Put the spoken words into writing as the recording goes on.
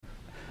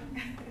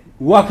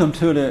Welcome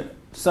to the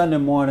Sunday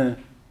morning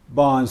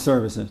bond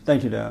services.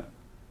 Thank you, Dad.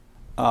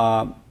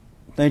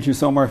 Thank you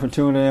so much for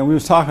tuning in. We were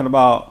talking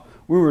about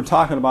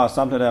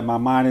something that my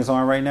mind is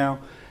on right now,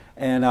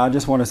 and I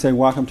just want to say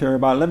welcome to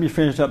everybody. Let me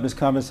finish up this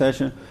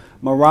conversation.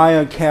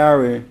 Mariah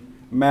Carey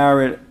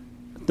married,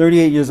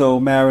 38 years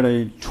old, married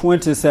a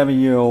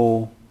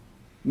 27-year-old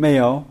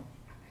male,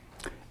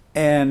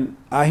 and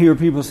I hear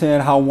people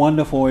saying how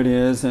wonderful it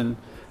is, and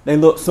they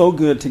look so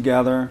good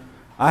together.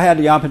 I had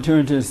the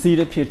opportunity to see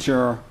the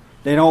picture.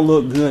 They don't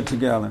look good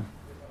together.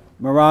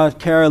 Mariah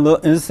Carey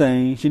looked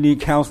insane. She need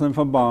counseling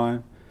for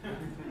bond.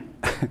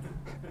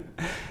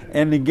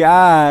 And the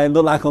guy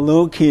looked like a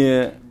little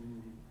kid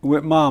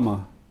with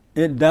mama.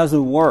 It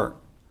doesn't work.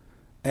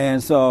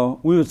 And so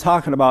we were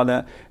talking about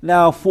that.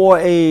 Now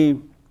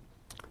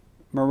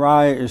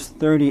Mariah is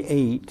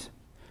 38,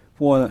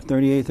 for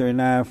 38,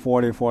 39,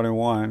 40,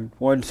 41.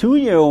 For a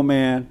 2-year-old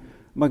man,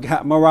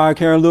 Mariah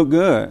Carey looked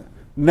good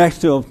next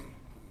to a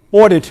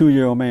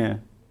 42-year-old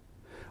man.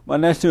 But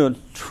next to a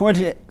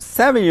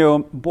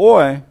 27-year-old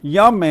boy,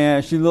 young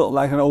man, she looked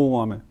like an old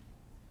woman.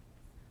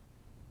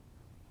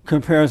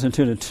 Comparison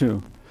to the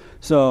two.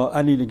 So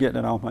I need to get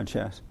that off my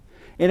chest.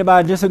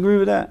 Anybody disagree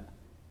with that?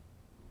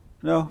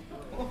 No?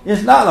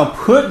 It's not a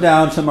put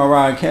down to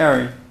Mariah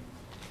Carey.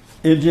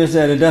 It's just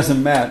that it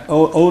doesn't matter.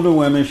 Older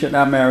women should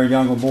not marry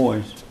younger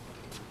boys.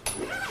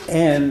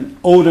 And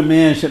older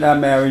men should not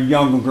marry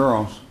younger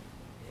girls.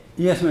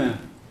 Yes, ma'am.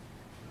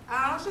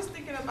 I was just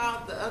thinking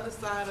about the other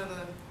side of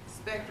the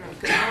spectrum,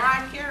 because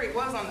Mariah Carey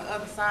was on the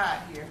other side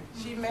here.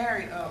 She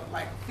married a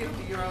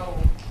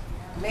 50-year-old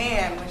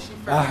man when she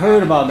first. I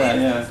heard about that.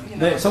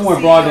 Yeah, someone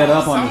brought that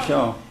up on the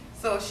show.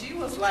 So he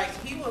was like,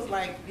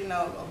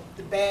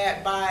 the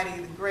bad body,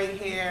 the gray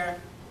hair.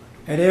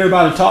 And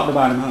everybody talked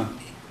about him, huh?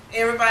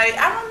 Everybody,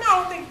 I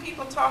don't think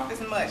people talk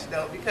as much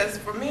though, because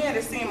for men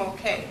it seemed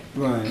okay.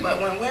 Right.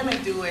 But when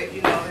women do it,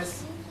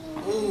 it's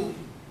ooh.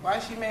 Why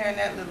is she marrying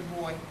that little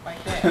boy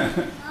like that?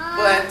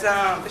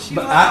 but she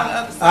was on the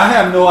other side. I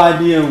have no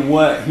idea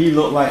what he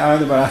looked like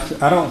either,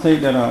 but I don't think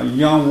that a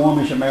young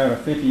woman should marry a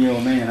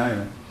 50-year-old man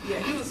either. Yeah,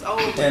 he was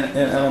old. And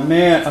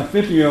a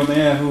 50-year-old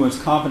man who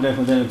is confident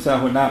within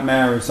himself would not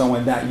marry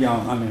someone that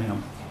young under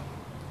him.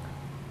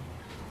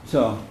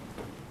 So,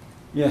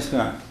 yes,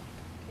 Scott.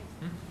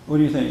 What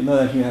do you think? Know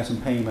that you have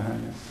some pain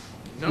behind it.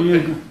 No,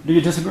 do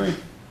you disagree?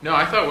 No,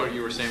 I thought what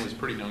you were saying was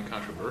pretty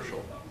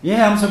non-controversial.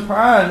 Yeah, I'm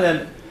surprised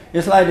that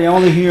it's like they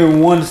only hear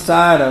one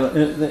side of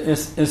it.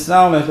 It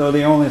sounds as though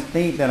they only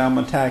think that I'm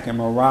attacking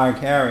Mariah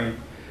Carey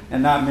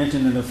and not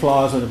mentioning the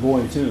flaws of the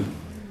boy too.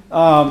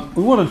 I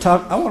want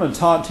to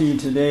talk to you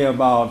today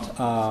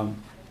about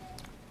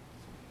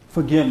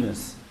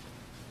forgiveness.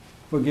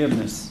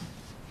 Forgiveness.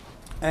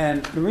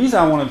 And the reason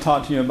I want to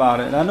talk to you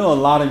about it, I know a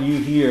lot of you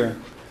here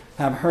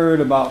have heard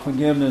about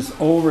forgiveness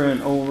over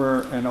and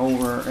over and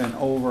over and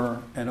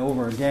over and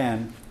over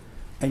again,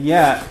 and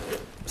yet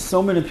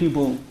so many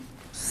people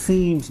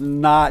seems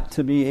not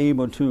to be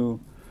able to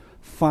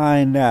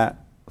find that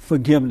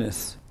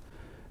forgiveness.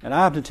 And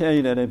I have to tell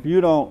you that if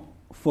you don't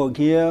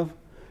forgive,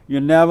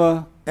 you're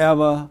never,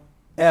 ever,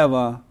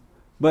 ever,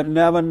 but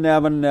never,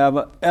 never,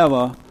 never,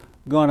 ever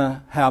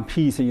gonna have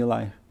peace in your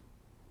life.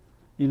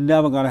 You're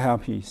never gonna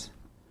have peace.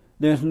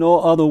 There's no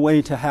other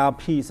way to have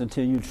peace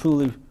until you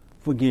truly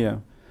forgive.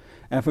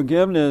 And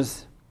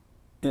forgiveness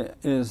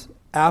is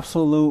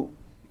absolute,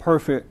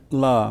 perfect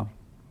love.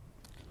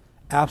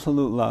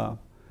 Absolute love.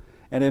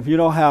 And if you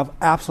don't have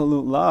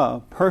absolute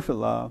love, perfect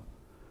love,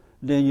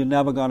 then you're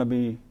never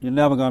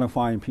gonna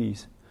find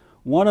peace.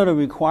 One of the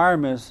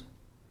requirements,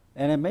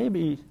 and it may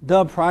be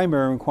the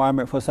primary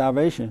requirement for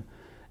salvation,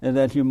 is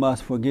that you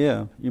must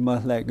forgive. You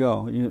must let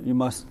go. You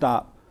must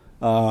stop.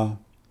 You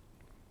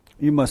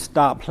must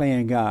stop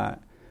playing God,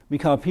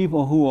 because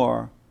people who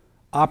are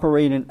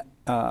operating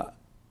out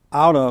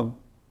of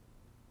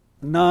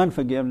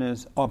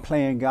non-forgiveness are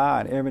playing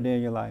God every day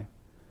of your life,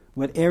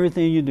 with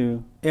everything you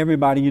do,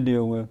 everybody you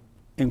deal with,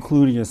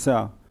 including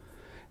yourself.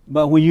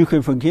 But when you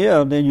can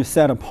forgive, then you're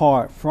set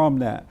apart from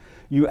that.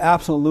 You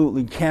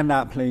absolutely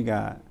cannot play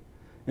God.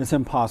 It's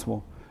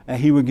impossible. And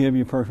He will give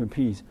you perfect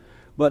peace.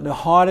 But the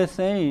hardest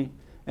thing,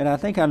 and I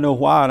think I know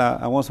why, and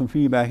I want some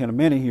feedback in a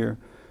minute here,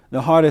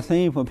 the hardest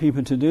thing for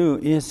people to do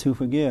is to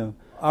forgive.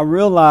 I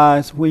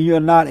realize when you're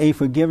not a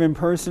forgiving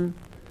person,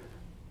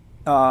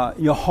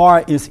 your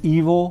heart is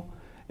evil,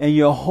 and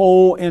your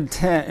whole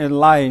intent in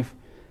life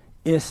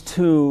is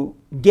to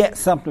get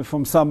something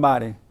from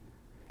somebody.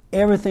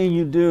 Everything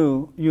you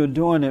do, you're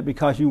doing it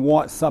because you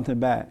want something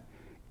back.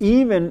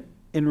 Even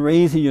in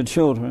raising your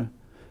children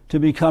to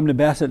become the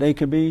best that they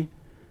can be,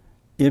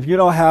 if you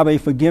don't have a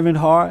forgiving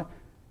heart,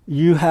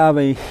 you have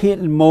a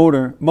hidden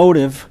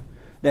motive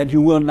that you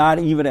will not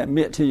even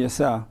admit to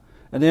yourself.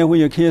 And then when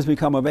your kids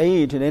become of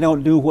age and they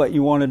don't do what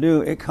you want to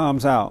do, it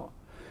comes out.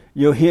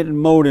 Your hidden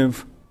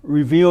motive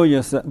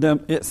reveals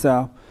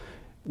itself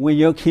when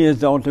your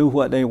kids don't do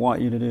what they want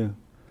you to do.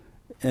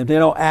 If they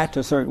don't act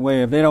a certain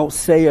way, if they don't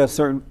say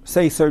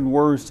certain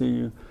words to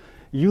you,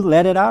 you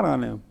let it out on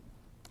them.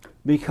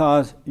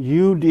 because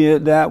you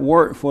did that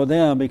work for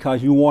them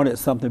because you wanted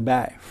something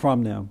back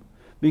from them.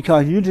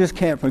 Because you just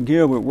can't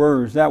forgive with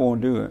words. That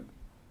won't do it.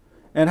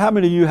 And how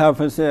many of you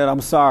have said,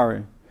 I'm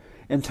sorry,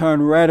 and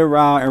turned right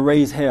around and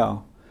raised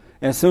hell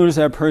as soon as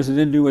that person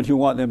didn't do what you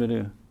want them to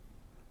do?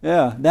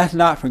 Yeah, that's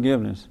not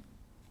forgiveness.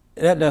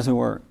 That doesn't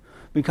work.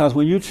 Because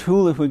when you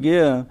truly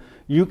forgive,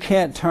 you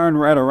can't turn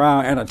right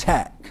around and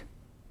attack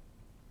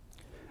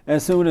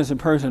as soon as a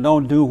person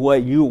don't do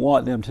what you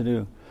want them to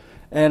do.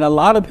 And a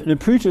lot of the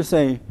preachers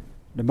say,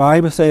 the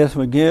Bible says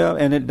forgive,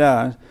 and it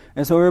does.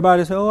 And so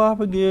everybody says, oh, I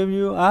forgive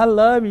you. I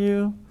love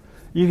you.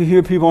 You can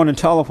hear people on the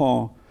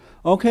telephone.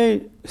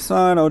 Okay,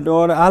 son or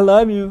daughter, I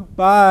love you.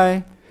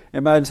 Bye.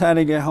 And by the time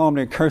they get home,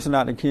 they're cursing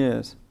out the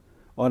kids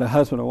or the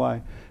husband or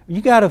wife.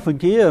 You got to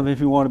forgive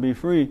if you want to be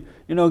free.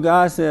 You know,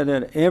 God said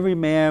that every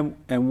man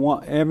and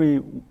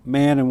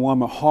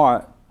woman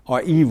heart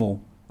are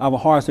evil. Our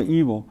hearts are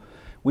evil.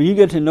 When you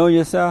get to know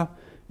yourself,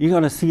 you're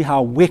going to see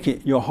how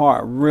wicked your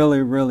heart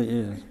really, really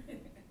is.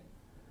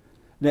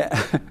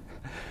 That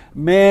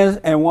men's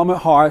and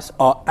women's hearts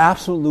are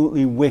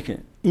absolutely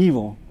wicked,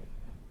 evil.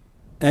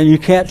 And you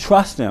can't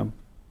trust them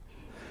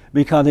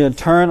because they'll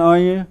turn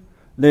on you.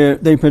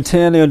 They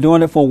pretend they're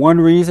doing it for one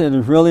reason and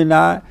it's really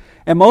not.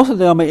 And most of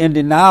them are in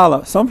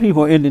denial. Some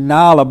people are in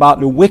denial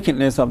about the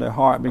wickedness of their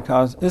heart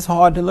because it's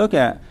hard to look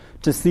at,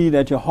 to see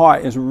that your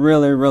heart is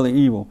really, really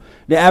evil.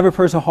 The average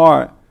person's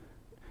heart,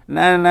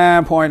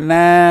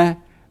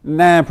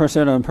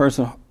 99.99%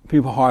 of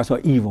people's hearts are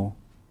evil.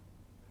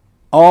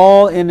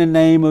 All in the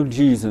name of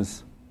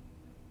Jesus.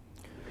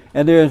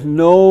 And there's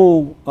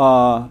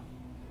no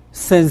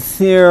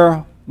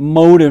sincere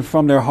motive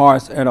from their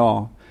hearts at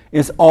all.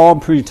 It's all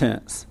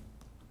pretense.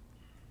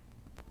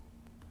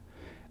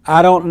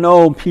 I don't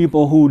know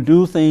people who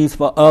do things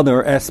for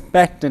others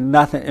expecting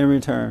nothing in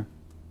return.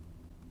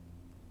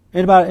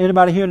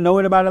 Anybody here know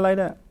anybody like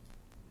that?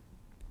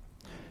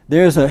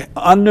 There's an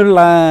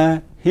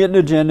underlying hidden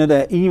agenda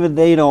that even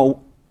they don't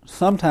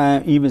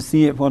sometimes even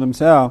see it for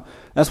themselves.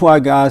 That's why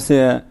God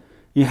said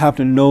you have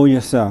to know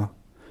yourself.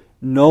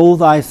 Know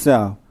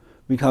thyself.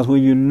 Because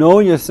when you know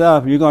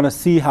yourself, you're going to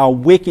see how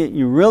wicked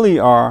you really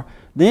are.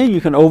 Then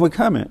you can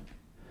overcome it.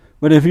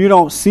 But if you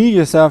don't see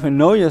yourself and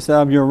know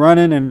yourself, you're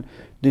running and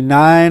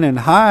denying and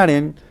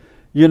hiding,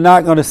 you're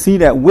not going to see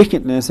that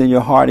wickedness in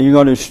your heart. And you're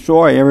going to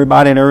destroy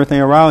everybody and everything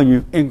around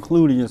you,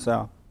 including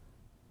yourself.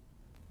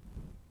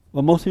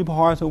 But most people's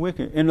hearts are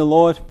wicked. In the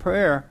Lord's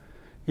Prayer,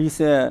 he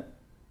said,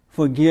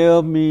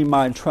 forgive me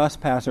my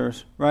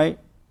trespassers, right?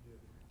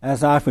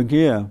 As I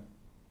forgive.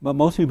 But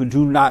most people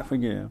do not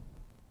forgive.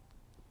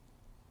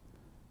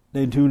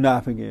 They do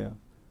not forgive.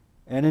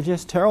 And it's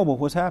just terrible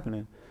what's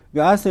happening.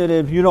 God said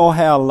if you don't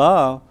have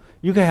love,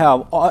 you can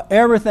have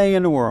everything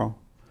in the world.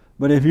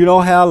 But if you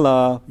don't have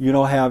love, you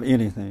don't have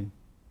anything.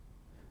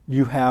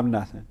 You have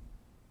nothing.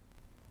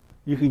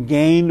 You can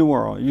gain the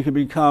world. You can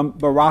become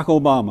Barack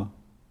Obama.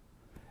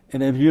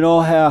 And if you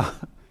don't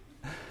have,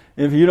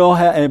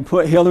 and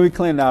put Hillary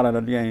Clinton out of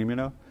the game, you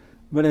know.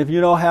 But if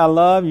you don't have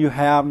love, you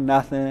have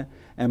nothing.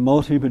 And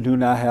most people do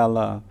not have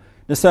love.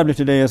 The subject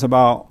today is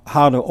about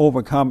how to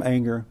overcome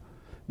anger.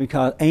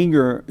 Because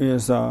anger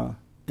is the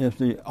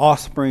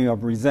offspring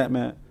of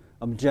resentment,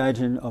 of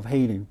judging, of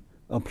hating,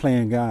 of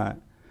playing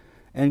God.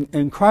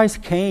 And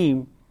Christ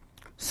came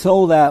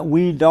so that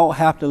we don't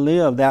have to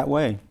live that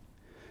way.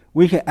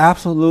 We can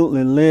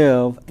absolutely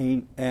live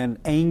an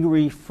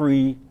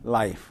angry-free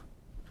life,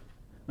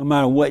 no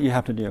matter what you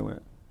have to deal with.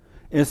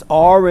 It's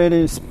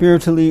already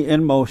spiritually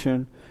in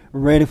motion,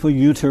 ready for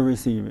you to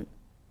receive it.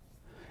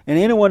 And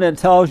anyone that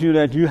tells you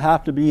that you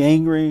have to be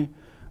angry,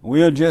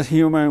 we're just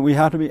human, we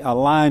have to be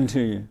aligned to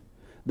you.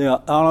 I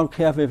don't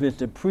care if it's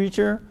the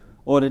preacher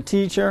or the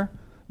teacher,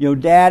 your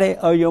daddy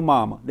or your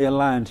mama. They're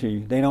lying to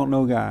you. They don't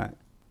know God.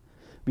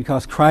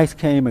 Because Christ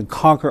came and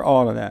conquered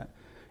all of that.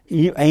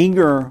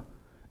 Anger,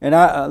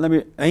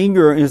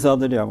 anger is of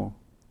the devil.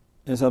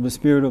 It's of the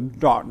spirit of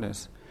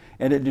darkness.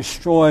 And it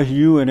destroys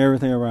you and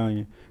everything around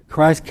you.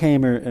 Christ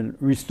came and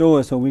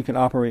restored so we can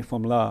operate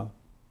from love.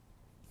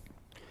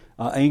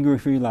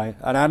 Anger-free life.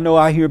 And I know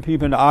I hear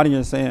people in the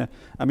audience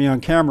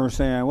on camera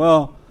saying,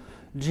 well,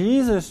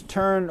 Jesus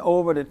turned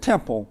over the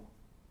temple,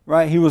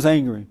 right? He was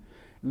angry.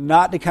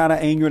 Not the kind of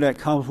anger that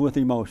comes with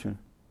emotion,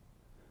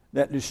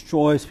 that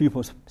destroys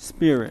people's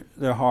spirit,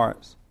 their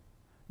hearts.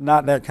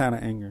 Not that kind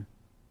of anger.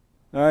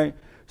 All right?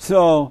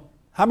 So,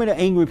 how many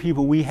angry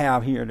people we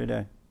have here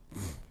today?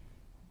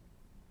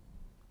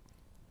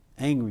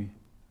 Angry.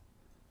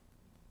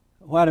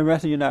 Why the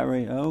rest of you not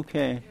ready?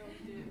 Okay.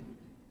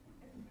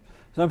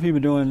 Some people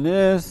doing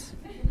this.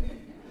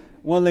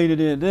 One lady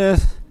did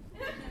this.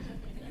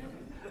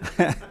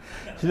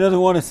 She doesn't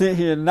want to sit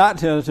here and not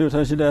tell the truth,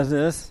 so she does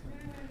this.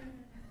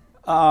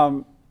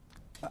 I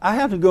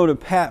have to go to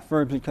Pat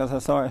first because I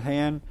saw his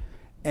hand.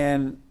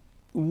 And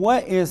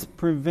what is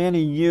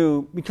preventing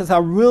you? Because I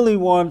really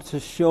want to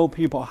show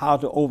people how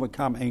to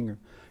overcome anger.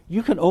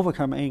 You can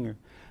overcome anger.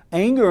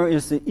 Anger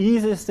is the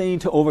easiest thing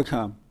to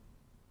overcome.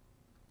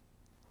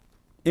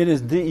 It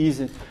is the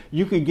easiest.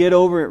 You can get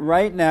over it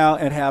right now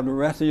and have the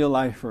rest of your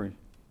life free.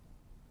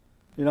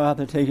 You don't have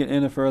to take it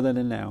any further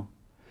than now.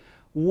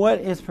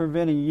 What is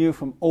preventing you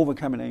from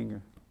overcoming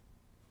anger?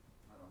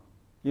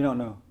 You don't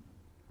know.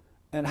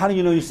 And how do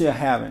you know you still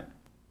have it?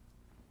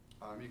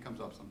 It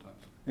comes up sometimes.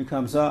 It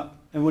comes up.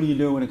 And what do you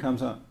do when it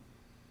comes up?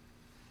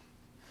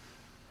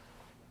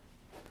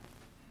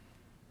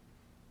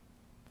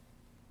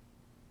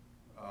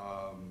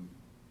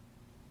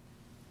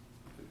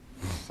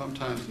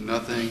 Sometimes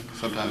nothing,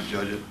 sometimes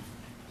judge it.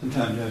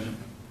 Sometimes judge it.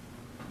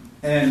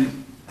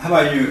 And how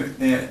about you?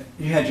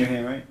 You had your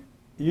hand, right?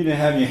 You didn't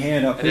have your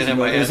hand up. I didn't have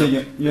my hand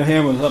up. Your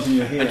hand was up in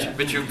your head.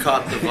 But you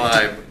caught the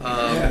vibe.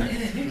 Yeah.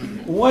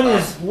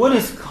 What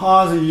is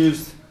causing you?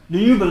 Do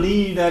you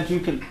believe that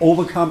you can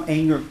overcome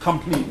anger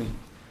completely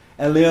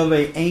and live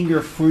a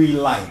anger-free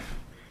life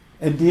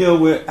and deal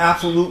with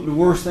absolutely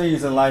worst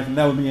things in life and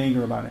never be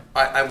angry about it?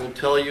 I will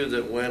tell you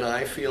that when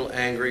I feel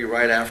angry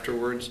right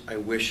afterwards, I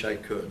wish I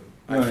could.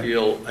 Right.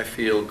 I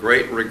feel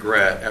great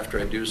regret after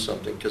I do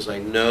something because I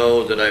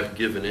know that I've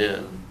given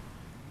in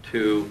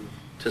to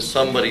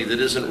somebody that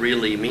isn't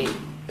really me.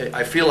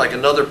 I feel like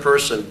another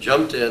person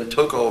jumped in,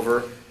 took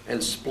over,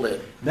 and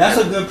split. That's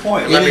a good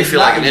point. Let me feel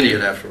like an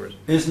idiot afterwards.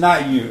 It's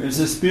not you. It's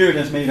the spirit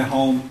that's made a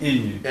home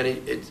in you. And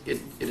it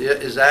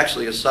is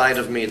actually a side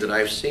of me that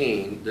I've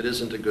seen that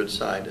isn't a good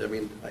side. I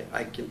mean,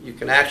 you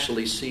can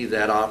actually see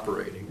that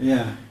operating.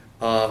 Yeah.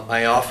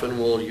 I often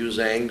will use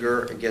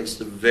anger against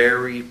the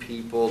very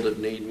people that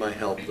need my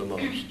help the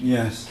most.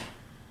 Yes.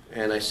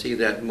 And I see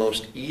that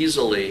most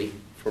easily,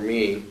 for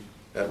me,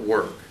 at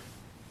work.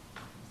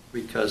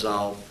 Because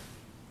I'll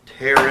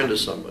tear into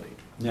somebody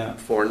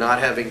for not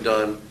having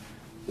done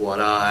what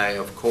I,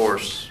 of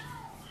course,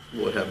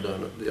 would have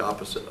done the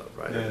opposite of,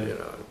 right? Yeah. You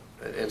know,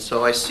 and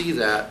so I see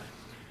that,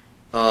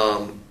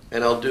 and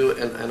I'll do it,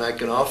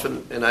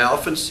 and I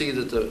often see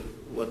that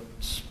what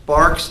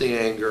sparks the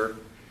anger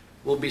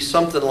will be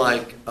something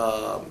like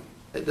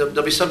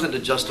there'll be something to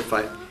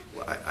justify.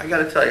 I got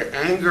to tell you,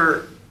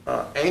 anger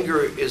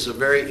is a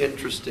very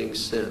interesting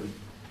sin.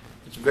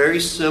 It's very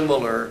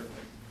similar,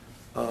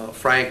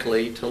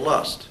 frankly, to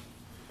lust.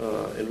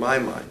 In my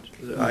mind,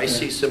 okay. I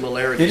see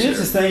similarities. It is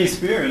the same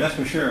spirit, that's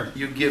for sure.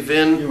 You give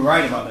in. You're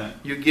right about that.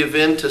 You give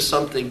in to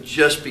something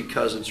just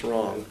because it's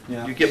wrong.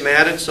 Yeah. You get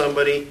mad at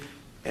somebody,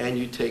 and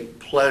you take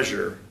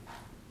pleasure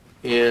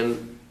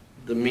in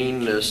the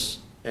meanness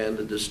and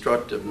the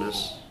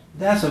destructiveness.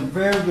 That's a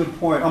very good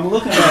point. I'm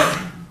looking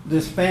at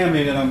this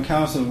family that I'm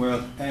counseling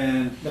with,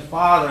 and the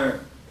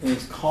father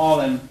is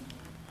calling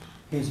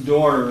his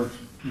daughter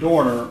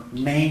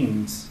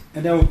names,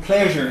 and there was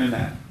pleasure in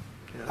that.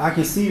 I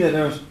can see that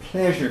there was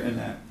pleasure in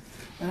that,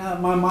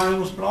 and my mind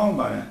was blown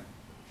by that.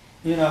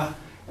 You know,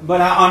 but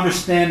I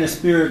understand the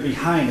spirit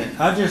behind it.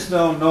 I just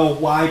don't know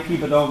why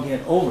people don't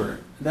get over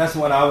it. That's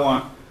what I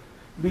want,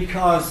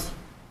 because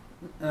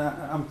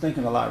I'm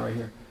thinking a lot right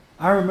here.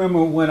 I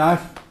remember when I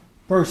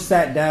first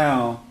sat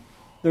down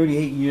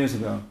 38 years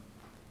ago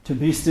to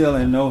be still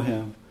and know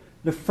him.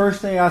 The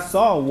first thing I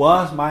saw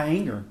was my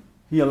anger.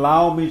 He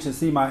allowed me to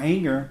see my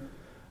anger.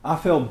 I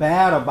felt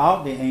bad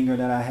about the anger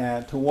that I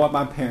had toward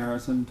my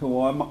parents and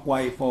toward my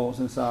white folks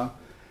and stuff.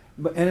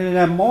 And in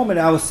that moment,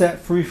 I was set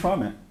free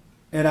from it.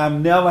 And I've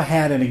never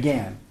had it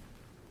again.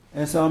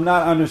 And so I'm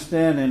not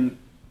understanding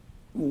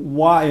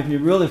why, if you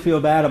really feel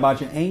bad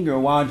about your anger,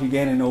 why aren't you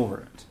getting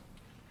over it?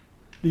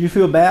 Do you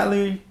feel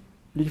badly?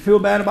 Do you feel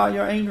bad about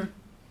your anger?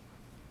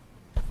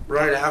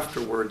 Right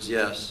afterwards,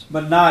 yes.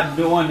 But not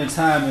during the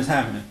time it's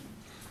happening.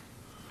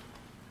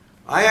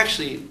 I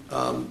actually,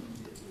 I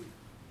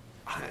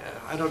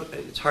don't.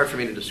 It's hard for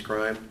me to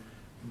describe,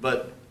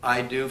 but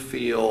I do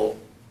feel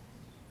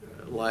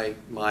like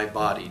my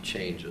body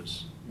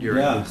changes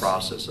during the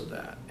process of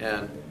that,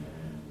 and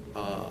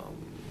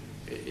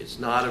it's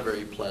not a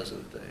very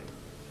pleasant thing.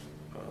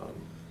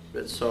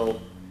 But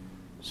so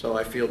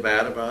I feel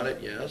bad about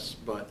it, yes.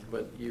 But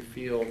you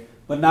feel.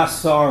 But not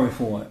sorry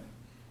for it.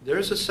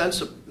 There's a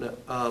sense of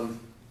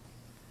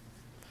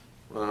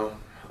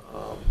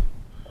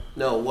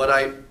no. What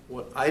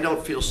I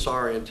don't feel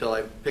sorry until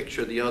I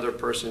picture the other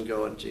person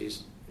going,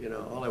 geez, you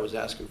know, all I was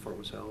asking for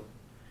was help.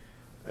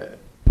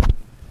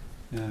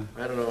 Yeah.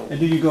 I don't know. And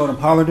do you go and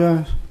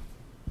apologize?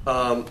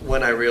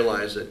 When I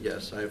realize it,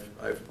 yes,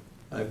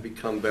 I've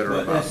become better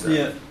about that.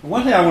 Yeah.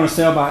 One thing I want to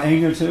say about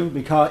anger too,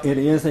 because it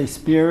is a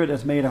spirit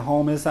that's made a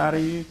home inside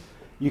of you.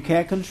 You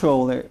can't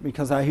control it,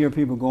 because I hear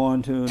people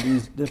going to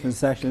these different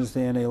sessions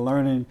saying they're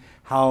learning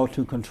how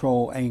to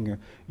control anger.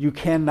 You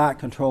cannot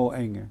control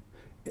anger.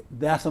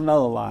 That's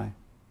another lie.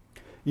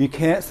 You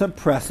can't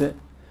suppress it.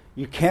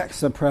 You can't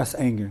suppress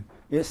anger.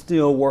 It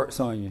still works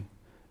on you.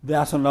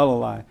 That's another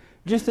lie.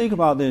 Just think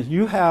about this.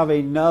 You have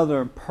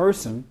another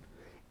person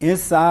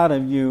inside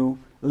of you,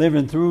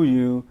 living through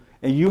you,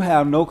 and you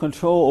have no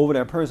control over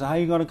that person. How are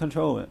you going to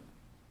control it?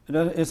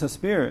 It's a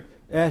spirit,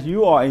 as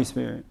you are a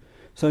spirit.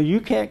 So you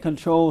can't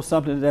control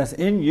something that's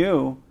in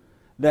you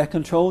that's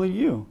controlling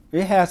you.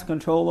 It has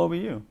control over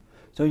you.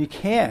 So you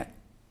can't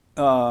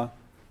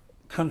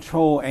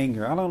control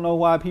anger. I don't know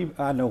why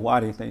people. I know why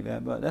they think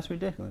that, but that's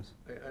ridiculous.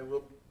 I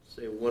will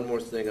say one more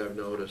thing I've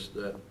noticed,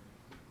 that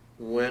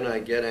when I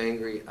get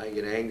angry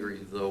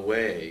the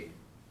way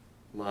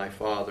my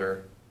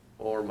father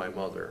or my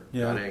mother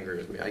got angry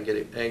with me. I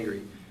get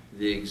angry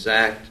the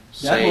exact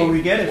same way. That's where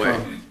we get it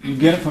from. You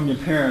get it from your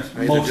parents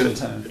most of the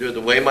time. I do it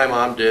the way my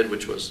mom did,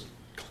 which was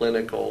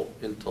clinical,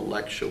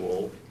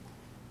 intellectual,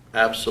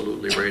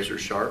 absolutely razor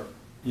sharp.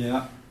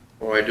 Yeah.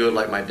 Or I do it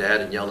like my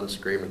dad and yell and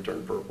scream and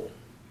turn purple.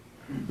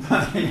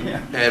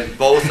 Yeah. And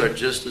both are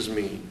just as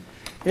mean.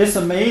 It's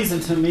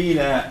amazing to me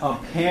that a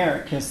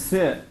parent can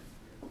sit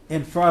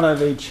in front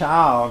of a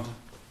child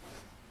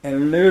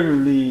and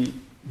literally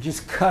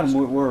just cut them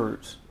with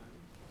words.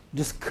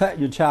 Just cut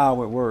your child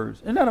with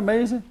words. Isn't that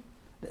amazing?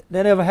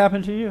 That ever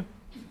happened to you?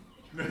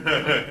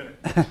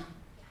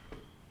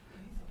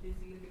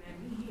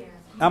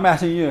 I'm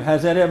asking you,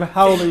 has that ever,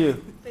 how old are you?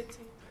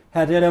 15.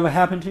 Has that ever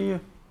happened to you?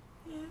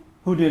 Yeah.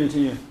 Who did it to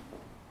you?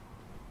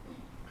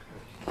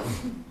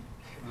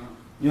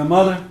 Your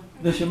mother?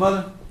 This your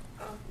mother?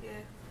 Oh, yeah.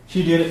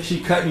 She did it,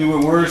 she cut you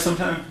with words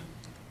sometimes?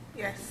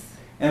 Yes.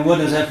 And what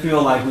does that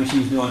feel like when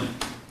she's doing it?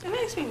 It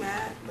makes me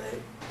mad, but,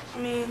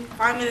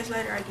 5 minutes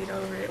later I get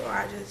over it, or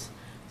I just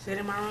sit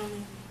in my room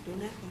and do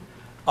nothing.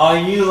 Are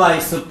you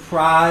like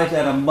surprised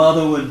that a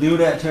mother would do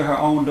that to her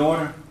own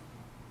daughter?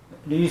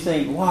 Do you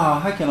think, wow,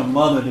 how can a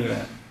mother do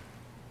that?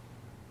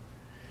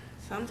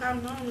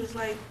 Sometimes, no, I'm just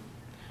like,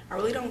 I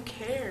really don't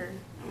care.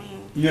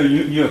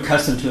 You're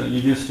accustomed to it.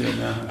 You're used to it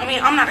now. Huh?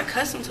 I'm not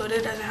accustomed to it.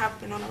 It doesn't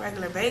happen on a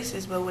regular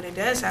basis, but when it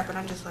does happen,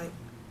 I'm just like,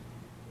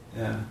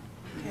 Yeah.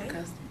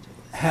 okay.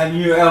 Have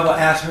you ever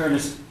asked her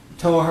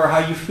told her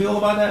how you feel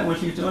about that when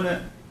she's doing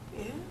that?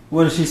 Yeah.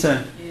 What does she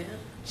say? Yeah.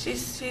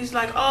 She's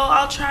like,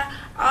 oh,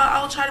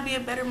 I'll try to be a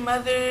better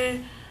mother.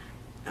 And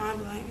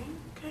I'm like,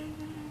 okay.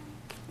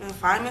 And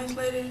 5 minutes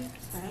later,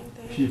 same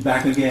thing. She's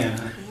back again.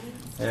 Huh?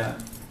 Yeah.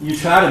 You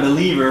try to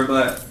believe her,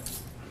 but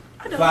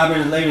 5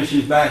 minutes later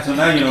she's back. So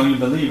now you don't even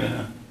believe in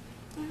her.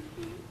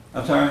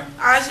 I'm sorry?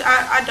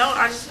 I don't.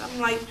 I'm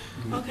like,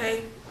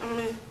 okay,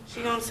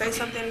 she gonna say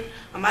something.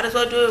 I might as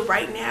well do it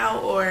right now,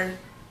 or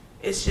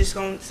it's just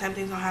same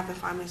thing's gonna happen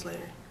 5 minutes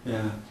later.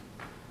 Yeah.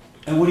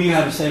 And what do you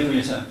have to say for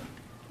yourself?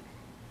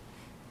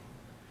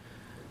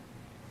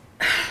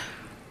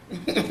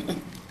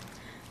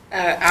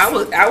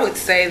 I would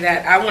say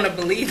that I want to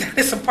believe that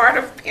it's a part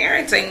of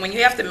parenting. When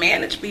you have to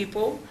manage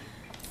people,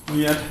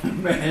 You have to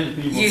manage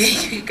people.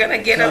 you're gonna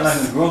get Sound like a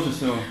upset. grocery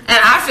store. And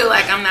I feel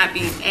like I'm not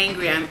being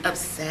angry. I'm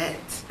upset.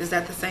 Is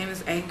that the same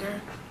as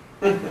anger?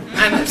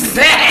 I'm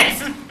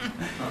upset.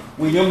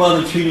 When your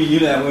mother treated you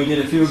that way, did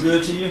it feel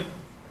good to you?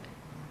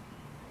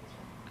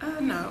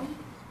 No.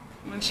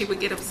 When she would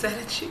get upset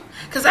at you,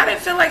 because I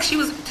didn't feel like she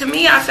was. To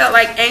me, I felt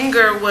like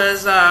anger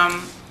was.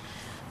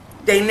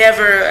 They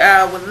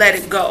never would let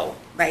it go.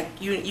 Like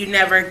you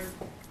never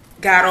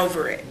got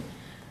over it.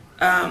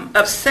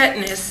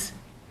 Upsetness,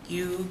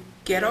 you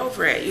get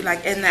over it. You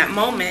like in that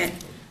moment.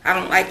 I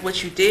don't like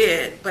what you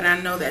did, but I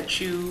know that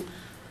you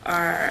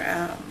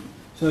are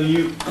So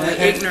you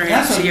ignorant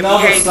that's to your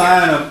another behavior.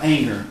 sign of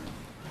anger.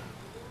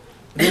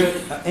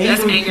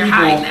 That's anger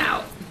hiding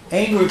out.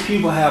 Angry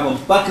people have a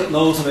bucket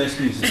loads of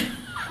excuses.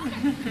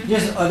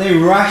 They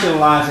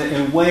rationalize it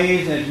in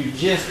ways that you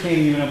just can't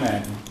even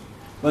imagine.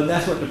 But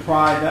that's what the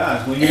pride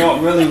does. When you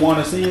don't really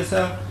want to see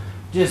yourself,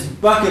 just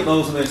bucket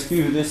loads of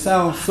excuses. It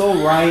sounds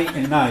so right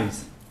and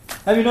nice.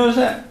 Have you noticed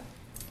that?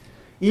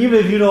 Even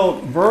if you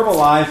don't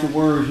verbalize the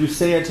words, you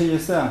say it to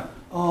yourself.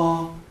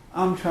 Oh,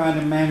 I'm trying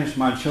to manage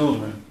my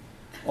children.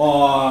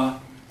 Or,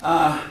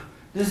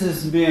 this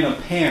is being a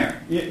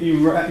parent.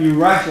 You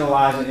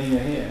rationalize it in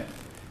your head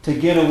to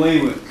get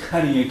away with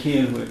cutting your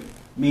kids with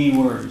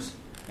mean words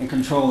and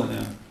controlling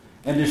them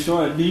and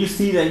destroying. Do you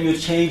see that you're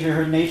changing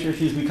her nature?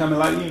 She's becoming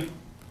like you?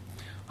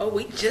 Oh,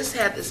 we just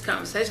had this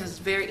conversation. It's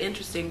very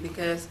interesting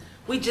because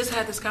we just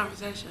had this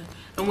conversation.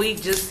 And we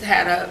just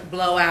had a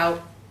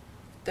blowout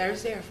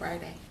Thursday or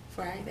Friday?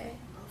 Friday?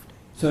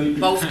 So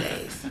Both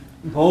days.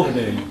 Both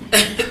days.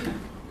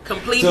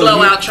 Complete So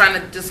blowout trying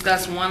to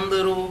discuss one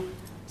little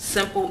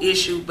simple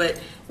issue. But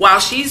while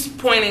she's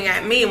pointing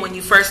at me when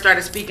you first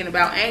started speaking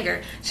about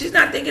anger, she's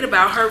not thinking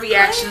about her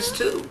reactions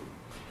too.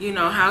 You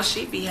know, how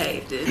she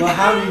behaved. Well,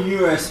 how do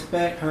you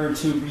expect her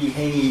to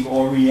behave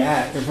or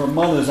react if her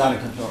mother's out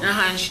of control?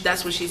 And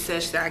that's what she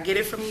said. She said, I get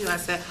it from you. I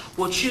said,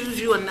 well, choose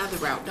you another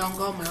route. Don't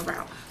go my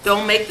route.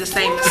 Don't make the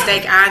same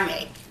mistake I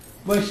make.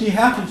 But she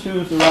has to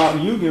choose the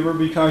route you give her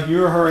because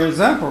you're her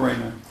example right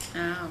now.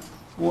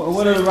 Oh.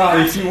 What is the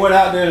route? If you went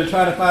out there to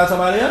try to find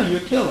somebody else,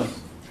 you'd kill her.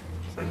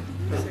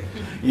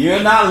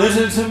 You're not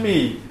listening to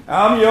me.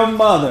 I'm your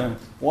mother.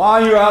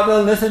 Why are you out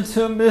there listening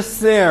to Miss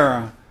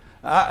Sarah?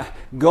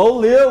 Go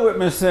live with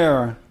Miss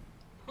Sarah.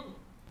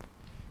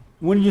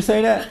 Wouldn't you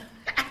say that?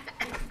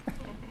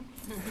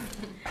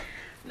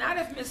 Not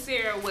if Miss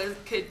Sarah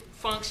could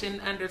function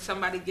under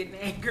somebody getting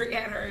angry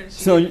at her and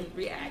she So didn't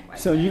react like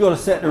So that. you're going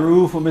to set the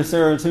rule for Miss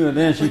Sarah too, and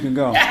then she can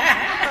go.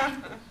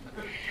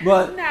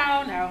 But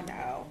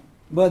No.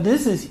 But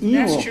this is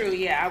evil. That's true.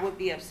 Yeah, I would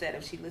be upset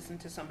if she listened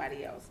to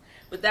somebody else.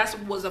 But that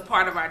was a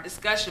part of our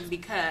discussion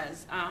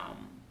because,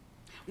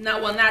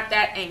 not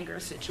that anger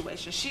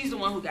situation. She's the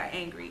one who got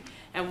angry,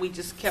 and we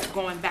just kept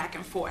going back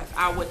and forth.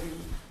 I wouldn't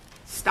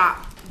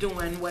stop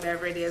doing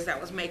whatever it is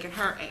that was making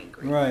her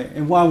angry. Right.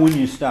 And why wouldn't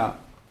you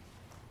stop?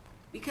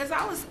 Because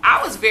I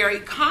was very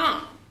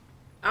calm.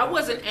 I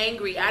wasn't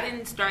angry. I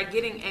didn't start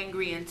getting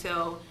angry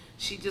until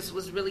she just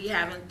was really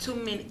having too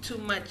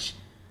much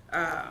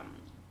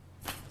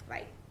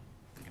like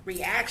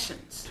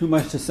reactions. Too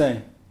much to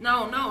say.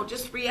 No,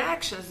 just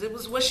reactions. It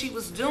was what she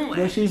was doing.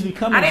 Well, she's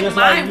becoming I didn't just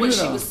mind like you, what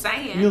though. she was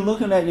saying. You're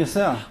looking at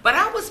yourself. But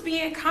I was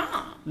being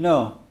calm.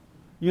 No.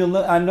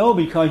 I know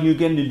because you're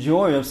getting the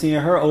joy of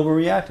seeing her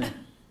overreacting.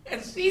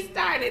 And she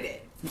started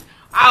it.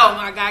 Oh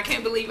my God, I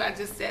can't believe I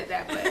just said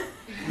that, but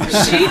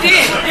she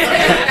did.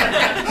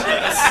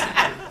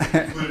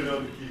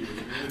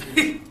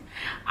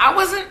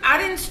 I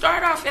didn't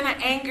start off in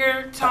an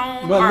anger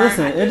tone. But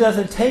listen, it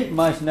doesn't take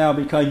much now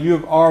because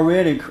you've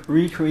already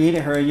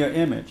recreated her in your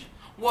image.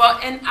 Well,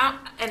 and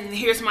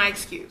here's my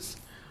excuse.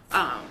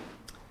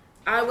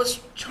 I was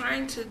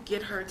trying to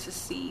get her to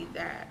see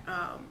that,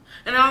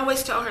 and I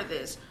always tell her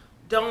this: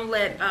 don't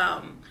let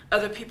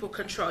other people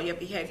control your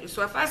behavior.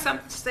 So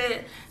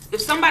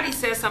if somebody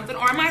says something,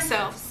 or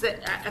myself,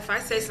 if I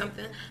say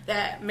something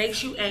that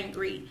makes you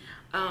angry,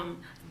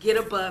 get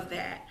above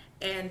that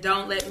and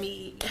don't let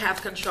me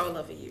have control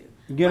over you.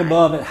 Get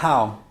above it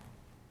how?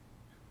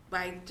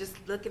 By just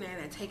looking at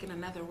it and taking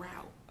another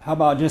route. How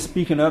about just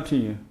speaking up to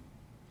you?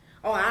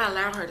 Oh, I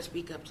allow her to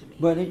speak up to me.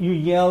 But you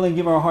yell and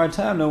give her a hard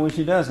time, though, when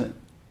she doesn't.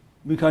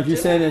 Because you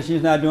say that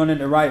she's not doing it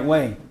the right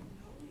way.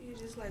 You're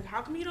just like,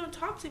 how come you don't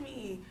talk to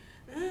me?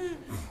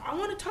 I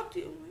want to talk to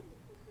you.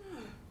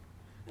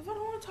 If I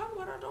don't want to talk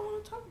about it, I don't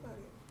want to talk about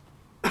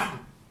it.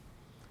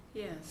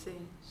 Yeah, see,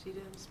 she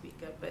doesn't speak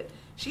up, but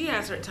she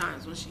has her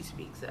times when she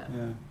speaks up.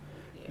 Yeah.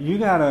 Yeah. You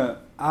gotta,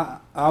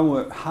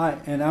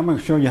 and I'm gonna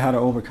show you how to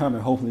overcome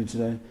it, hopefully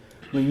today.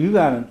 But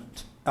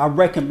I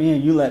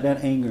recommend you let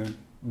that anger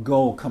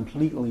go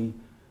completely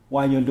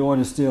while your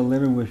daughter's still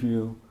living with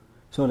you,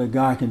 so that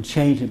God can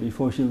change it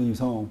before she leaves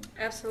home.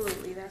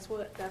 Absolutely, that's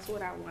what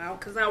I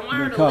want, because I want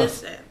her to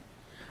listen.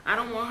 I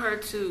don't want her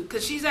to,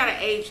 because she's at an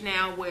age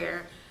now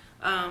where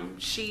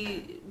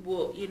she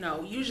will,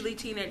 usually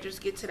teenagers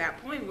get to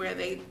that point where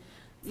they,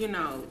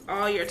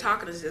 all you're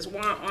talking is just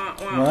want.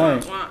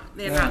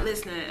 They're not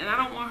listening, and I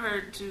don't want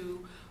her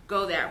to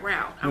go that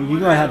route. Well, you're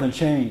gonna have to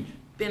change.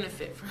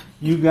 Benefit from it.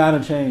 You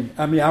gotta change.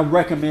 I mean, I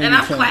recommend. And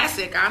I'm change.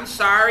 classic. I'm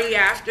sorry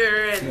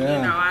after,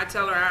 and I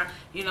tell her,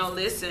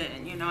 listen,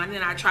 and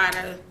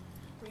then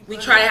we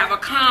try to have a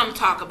calm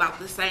talk about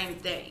the same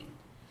thing,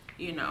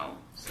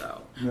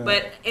 So, yeah.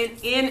 But in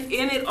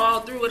it all,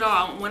 through it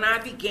all, when I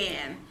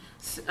began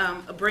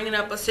bringing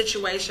up a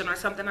situation or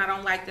something I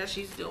don't like that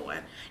she's doing,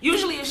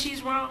 usually if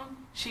she's wrong,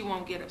 she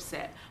won't get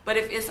upset. But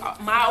if it's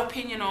my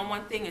opinion on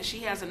one thing and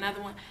she has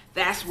another one,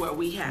 that's where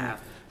we have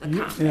the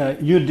conflict. Yeah,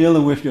 you're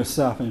dealing with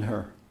yourself and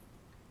her.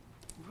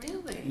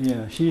 Really?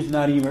 Yeah,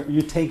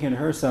 you're taking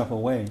herself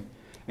away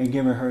and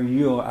giving her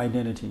your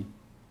identity.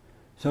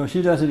 So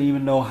she doesn't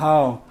even know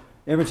how,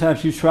 every time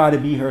she tries to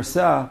be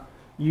herself,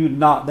 you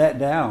knock that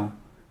down.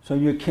 So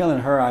you're killing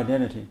her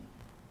identity.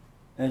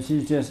 And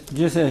she's just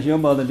as your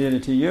mother did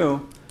it to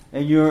you,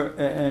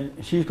 and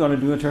she's going to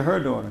do it to her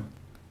daughter.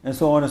 And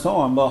so on and so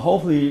on. But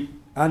hopefully,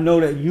 I know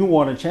that you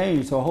want to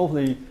change, so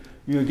hopefully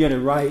you'll get it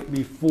right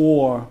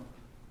before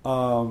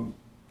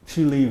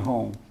she leave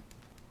home.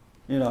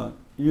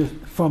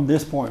 From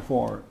this point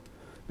forward.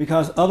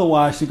 Because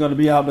otherwise she's going to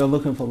be out there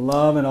looking for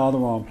love in all the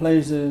wrong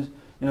places.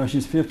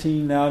 She's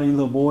 15 now, these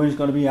little boys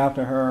going to be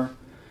after her.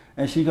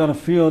 And she's going to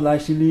feel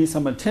like she needs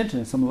some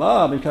attention, some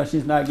love, because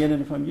she's not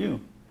getting it from you.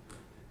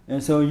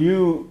 And so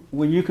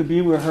when you could be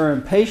with her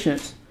in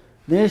patience,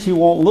 then she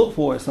won't look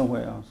for it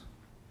somewhere else.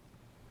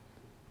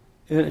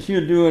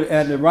 She'll do it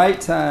at the right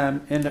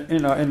time, in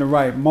the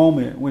right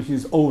moment when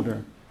she's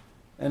older,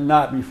 and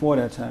not before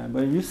that time.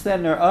 But you're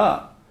setting her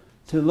up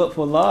to look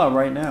for love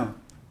right now.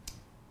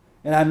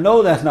 And I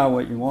know that's not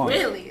what you want.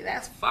 Really?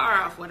 That's far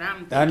off what I'm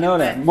thinking. I know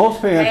that.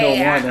 Most parents don't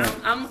want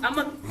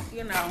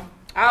that.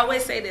 I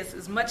always say this,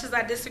 as much as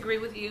I disagree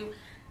with you,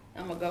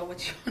 I'm going to go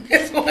with you on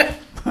this one.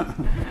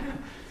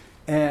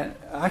 And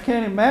I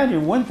can't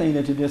imagine one thing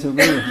that you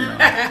disagree with me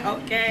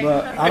on. Okay.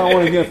 But I don't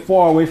want to get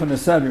far away from the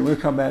subject. We'll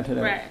come back to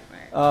that. Right.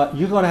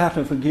 You're going to have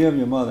to forgive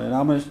your mother, and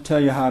I'm going to tell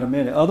you how in a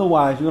minute.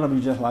 Otherwise, you're going to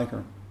be just like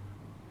her.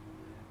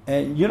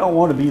 And you don't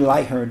want to be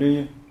like her, do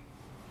you?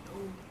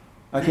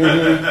 I can't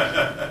hear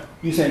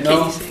you. You say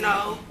no?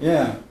 No.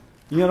 Yeah.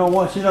 She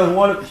doesn't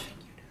want to.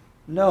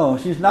 No,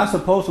 she's not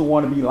supposed to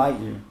want to be like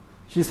you.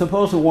 She's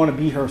supposed to want to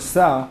be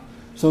herself,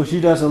 so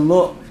she doesn't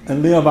look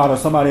and live out of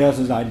somebody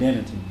else's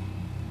identity.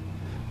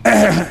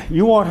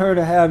 You want her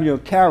to have your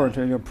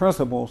character, your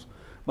principles,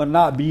 but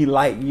not be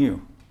like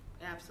you.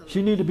 Absolutely.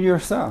 She needs to be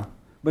herself,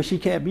 but she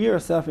can't be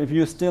herself if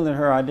you're still in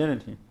her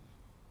identity.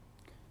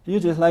 You're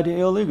just like the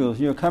illegals.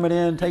 You're coming in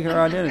and taking her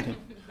identity.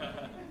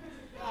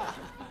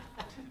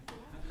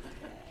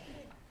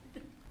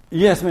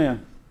 Yes,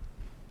 ma'am.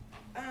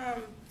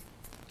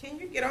 Can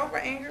you get over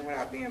anger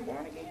without being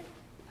born again?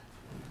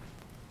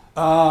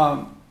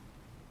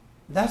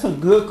 That's a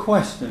good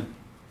question.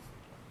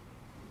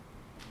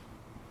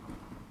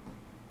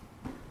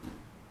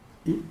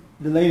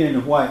 The lady in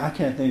the white, I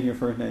can't think of your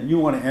first name. You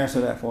want to answer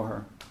that for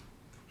her?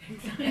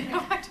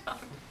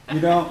 You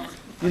don't?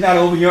 You're not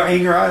over your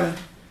anger either?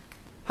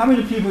 How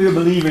many people here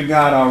believe in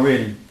God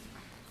already?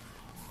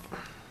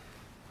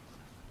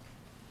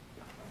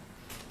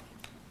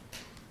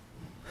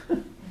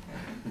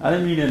 I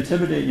didn't mean to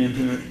intimidate you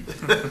into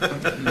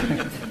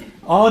it.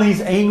 All these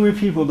angry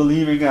people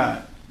believe in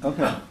God.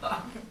 Okay.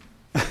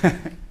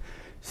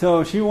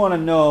 So she want to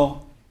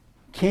know,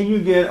 can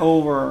you get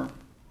over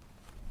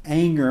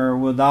anger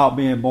without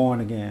being born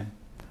again?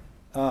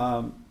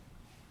 Can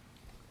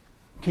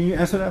you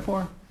answer that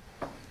for her?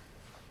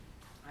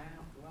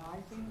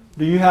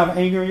 Do you have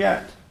anger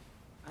yet?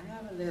 I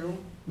have a little.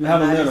 You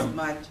have a not little. as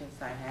much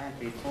as I had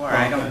before. Okay.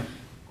 I don't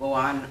go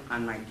on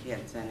my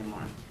kids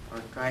anymore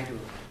or try to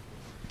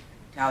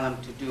tell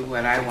them to do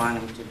what I want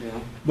them to do.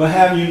 But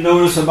have you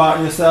noticed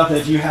about yourself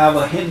that you have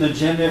a hidden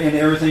agenda in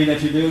everything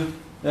that you do?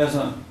 There's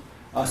a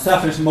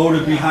selfish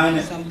motive behind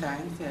it.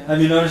 Sometimes, yes.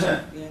 Have you noticed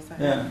that? Yes,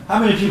 I Yeah. have. How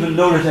many people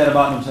notice that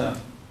about themselves?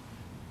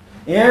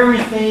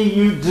 Everything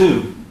you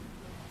do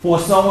for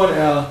someone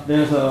else,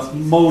 there's a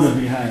motive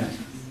behind it.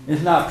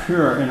 It's not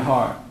pure in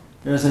heart.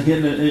 There's a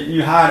hidden.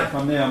 You hide it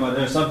from them, but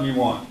there's something you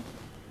want.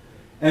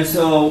 And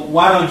so,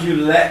 why don't you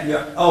let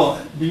your?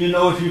 Oh, do you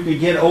know if you can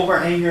get over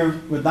anger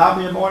without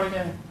being born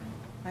again?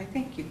 I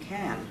think you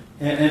can.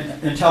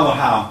 And tell her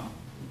how.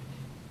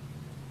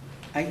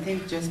 I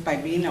think just by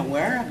being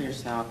aware of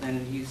yourself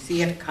and you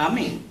see it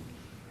coming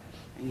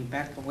and you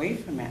back away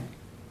from it.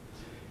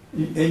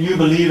 And you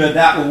believe that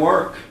that will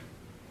work.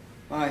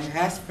 Well, it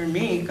has for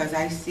me because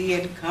I see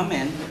it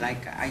coming.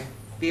 Like I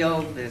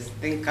feel this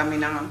thing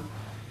coming on.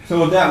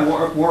 So if that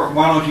work,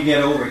 why don't you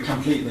get over it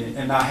completely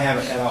and not have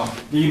it at all?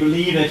 Do you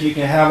believe that you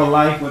can have a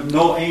life with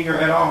no anger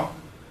at all?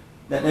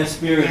 That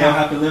spirit don't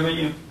have to live in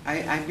you?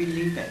 I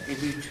believe it.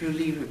 If you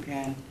truly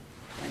repent.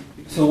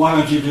 So why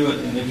don't you do it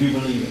then if you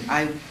believe it?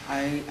 I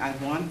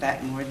want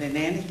that more than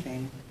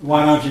anything.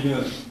 Why don't you do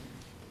it?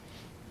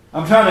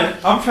 I'm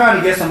trying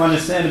to get some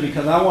understanding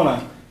because I want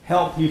to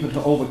help people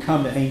to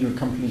overcome the anger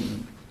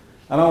completely.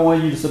 I don't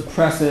want you to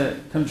suppress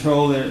it,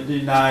 control it,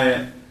 deny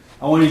it.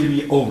 I want you to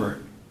be over it.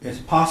 It's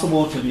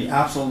possible to be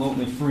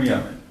absolutely free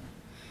of it.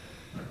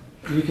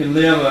 You can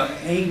live an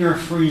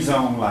anger-free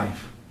zone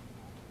life.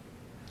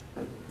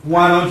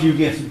 Why don't you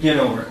get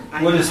over it?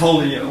 What is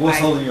holding you? What's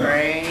holding you up? I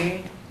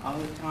pray all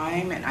the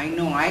time, and I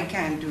know I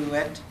can't do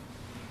it,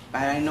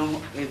 but I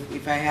know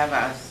if I have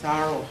a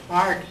sorrow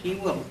heart, He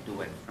will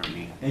do it for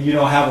me. And you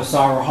don't have a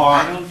sorrow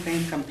heart? I don't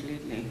think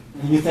completely.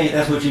 And you think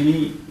that's what you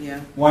need? Yeah.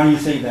 Why do you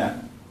think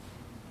that?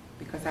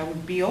 Because I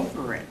would be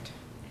over it.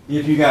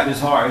 If you got this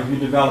heart, if you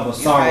develop a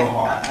sorrow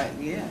heart.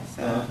 Yes.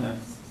 Okay.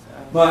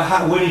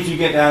 But where did you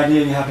get the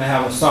idea you have to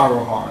have a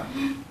sorrow heart?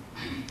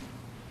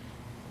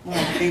 Well,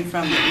 I think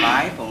from the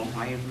Bible,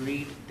 I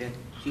read that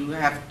you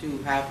have to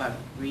have a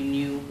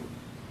renew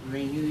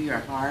your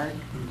heart.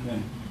 Okay.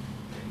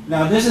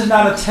 Now, this is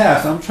not a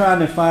test. I'm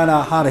trying to find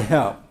out how to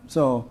help.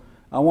 So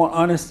I want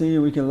honesty.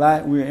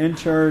 We're in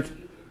church.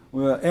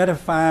 We're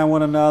edifying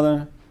one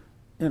another.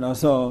 You know,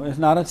 so it's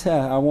not a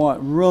test. I want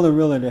really,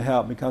 really to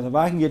help because if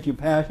I can get you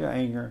past your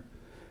anger,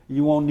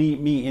 you won't need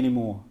me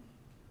anymore.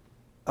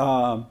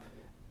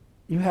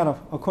 You had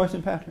a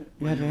question, Patrick?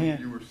 You had your hand?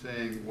 You were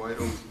saying, why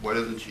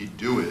doesn't she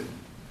do it?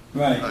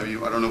 Right. I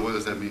mean, I don't know, what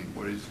does that mean?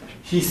 What is?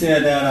 She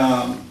said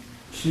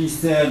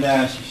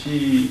that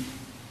she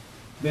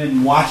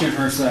been watching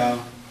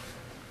herself,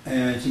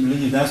 and she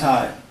believes that's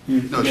how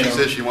you. No, she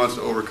says she wants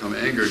to overcome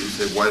anger. You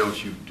say, why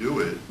don't you do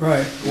it?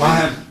 Right.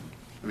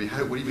 I mean,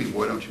 what do you mean?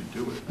 Why don't you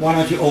do it? Why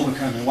don't you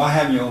overcome it? Why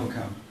haven't you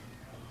overcome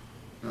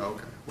it? Oh,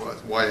 okay. Well,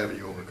 why haven't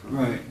you overcome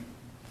it? Right.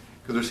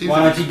 Because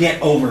why don't you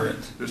get over it?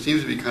 There seems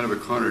to be kind of a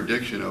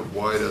contradiction of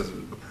why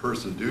doesn't a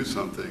person do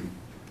something.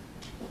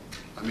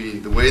 I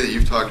mean, the way that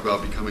you've talked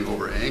about becoming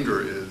over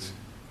anger is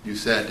you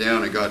sat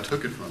down and God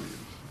took it from you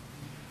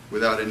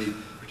without any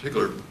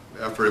particular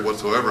effort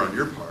whatsoever on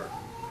your part.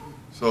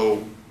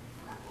 So,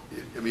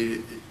 I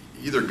mean,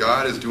 either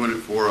God is doing it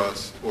for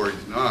us or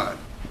He's not.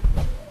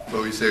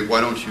 But we say,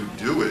 why don't you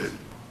do it?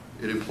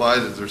 It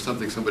implies that there's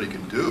something somebody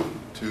can do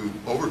to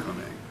overcome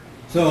anger.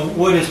 So,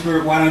 what is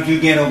spirit? Why don't you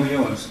get over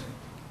yours?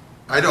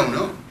 I don't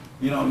know.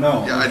 You don't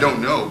know? Yeah, I don't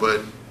know,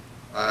 but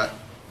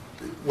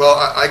well,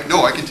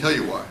 I can tell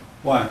you why.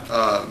 Why?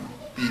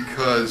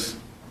 Because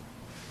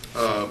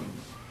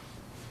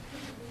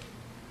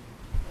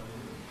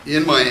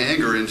in my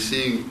anger and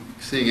seeing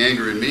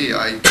anger in me,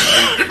 I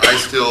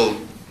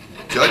still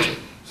judge it.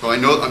 So I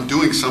know I'm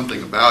doing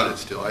something about it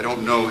still. I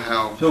don't know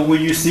how. So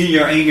when you see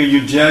your anger,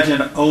 you judge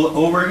it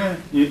over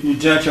again? You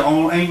judge your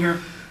own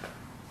anger?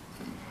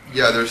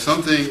 Yeah, there's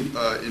something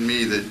in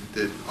me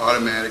that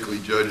automatically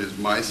judges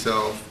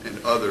myself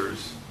and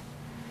others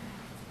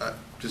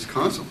just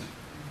constantly.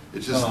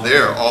 It's just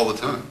there all the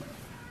time.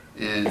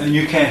 And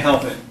you can't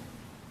help it?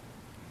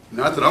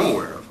 Not that I'm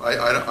aware of.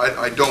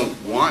 I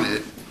don't want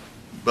it,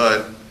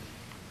 but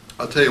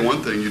I'll tell you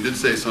one thing. You did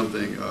say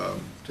something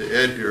to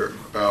Ed here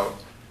about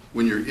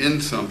when you're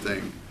in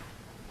something,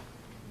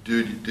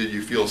 did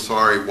you feel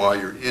sorry while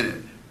you're in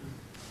it?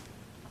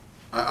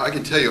 I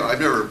can tell you, I've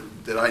never,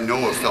 that I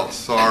know of, felt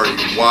sorry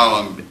while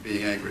I'm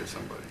being angry at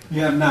somebody.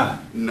 You have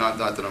not. Not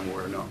that I'm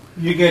aware of, no.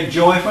 You get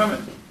joy from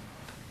it?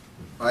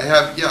 I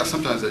have, yeah,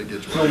 sometimes I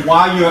get joy. So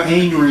while you're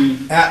angry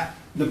at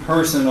the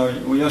person or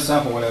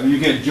yourself or whatever, you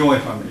get joy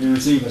from it. You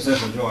receive a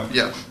sense of joy.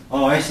 Yeah.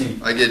 Oh, I see.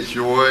 I get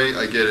joy.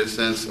 I get a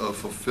sense of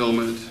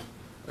fulfillment.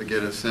 I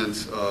get a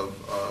sense of...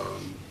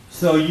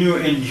 So you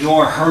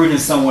enjoy hurting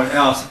someone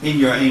else in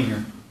your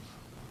anger?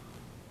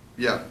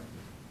 Yeah.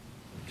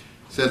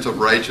 Sense of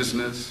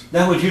righteousness.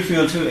 That's what you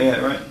feel too,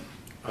 Ed, right?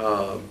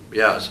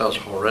 Yeah, it sounds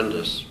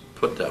horrendous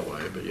put that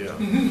way, but yeah.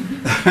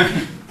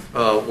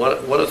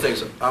 One of the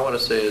things I want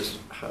to say is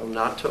how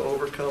not to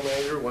overcome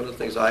anger. One of the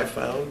things I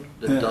found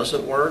that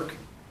doesn't work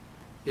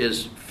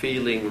is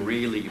feeling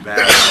really bad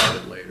about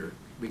it later.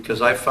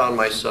 Because I found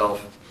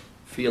myself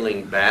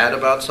feeling bad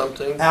about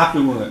something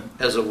afterward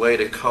as a way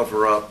to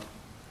cover up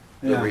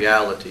the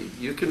reality.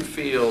 You can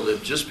feel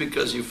that just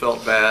because you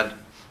felt bad,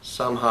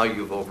 somehow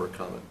you've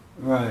overcome it.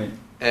 Right.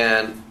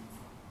 And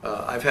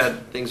I've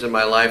had things in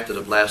my life that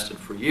have lasted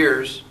for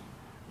years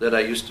that I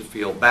used to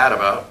feel bad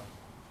about.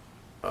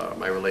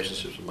 My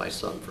relationships with my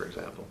son, for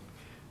example.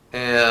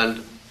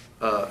 And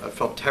I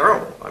felt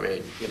terrible. I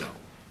mean, you know,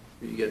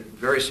 you get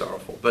very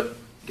sorrowful. But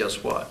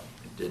guess what?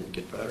 It didn't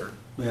get better.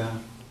 Yeah.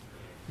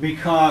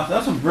 Because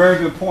that's a very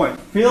good point.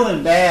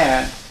 Feeling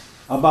bad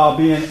about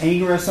being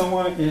angry at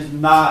someone is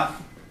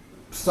not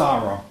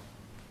sorrow.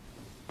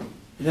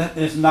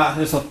 It's not.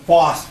 It's a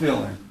false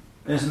feeling.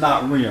 It's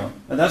not real.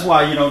 And that's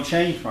why you don't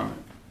change from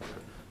it.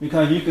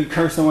 Because you could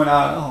curse someone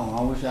out. Oh,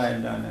 I wish I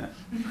hadn't done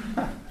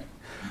that.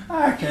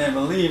 I can't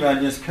believe I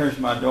just cursed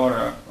my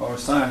daughter or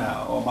son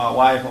out, or my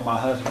wife or my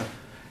husband.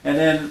 And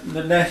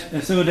then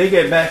as soon as they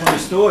get back from the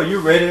store, you're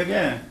ready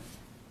again.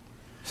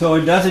 So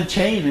it doesn't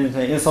change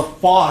anything. It's a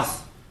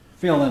false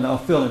feeling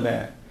of feeling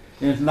bad.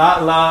 It's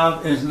not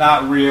love. It's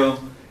not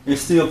real.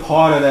 It's still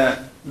part of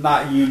that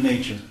not you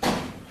nature.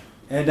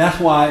 And that's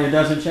why it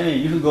doesn't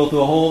change. You can go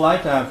through a whole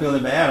lifetime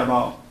feeling bad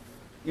about,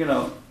 you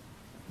know,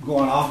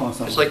 going off on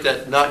something. It's like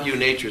that not you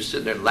nature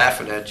sitting there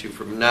laughing at you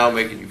from now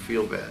making you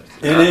feel bad.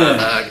 It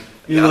is.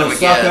 You little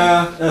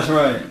sucker. That's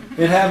right.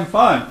 It's having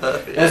fun.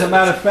 As a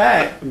matter of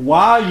fact,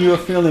 while you're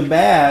feeling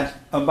bad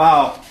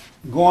about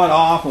going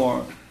off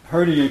or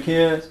hurting your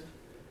kids,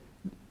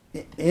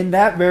 in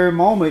that very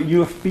moment,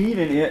 you're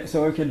feeding it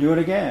so it can do it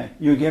again.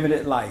 You're giving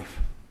it life.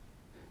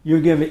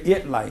 You're giving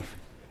it life.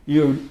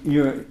 You're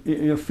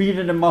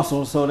feeding the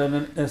muscles so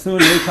that as soon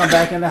as they come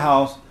back in the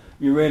house,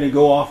 you're ready to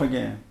go off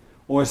again.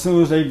 Or as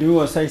soon as they do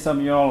or say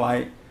something you don't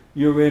like,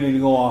 you're ready to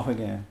go off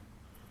again.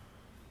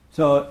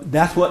 So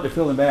that's what the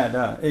feeling bad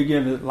does. It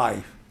gives it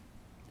life.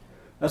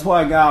 That's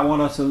why God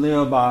wants us to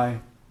live by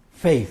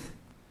faith,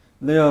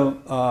 live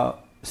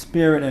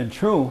spirit and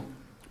truth,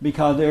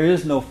 because there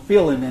is no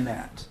feeling in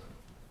that.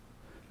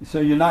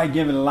 So you're not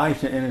giving life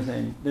to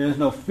anything. There's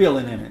no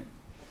feeling in it.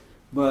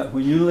 But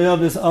when you live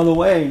this other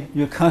way,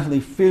 you're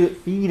constantly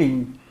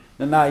feeding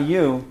the not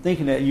you,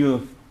 thinking that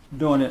you're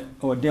doing it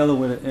or dealing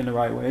with it in the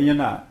right way. You're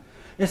not.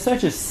 It's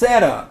such a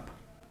setup.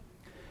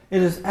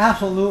 It is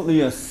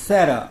absolutely a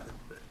setup.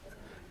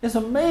 It's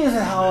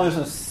amazing how it's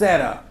a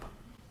setup.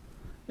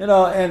 You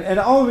know, and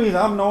the only reason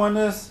I'm knowing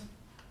this,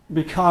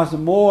 because the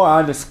more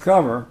I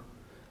discover,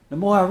 the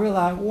more I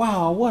realize,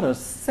 wow, what a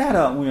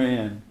setup we're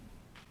in.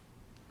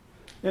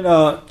 You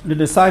know, the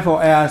disciple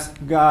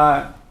asked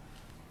God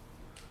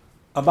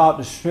about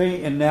the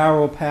straight and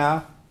narrow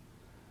path,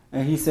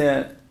 and he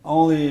said,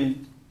 let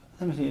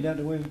me see, is that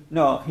the way?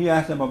 No, he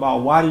asked him about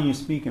why do you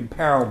speak in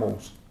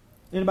parables?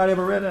 Anybody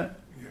ever read that?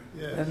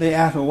 Yeah. And they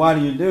asked him, why do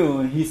you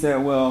do? And he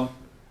said, well,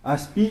 I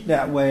speak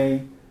that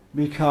way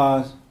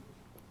because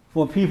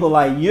for people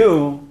like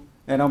you,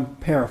 and I'm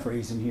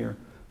paraphrasing here,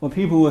 for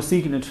people who are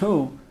seeking the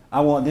truth, I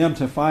want them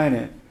to find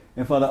it.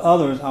 And for the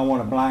others, I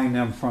want to blind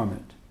them from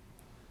it,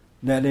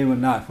 that they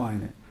would not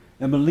find it.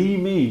 And believe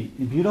me,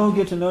 if you don't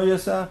get to know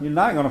yourself, you're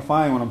not going to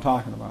find what I'm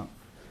talking about.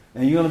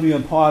 And you're going to be a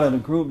part of the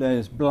group that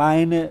is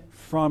blinded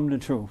from the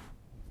truth.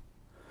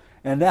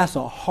 And that's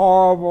a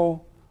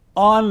horrible,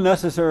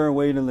 unnecessary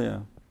way to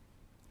live.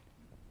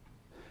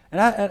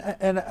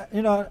 And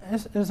you know,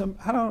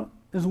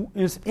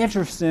 it's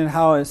interesting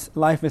how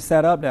life is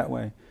set up that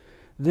way.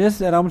 This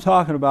that I'm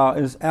talking about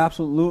is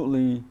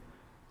absolutely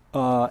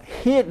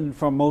hidden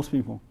from most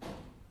people.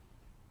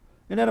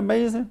 Isn't that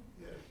amazing?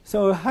 Yes.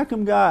 So how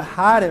come God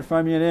hide it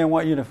from you and then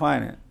want you to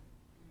find it?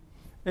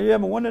 Have you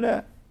ever wondered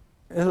that?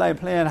 It's like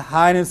playing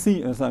hide and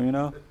seek or something, you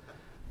know?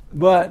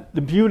 But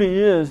the beauty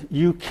is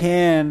you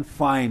can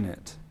find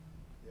it.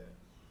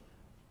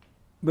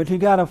 But you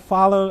got to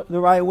follow the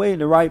right way,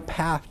 the right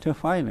path to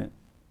find it.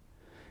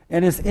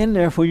 And it's in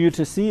there for you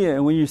to see it.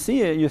 And when you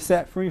see it, you're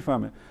set free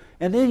from it.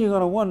 And then you're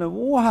going to wonder,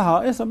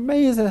 wow, it's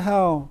amazing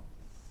how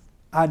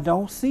I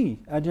don't see.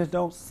 I just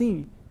don't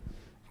see.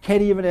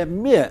 Can't even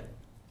admit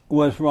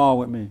what's wrong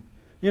with me.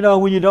 You know,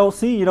 when you don't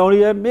see, you don't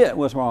even admit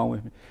what's wrong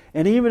with me.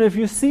 And even if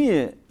you see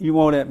it, you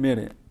won't admit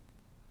it.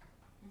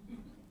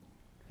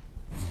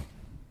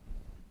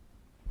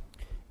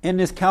 In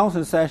this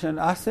counseling session,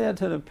 I said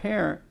to the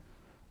parent,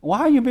 why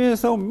are you being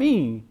so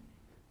mean?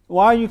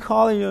 Why are you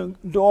calling your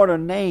daughter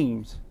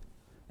names?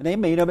 And they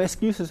made up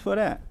excuses for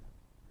that.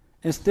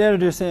 Instead of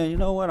just saying, you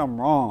know what, I'm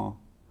wrong.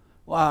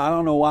 Wow, I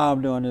don't know why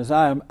I'm doing this.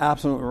 I am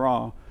absolutely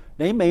wrong.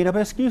 They made up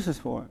excuses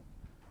for it.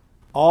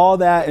 All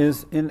that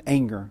is in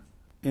anger,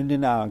 in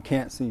denial,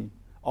 can't see.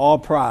 All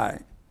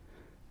pride.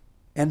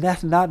 And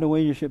that's not the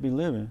way you should be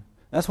living.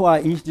 That's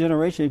why each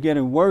generation is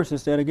getting worse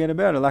instead of getting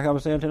better. Like I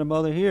was saying to the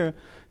mother here,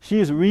 she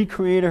has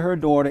recreated her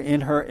daughter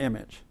in her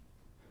image.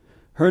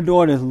 Her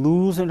daughter is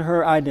losing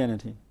her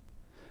identity.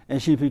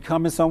 And she's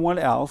becoming someone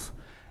else.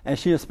 And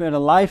she has spent a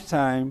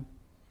lifetime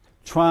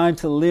trying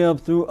to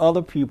live through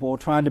other people,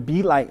 trying to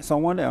be like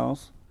someone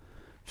else,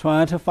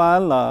 trying to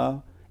find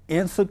love,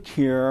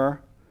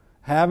 insecure,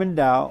 having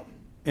doubt,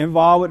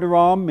 involved with the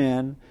wrong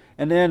men.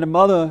 And then the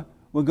mother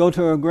would go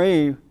to her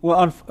grave.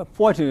 Well,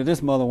 unfortunately,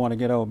 this mother want to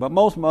get old, but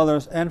most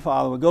mothers and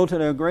fathers would go to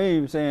their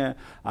grave saying,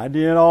 I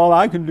did all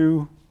I could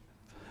do.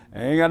 It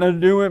ain't got nothing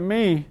to do with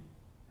me.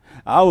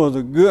 I was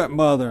a good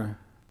mother.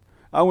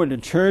 I went to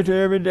church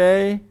every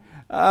day.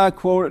 I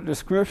quoted the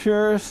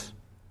scriptures.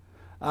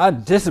 I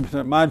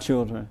disciplined my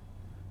children.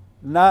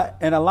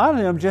 And a lot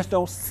of them just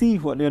don't see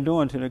what they're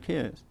doing to their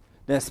kids.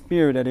 That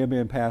spirit that they're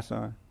being passed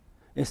on.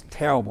 It's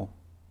terrible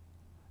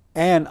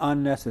and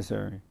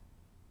unnecessary.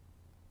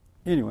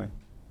 Anyway,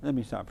 let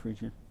me stop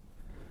preaching.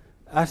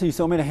 I see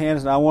so many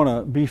hands and I want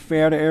to be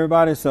fair to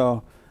everybody,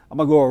 so I'm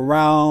going to go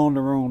around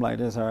the room like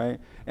this, all right?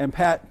 And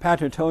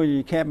Patrick told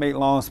you can't make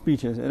long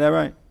speeches. Is that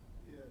right?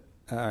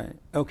 Yeah. All right.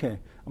 Okay.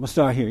 I'm going to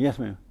start here. Yes,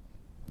 ma'am.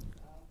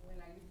 When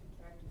I used to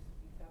try to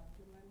speak up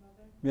to my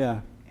mother.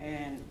 Yeah.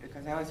 And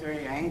because I was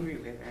very angry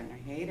with her and I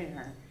hated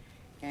her.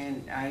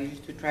 And I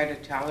used to try to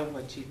tell her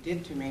what she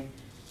did to me.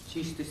 She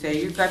used to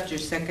say, you got your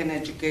second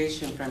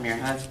education from your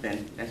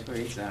husband. That's where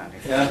he got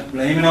it. Yeah,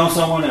 blame it on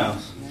someone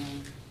else. Yeah.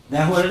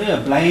 That's what it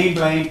is.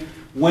 Blame.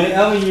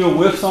 Whenever you're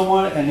with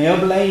someone and they're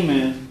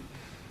blaming,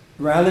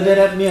 rather than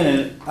admit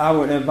it, I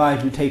would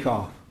advise you take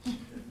off.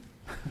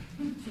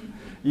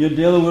 You're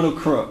dealing with a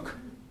crook.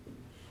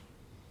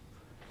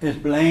 It's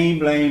blame.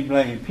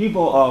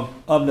 People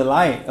of the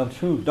light, of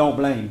truth, don't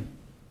blame.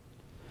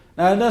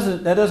 Now,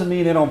 that doesn't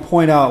mean they don't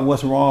point out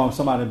what's wrong,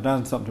 somebody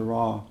done something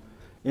wrong.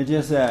 It's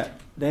just that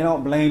they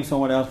don't blame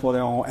someone else for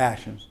their own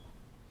actions.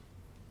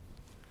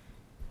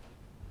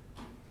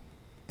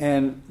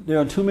 And there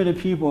are too many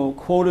people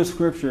quoting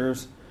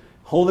scriptures,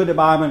 holding the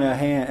Bible in their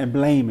hand and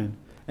blaming,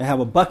 and have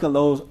a bucket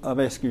load of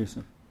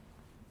excuses.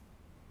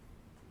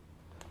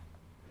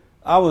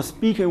 I was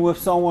speaking with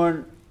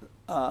someone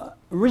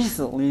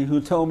recently who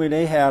told me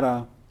they had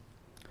a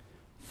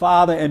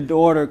father and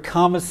daughter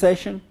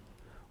conversation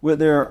with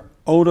their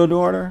older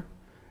daughter,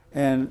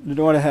 and the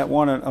daughter had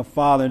wanted a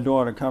father and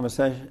daughter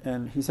conversation,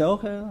 and he said,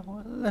 okay,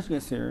 let's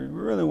get serious. We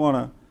really want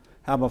to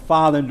have a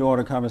father and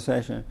daughter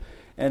conversation.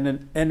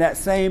 And that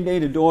same day,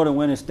 the daughter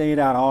went and stayed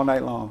out all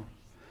night long.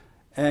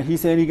 And he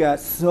said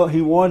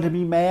he wanted to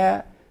be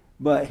mad,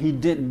 but he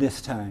didn't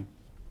this time.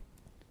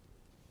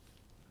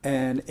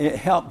 And it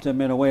helped him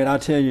in a way, and I'll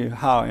tell you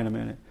how in a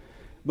minute.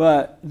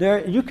 But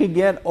you can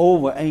get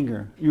over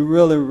anger. You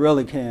really,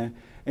 really can.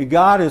 And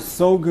God is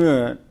so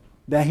good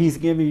that he's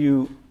giving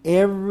you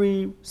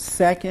every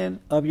second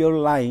of your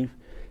life,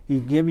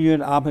 he's giving you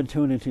an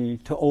opportunity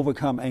to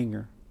overcome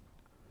anger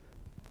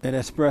and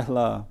express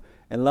love.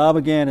 And love,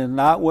 again, is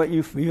not what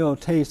you feel,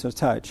 taste, or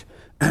touch.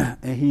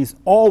 And he's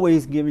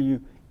always giving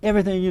you,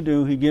 everything you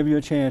do, he gives you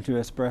a chance to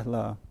express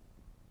love.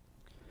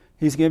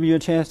 He's giving you a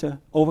chance to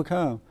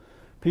overcome.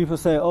 People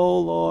say, oh,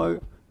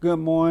 Lord, good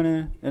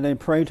morning, and they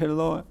pray to the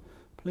Lord.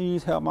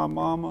 Please help my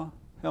mama,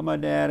 help my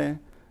daddy,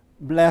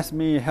 bless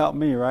me, help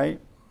me, right?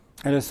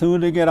 And as soon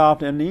as they get off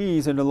their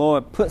knees and the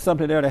Lord puts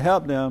something there to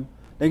help them,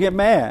 they get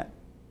mad.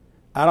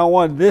 I don't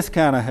want this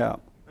kind of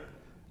help.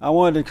 I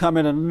want it to come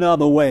in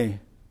another way.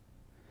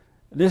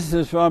 This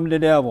is from the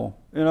devil.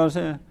 You know what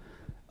I'm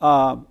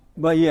saying?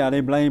 But yeah,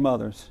 they blame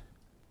others.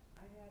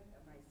 I had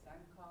my son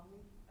call me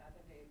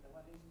Saturday, the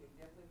one who used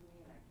to live with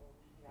me, and I told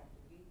him he had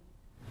to leave.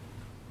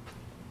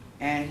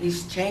 And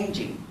he's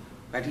changing,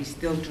 but he's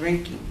still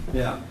drinking.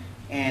 Yeah.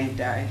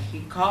 And he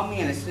called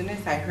me, and as soon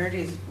as I heard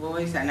his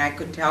voice, and I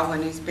could tell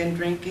when he's been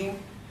drinking,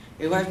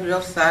 it was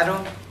real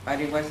subtle, but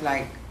it was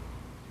like,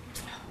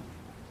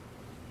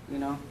 you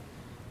know,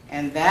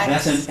 and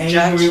that's an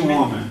angry judgment.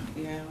 woman.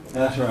 Yeah.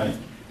 That's right.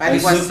 But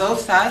it was so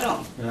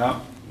subtle.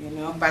 Yeah. You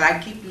know, but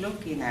I keep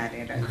looking at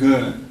it.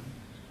 Good.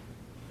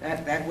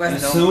 That was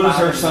As soon as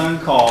her son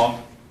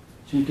called,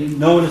 she could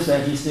notice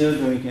that he's still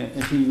drinking,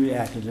 and she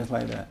reacted just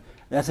like that.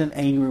 That's an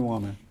angry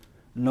woman.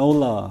 No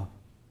love.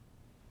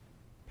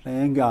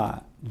 Playing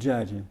God,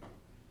 judging.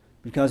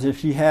 Because if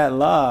she had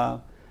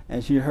love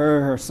and she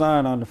heard her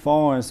son on the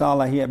phone and saw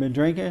like he had been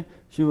drinking,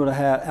 she would have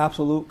had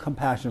absolute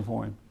compassion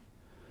for him.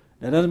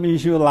 That doesn't mean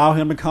she would allow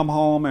him to come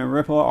home and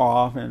rip her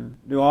off and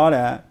do all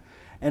that.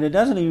 And it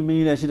doesn't even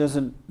mean that she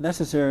doesn't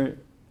necessarily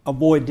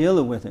avoid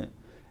dealing with it.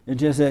 It's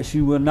just that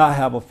she will not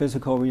have a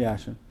physical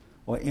reaction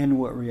or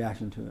inward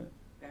reaction to it.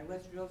 That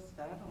was real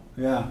subtle.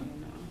 Yeah. You know?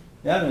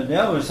 Yeah, the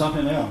devil is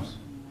something else.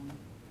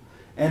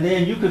 And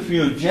then you could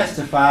feel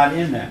justified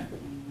in that.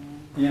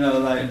 You know,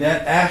 like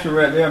that action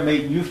right there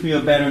make you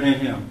feel better than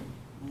him.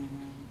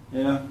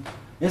 You know?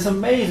 It's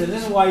amazing.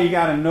 This is why you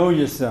got to know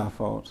yourself,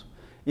 folks.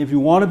 If you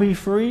want to be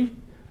free,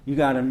 you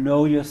got to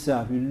know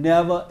yourself. You're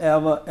never,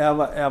 ever,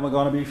 ever, ever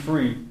going to be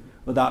free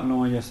without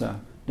knowing yourself.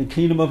 The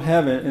kingdom of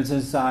heaven is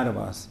inside of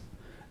us.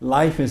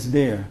 Life is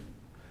there.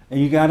 And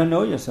you got to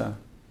know yourself.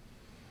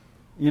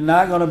 You're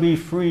not going to be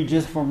free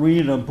just from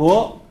reading a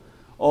book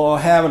or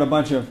having a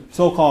bunch of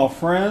so-called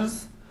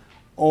friends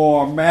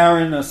or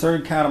marrying a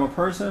certain kind of a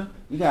person.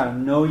 You got to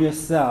know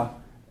yourself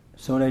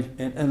so that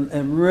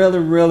and really,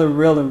 really,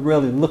 really,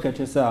 really look at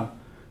yourself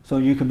so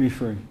you can be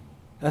free.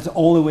 That's the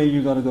only way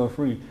you're going to go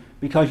free,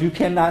 because you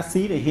cannot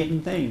see the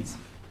hidden things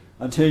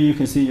until you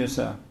can see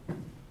yourself.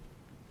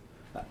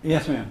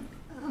 Yes, ma'am.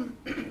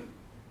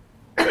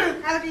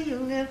 How do you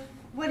live?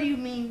 What do you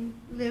mean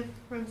live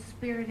from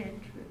spirit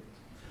and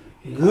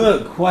truth?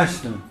 Good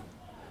question.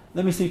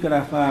 Let me see, could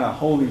I find a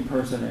holy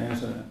person to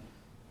answer that?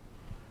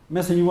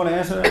 Mister, you want to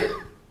answer that?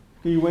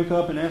 Can you wake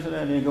up and answer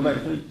that and then go back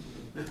to sleep?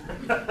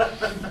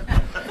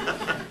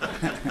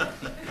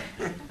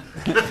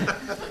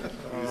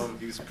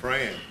 He was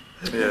praying.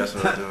 Yeah, that's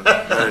what I'm doing.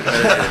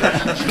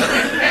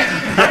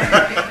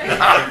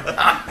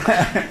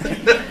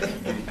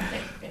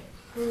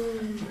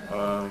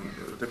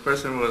 The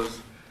question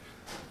was,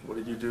 what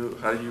did you do?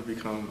 How did you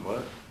become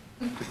what?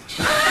 Go back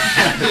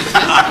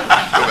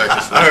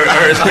to sleep. I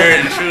heard spirit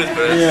and truth,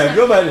 but Yeah,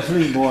 go back to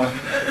sleep, boy.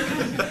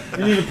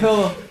 You need a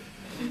pillow?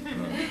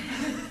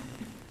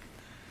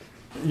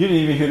 You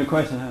didn't even hear the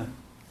question, huh?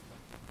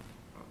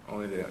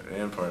 only the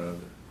end part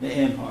of it. The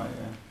end part,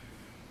 yeah.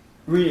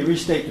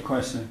 Restate the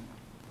question.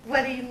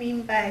 What do you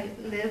mean by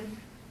live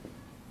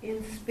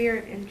in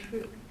spirit and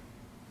truth?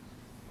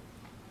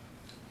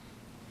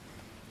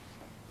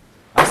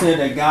 I said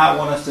that God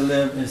wants us to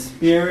live in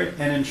spirit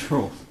and in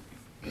truth.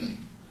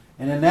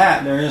 And in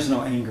that, there is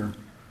no anger.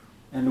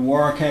 And the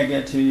world can't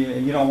get to you,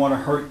 and you don't want to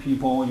hurt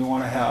people, you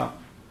want to help.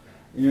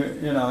 You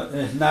know,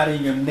 it's not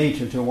in your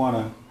nature to want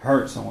to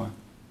hurt someone,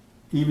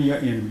 even your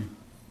enemy.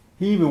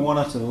 He even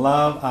wants us to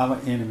love our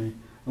enemy.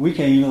 And we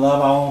can't even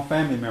love our own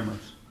family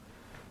members.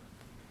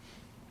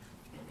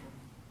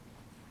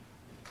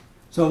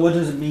 So what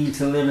does it mean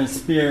to live in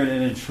spirit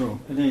and in truth?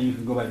 And then you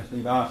can go back to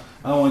sleep. I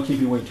don't want to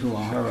keep you waiting too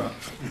long. Hurry up.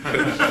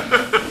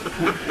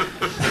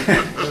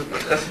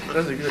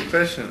 That's a good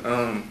question.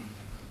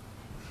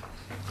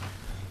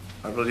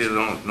 I really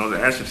don't know the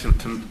answer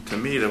to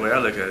me. The way I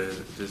look at it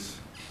is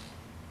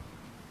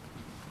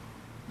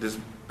just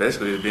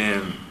basically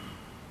being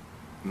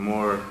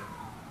more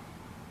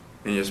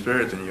in your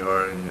spirit than you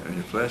are in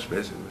your flesh,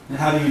 basically. And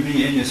how do you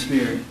be in your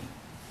spirit?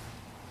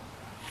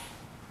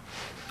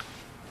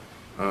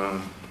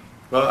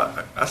 Well,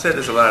 I said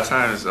this a lot of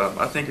times.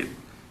 I think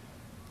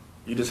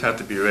you just have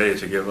to be ready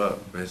to give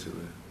up,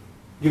 basically.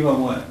 Give up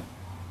what?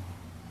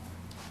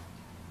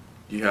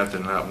 You have to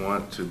not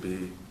want to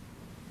be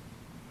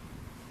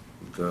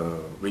the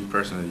weak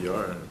person that you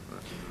are.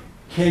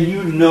 Can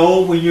you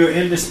know when you're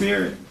in the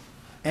spirit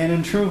and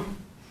in truth?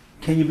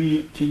 Can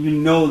you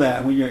know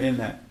that when you're in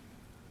that?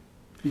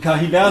 Because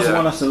he doesn't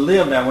want us to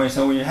live that way,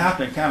 so you have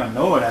to kind of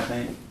know it, I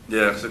think.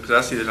 Yeah, because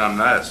I see that I'm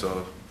not,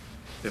 so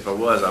if I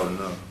was, I would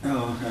know.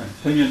 Oh, okay.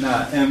 So you're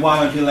not. And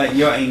why don't you let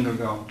your anger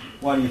go?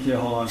 Why do you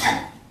still hold on to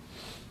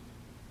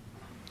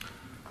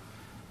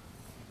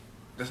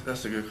it?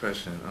 That's a good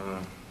question.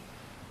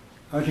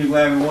 Aren't you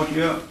glad we woke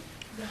you up?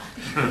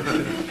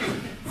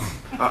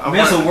 I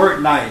Mister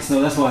work nights,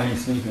 so that's why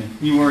he's sleeping.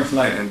 He works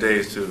like and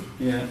days too.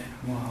 Yeah.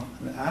 Well,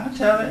 I'll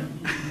tell it.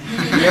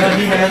 Yeah,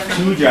 he has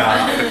 2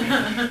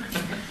 jobs.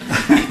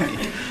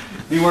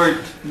 He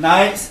works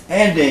nights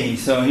and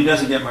days, so he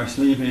doesn't get much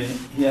sleep.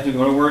 He has to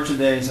go to work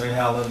today, so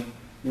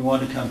he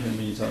wanted to come to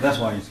me, so that's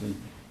why he's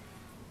sleeping.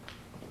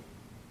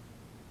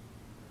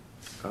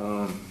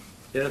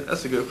 Yeah,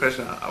 that's a good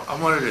question. I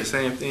wondered the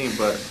same thing,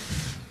 but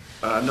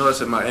I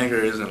noticed that my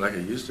anger isn't like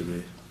it used to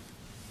be.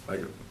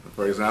 Like,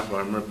 for example, I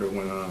remember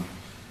when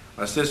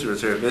my sister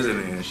was here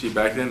visiting, and she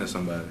backed into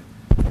somebody,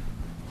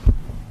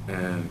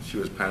 and she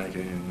was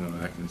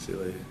panicking, acting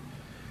silly.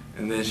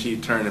 And then she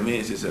turned to me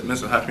and she said,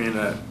 "Mister, how come you're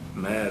not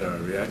mad or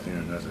reacting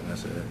or nothing?" I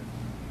said,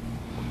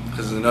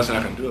 "Because there's nothing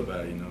I can do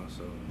about it,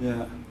 So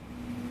yeah.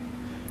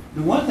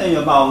 The one thing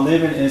about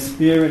living in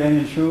spirit and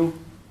in truth,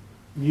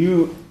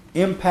 you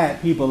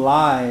impact people's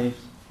lives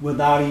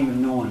without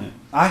even knowing it.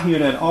 I hear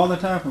that all the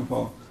time from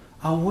folks.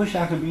 I wish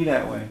I could be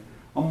that way.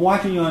 I'm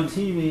watching you on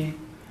TV,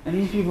 and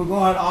these people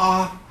going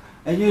off,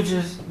 and you're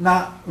just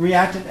not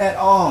reacting at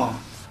all.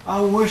 I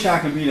wish I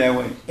could be that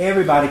way.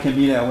 Everybody can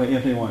be that way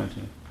if they wanted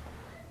to.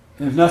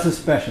 There's nothing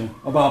special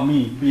about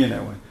me being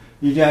that way.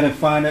 You got to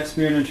find that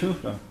spirit and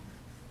truth, though.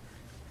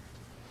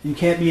 You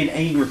can't be an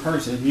angry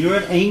person. If you're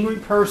an angry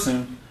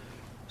person,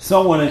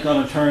 someone is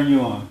going to turn you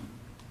on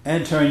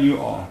and turn you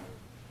off.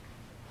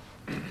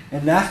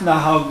 And that's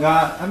not how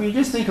God, I mean,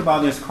 just think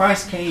about this.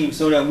 Christ came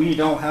so that we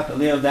don't have to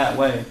live that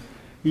way.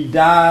 He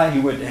died, he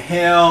went to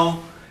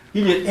hell,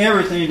 he did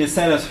everything to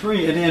set us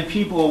free, and then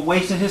people are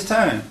wasting his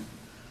time.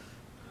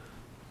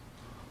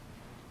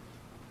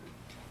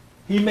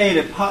 He made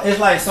it, it's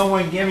like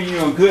someone giving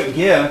you a good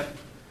gift,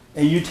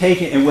 and you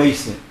take it and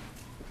waste it.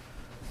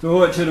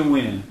 Throw it to the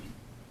wind.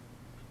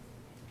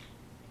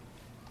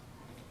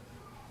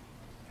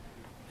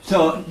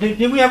 So,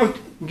 did we ever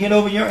get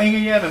over your anger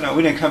yet, or no?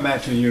 We didn't come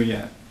back to you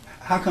yet.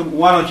 How come?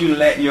 Why don't you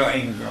let your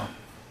anger go?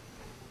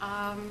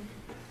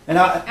 And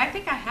I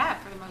think I have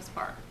for the most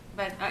part,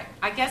 but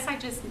I guess I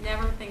just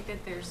never think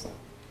that there's.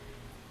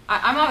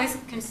 I'm always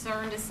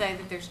concerned to say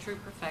that there's true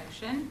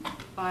perfection,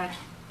 but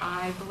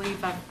I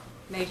believe I've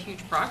made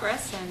huge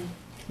progress, and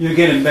you're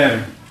getting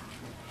better.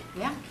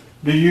 Yeah.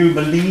 Do you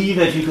believe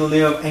that you can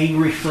live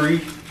angry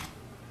free?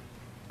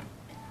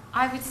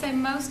 I would say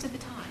most of the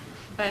time.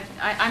 But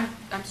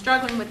I'm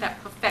struggling with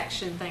that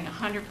perfection thing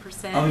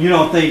 100%. Oh, you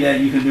don't think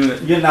that you can do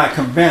it? You're not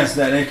convinced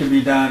that it can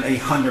be done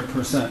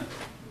 100%?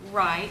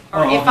 Right.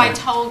 Or if I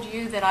told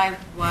you that I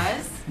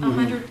was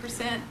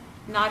 100%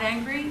 not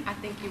angry, I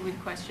think you would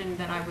question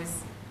that I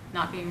was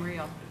not being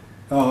real.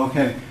 Oh,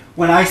 okay.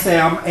 When I say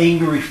I'm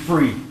angry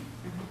free,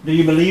 do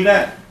you believe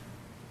that?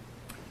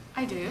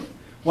 I do.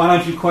 Why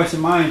don't you question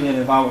mine then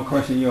if I would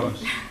question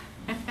yours?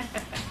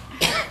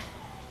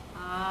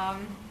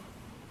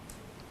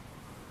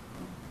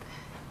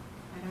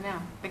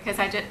 Because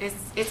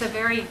it's a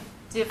very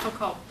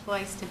difficult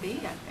place to be,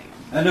 I think.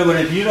 I know, but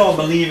if you don't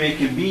believe it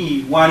can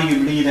be, why do you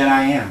believe that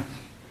I am?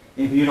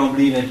 If you don't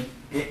believe that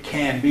it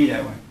can be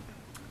that way.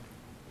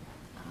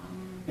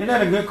 Isn't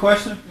that a good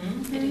question?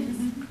 It is.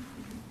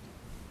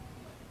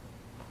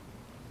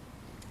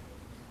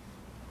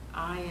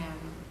 I am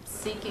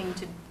seeking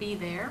to be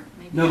there.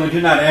 Maybe no, but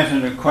you're not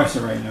answering the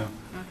question right now.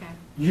 Okay.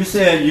 You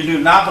said you do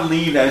not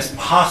believe that it's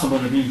possible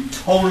to be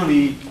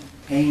totally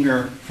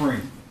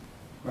anger-free,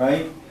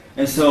 right?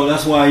 And so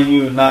that's why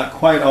you're not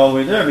quite all the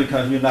way there,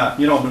 because you don't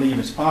believe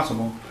it's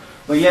possible.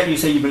 But yet you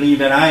say you believe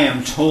that I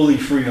am totally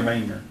free of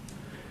anger.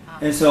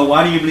 And so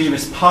why do you believe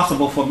it's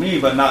possible for me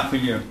but not for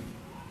you?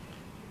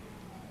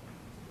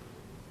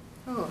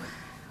 Oh,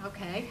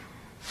 okay.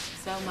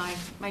 So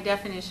my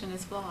definition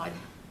is flawed.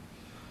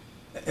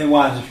 And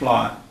why is it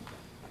flawed?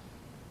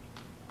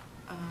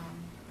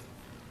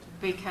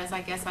 Because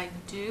I guess I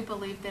do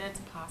believe that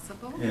it's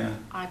possible. Yeah.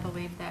 I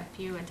believe that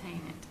few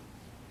attain it.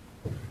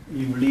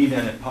 You believe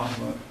that it's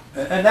possible.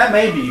 And that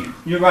may be,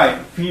 you're right,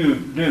 few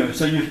do.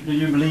 So do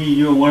you believe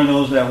you're one of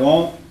those that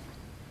won't?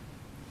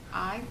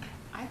 I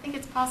think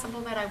it's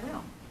possible that I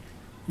will.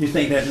 You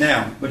think that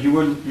now, but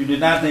you did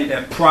not think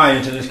that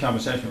prior to this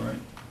conversation, right?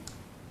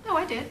 No,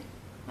 I did.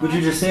 But you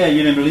just said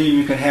you didn't believe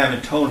you could have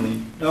it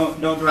totally. Don't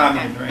drive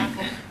me to drink.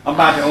 Okay. I'm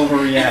about to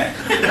overreact.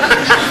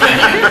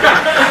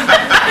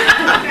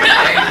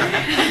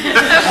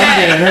 I'm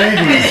getting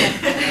angry.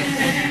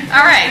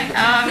 All right.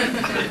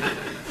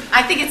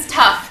 I think it's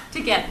tough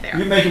to get there.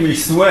 You're making me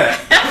sweat.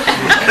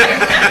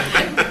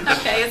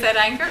 Okay, is that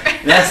anger?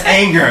 That's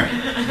anger.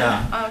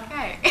 No.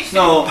 Okay.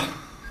 So,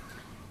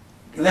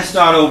 let's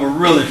start over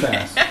really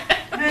fast.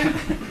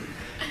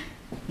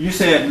 You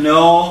said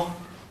no.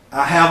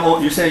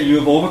 You said you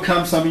have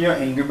overcome some of your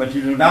anger, but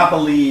you do not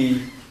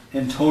believe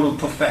in total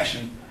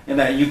perfection and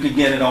that you could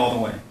get it all the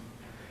way.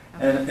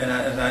 Okay.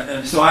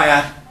 And so I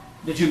asked,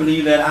 did you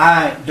believe that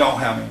I don't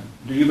have it?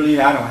 Do you believe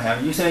I don't have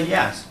it? You said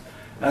yes.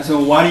 I said,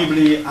 well, why do you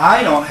believe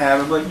I don't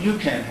have it, but you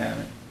can't have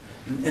it?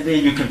 And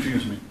then you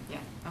confuse me.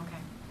 Yeah, okay.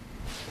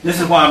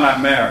 This is why I'm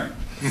not married.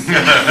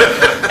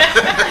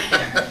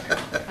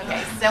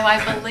 Okay, so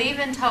I believe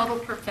in total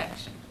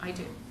perfection. I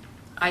do.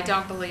 I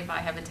don't believe I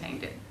have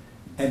attained it.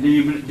 And do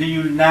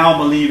you now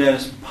believe that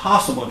it's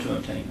possible to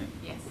obtain it?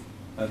 Yes.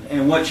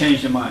 And what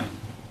changed your mind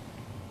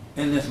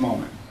in this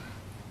moment?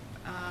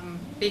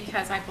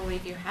 Because I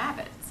believe you have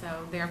it,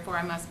 so therefore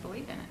I must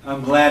believe in it.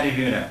 I'm glad to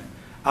hear that.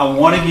 I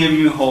want to give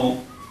you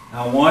hope.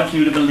 I want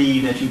you to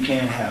believe that you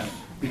can have it,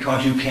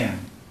 because you can.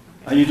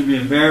 I used to be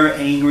a very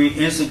angry,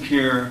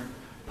 insecure,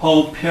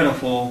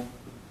 pitiful,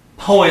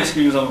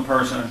 excuse of a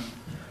person,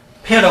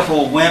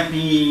 pitiful, wimp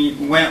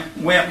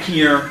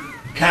here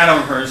kind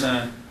of a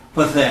person,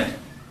 pathetic.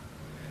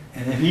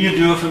 And if you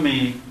do it for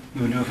me,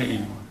 you will do it for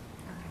anyone.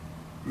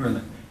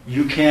 Really.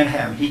 You can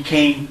have it. He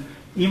came,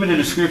 even in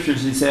the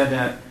scriptures, he said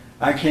that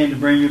I came to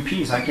bring you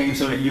peace. I came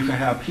so that you can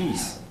have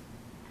peace.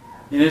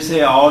 He didn't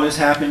say all this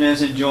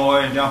happiness and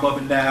joy and jump up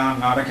and down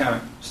and all that kind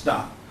of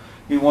stuff.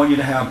 He wants you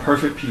to have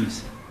perfect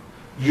peace.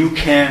 You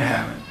can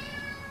have it.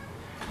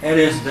 It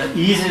is the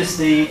easiest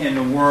thing in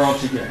the world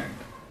to get.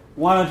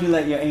 Why don't you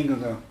let your anger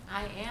go?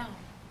 I am.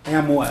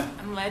 Am what?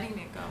 I'm letting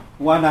it go.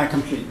 Why not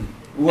completely?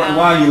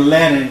 Why are you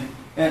letting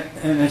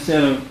and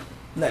instead of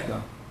let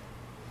go?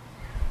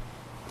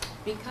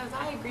 Because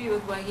I agree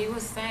with what he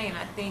was saying.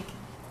 I think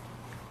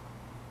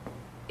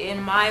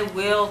in my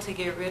will to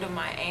get rid of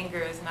my anger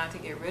is not to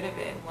get rid of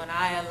it. When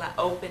I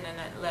open and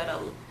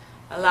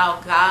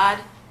allow God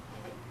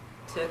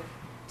to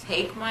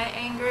take my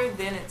anger,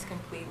 then it's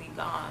completely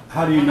gone.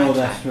 How do you know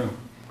that's true?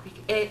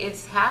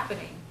 it's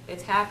happening.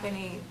 It's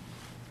happening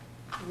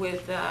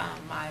with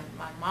my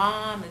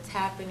mom. It's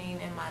happening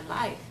in my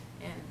life,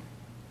 and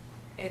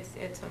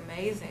it's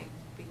amazing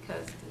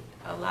because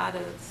a lot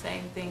of the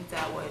same things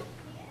that would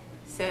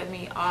set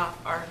me off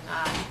are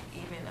not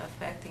even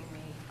affecting me.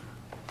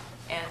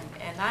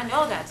 And I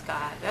know that's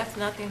God. That's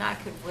nothing I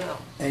could will.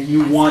 And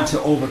you want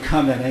to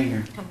overcome that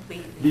anger.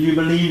 Completely. Do you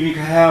believe you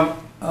can have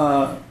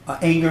an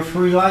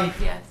anger-free life?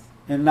 Yes.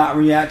 And not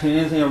react to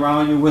anything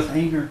around you with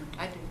anger?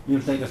 I do. You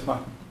think it's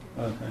possible?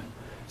 Okay.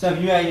 So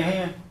if you had your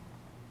hand,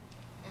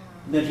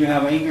 that you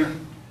have anger?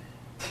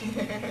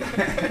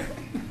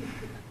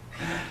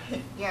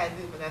 Yeah, I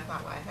do, but that's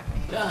not why I have my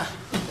hand.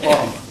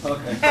 Oh,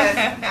 okay.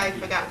 I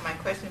forgot my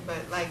question,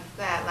 but like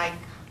that, like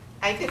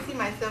I could see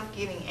myself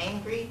getting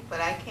angry,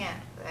 but I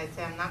can't. I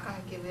say I'm not going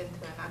to give in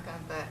to it. I'm not going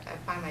to. But I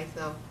find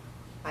myself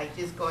like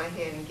just go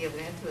ahead and give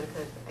into it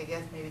because I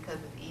guess maybe because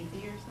it's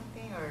easy or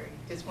something, or you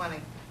just want to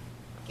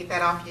get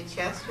that off your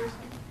chest or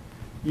something.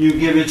 You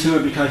give into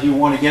it because you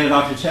want to get it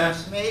off your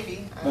chest?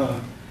 Maybe.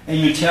 And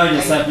you tell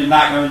yourself you're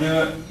not going to do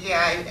it?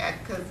 Yeah,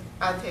 because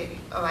I'll tell you,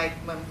 like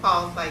when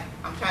Paul's like,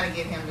 I'm trying to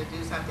get him to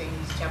do something,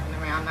 he's jumping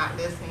around, not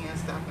listening and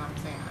stuff, and I'm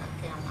saying,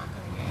 okay, I'm not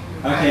going to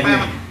get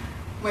angry.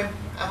 Okay.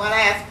 When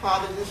I ask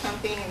Paul to do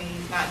something and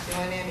he's not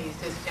doing it, he's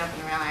just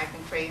jumping around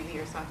acting crazy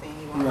or something,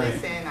 he won't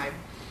listen.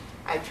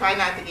 I try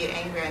not to get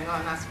angry. I know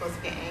I'm not supposed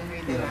to get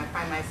angry, then I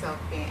find myself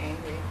being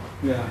angry.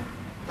 Yeah.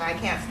 But I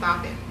can't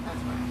stop it. That's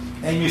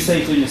why. And you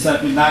say to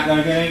yourself, you're not going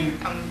to get angry?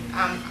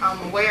 I'm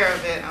aware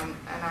of it, and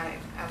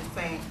I'm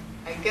saying,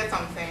 I guess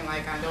I'm saying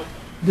like I don't.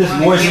 This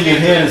voice in your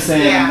head is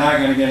saying, I'm not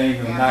going to get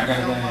angry. I'm not going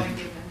to get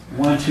angry.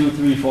 1, 2,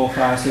 3, 4,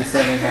 5, 6,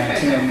 7, 8, 9,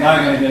 10. I'm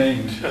not going to get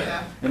angry.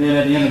 Yeah. And then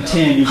at the end of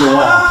 10, you go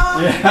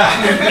off. Yeah.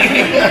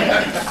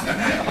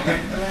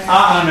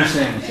 I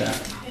understand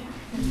that.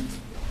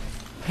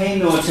 Pay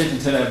no attention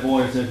to that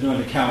voice that's doing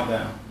the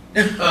countdown.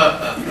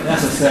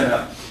 That's a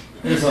setup.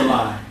 It's a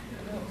lie.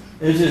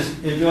 It's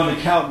doing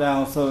the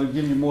countdown so it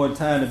gives you more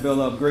time to build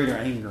up greater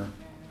anger.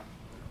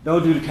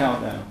 Don't do the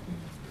countdown.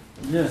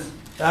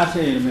 I'll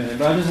tell you in a minute,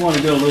 but I just want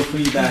to get a little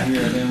feedback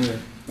here and then we'll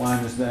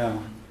wind this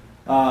down.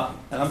 And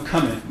I'm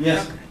coming.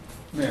 Yes,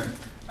 Mary.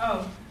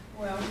 Oh,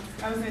 well,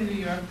 I was in New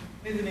York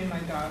visiting my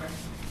daughter.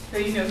 So,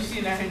 you know, she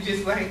and I are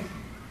just like,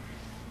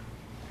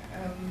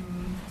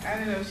 I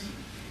don't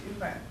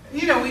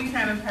know, we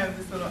kind of have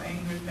this little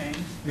anger thing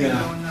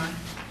going on.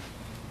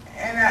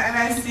 And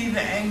I see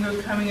the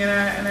anger coming in,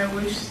 and I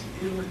wish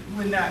it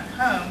would not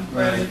come,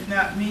 but it's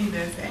not me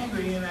that's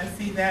angry, and I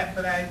see that,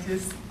 but I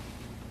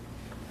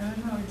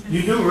don't know.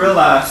 You do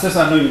realize, since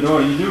I know your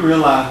daughter, you do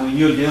realize when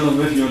you're dealing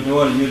with your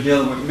daughter, you're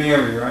dealing with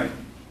Mary, right?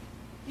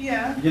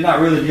 Yeah. You're not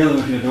really dealing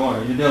with your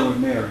daughter, you're dealing with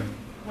Mary.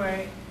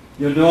 Right.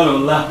 Your daughter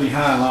was left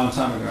behind a long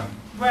time ago.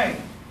 Right.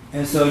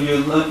 And so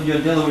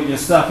you're dealing with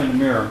yourself in the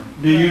mirror.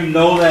 Do you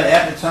know that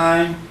at the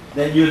time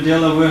that you're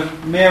dealing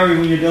with Mary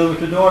when you're dealing with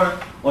your daughter?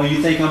 Or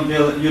you think you're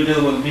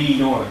dealing with a mean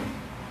daughter?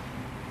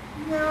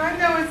 No, I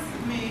know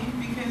it's me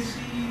because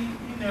she,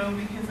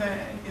 because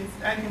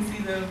I can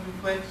see the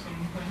reflection.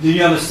 Do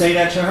you ever say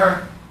that to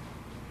her?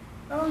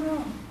 Oh,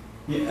 no.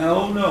 Yeah,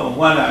 oh, no.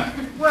 Why not?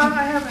 Well,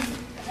 I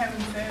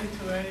haven't said it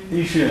to her.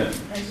 You should.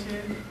 I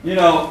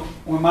should.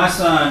 When my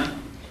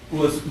son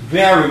was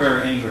very,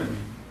 very angry at me,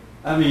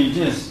 I mean,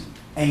 just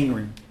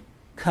angry,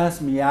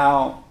 cussed me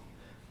out,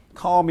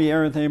 called me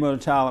everything but a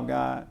child of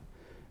God.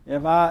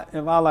 If I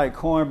like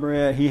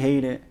cornbread, he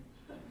hated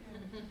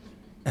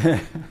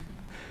it.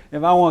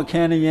 If I want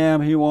candy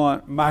yam, he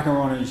want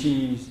macaroni and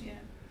cheese. Yeah.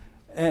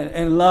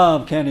 And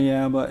love candy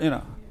yam, but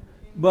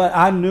But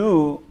I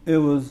knew it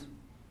was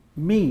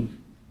me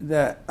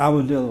that I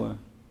was dealing with.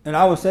 And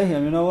I would say to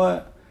him, you know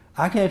what?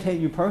 I can't take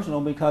you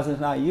personal because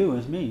it's not you,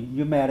 it's me.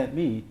 You're mad at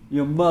me.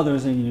 Your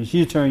mother's in you.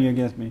 She's turning you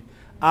against me.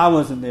 I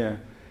wasn't there.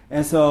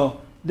 And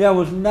so there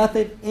was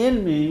nothing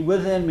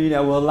within me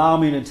that would allow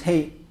me to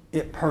take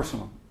it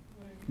personal.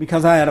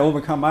 Because I had to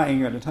overcome my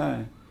anger at the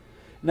time.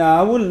 Now,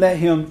 I wouldn't let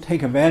him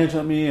take advantage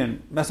of me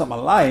and mess up my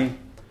life,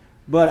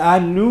 but I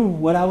knew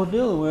what I was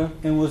dealing with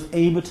and was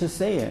able to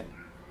say it.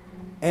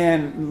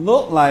 And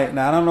looked like,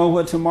 now I don't know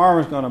what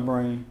tomorrow's going to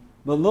bring,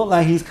 but looked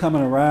like he's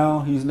coming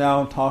around. He's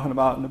now talking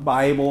about the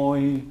Bible.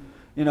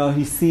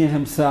 He's seeing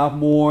himself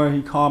more.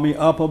 He called me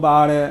up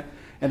about it.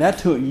 And that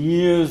took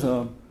years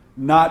of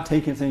not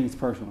taking things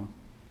personal.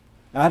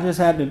 I just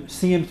had to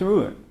see him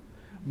through it,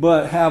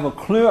 but have a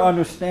clear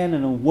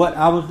understanding of what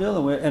I was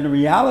dealing with. And the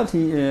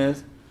reality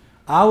is,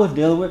 I was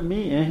dealing with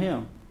me and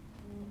him.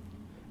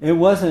 It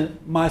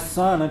wasn't my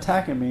son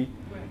attacking me.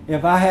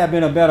 If I had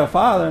been a better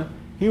father,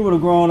 he would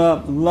have grown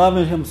up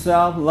loving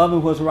himself,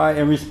 loving what's right,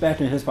 and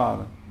respecting his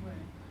father.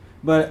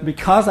 But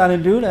because I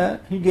didn't do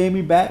that, he gave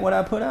me back what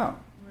I put out.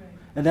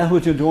 And that's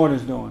what your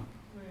daughter's doing.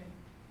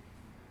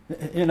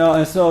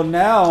 And so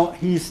now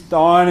he's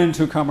starting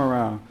to come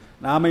around.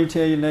 Now I may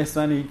tell you next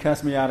Sunday he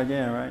cussed me out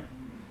again, right?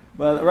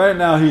 But right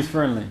now he's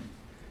friendly.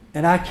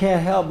 And I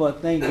can't help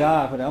but thank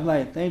God for that. I'm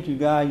like, thank you,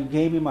 God, you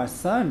gave me my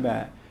son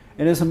back.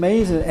 And it's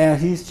amazing,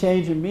 as he's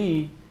changing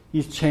me,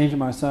 he's changing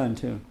my son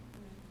too.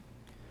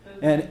 So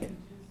And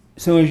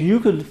so if you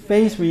could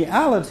face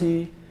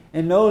reality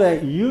and know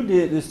that you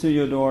did this to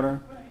your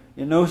daughter,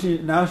 you know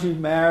now she's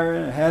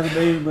married and has a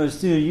baby, but it's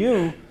still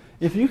you.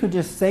 If you could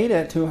just say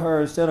that to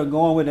her instead of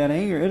going with that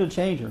anger, it'll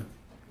change her.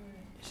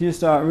 She'll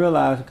start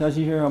realizing because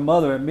she hear her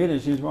mother admitting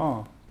she's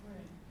wrong.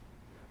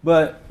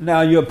 But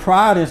now your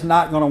pride is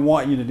not going to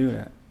want you to do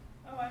that.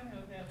 Oh, I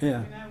know that.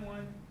 Yeah. And I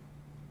want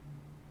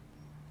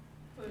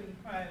putting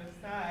pride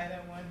aside.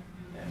 I want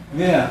to do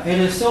that. Yeah,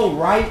 and it's so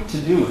right to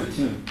do it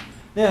too.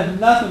 There's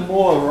nothing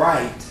more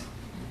right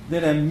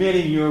than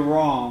admitting you're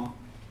wrong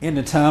in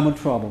the time of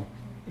trouble.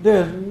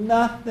 There's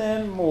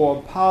nothing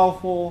more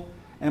powerful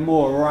and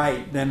more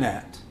right than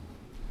that.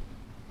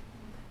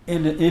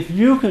 And if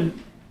you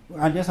can,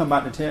 I guess I'm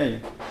about to tell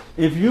you,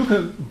 if you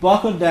can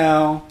buckle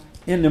down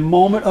in the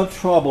moment of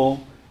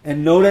trouble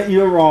and know that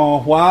you're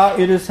wrong while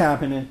it is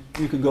happening,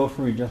 you can go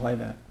free just like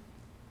that.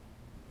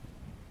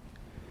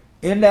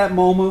 In that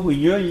moment when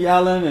you're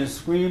yelling and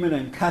screaming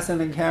and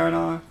cussing and carrying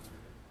on,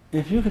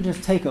 if you can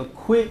just take a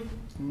quick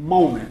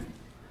moment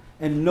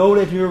and know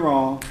that you're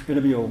wrong,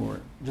 it'll be over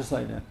it. Just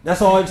like that.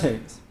 That's all it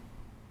takes.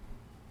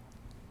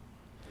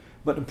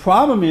 But the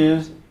problem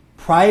is,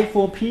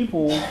 prideful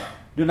people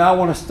do not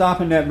want to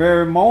stop in that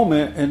very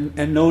moment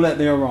and know that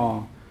they're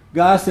wrong.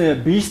 God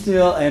said, be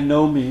still and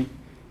know me.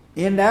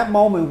 In that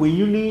moment, when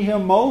you need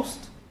him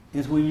most,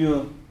 is when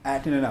you're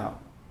acting it out.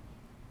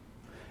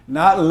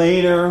 Not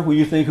later when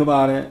you think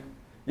about it.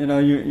 You know,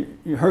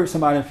 you hurt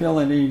somebody's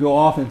feeling, then you go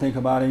off and think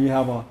about it. You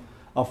have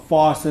a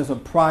false sense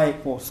of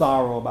prideful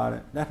sorrow about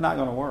it. That's not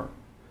going to work.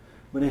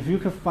 But if you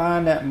can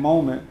find that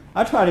moment,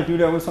 I try to do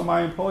that with some of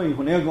my employees.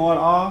 When they're going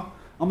off,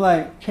 I'm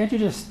like, can't you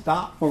just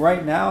stop for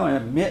right now and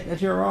admit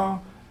that you're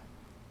wrong?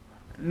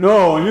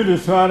 No, you're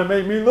just trying to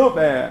make me look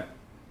bad.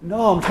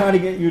 No, I'm trying to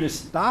get you to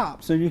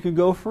stop so you can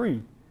go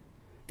free.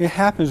 It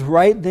happens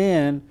right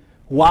then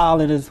while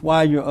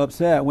you're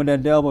upset, when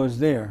that devil is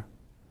there.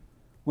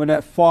 When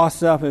that false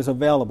self is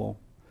available.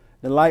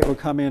 The light will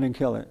come in and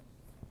kill it.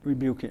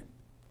 Rebuke it.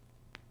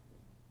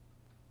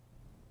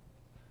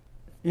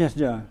 Yes,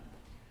 John.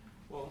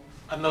 Well,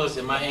 I noticed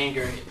that my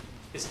anger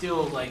is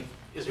still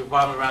is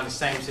revolving around the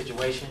same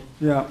situation.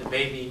 Yeah. The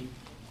baby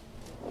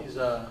is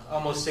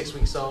almost 6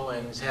 weeks old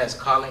and has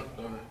colic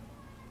or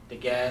the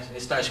gas, and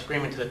it starts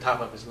screaming to the top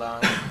of his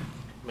lungs.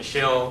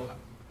 Michelle,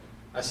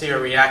 I see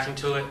her reacting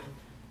to it,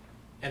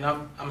 and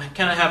I'm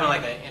kind of having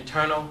like the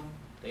internal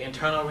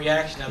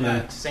reaction. I'm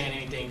not saying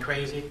anything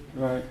crazy,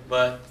 right?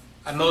 But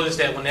I noticed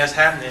that when that's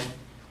happening,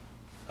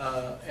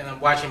 and I'm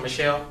watching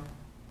Michelle,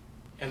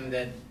 and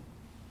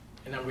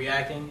I'm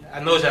reacting, I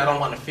notice that I don't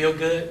want to feel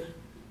good,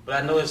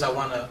 but I notice I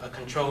want a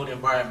controlled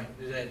environment.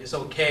 That it's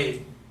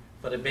okay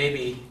for the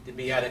baby to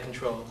be out of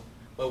control.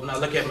 But when I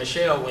look at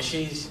Michelle, when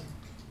she's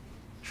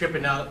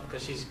tripping out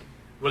because she's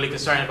really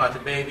concerned about the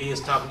baby,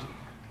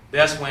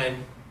 that's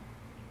when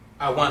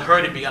I want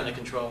her to be under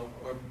control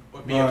or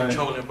be in a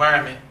controlled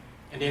environment.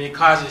 And then it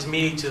causes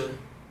me to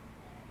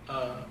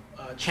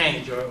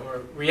change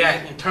or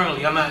react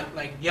internally. I'm not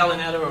like yelling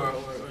at her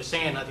or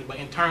saying nothing, but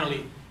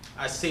internally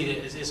I see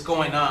that it's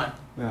going on.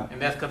 Yeah.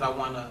 And that's because I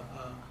want to,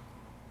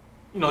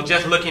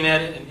 just looking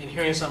at it and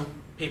hearing some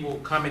people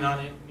comment on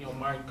it,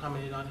 Martin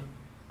commented on it,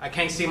 I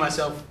can't see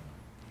myself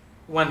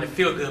wanting to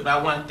feel good, but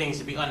I want things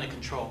to be under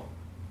control.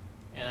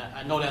 And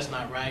I know that's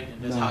not right,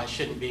 and that's how it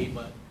shouldn't be,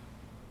 but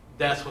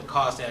that's what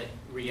caused that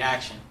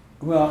reaction.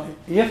 Well,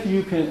 if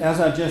you can, as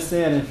I just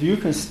said, if you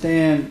can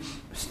stand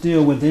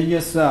still within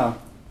yourself,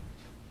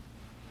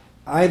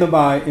 either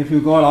if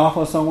you're going off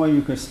of somewhere,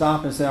 you can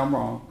stop and say, I'm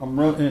wrong.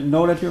 And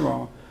know that you're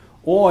wrong.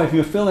 Or if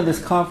you're feeling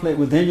this conflict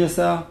within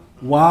yourself,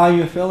 while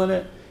you're feeling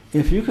it,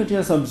 if you could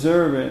just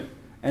observe it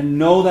and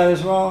know that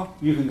it's wrong,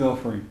 you can go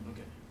free.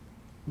 Okay.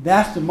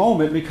 That's the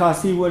moment,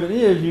 because see what it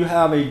is, you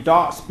have a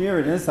dark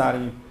spirit inside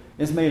of you.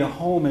 It's made a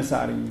home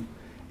inside of you.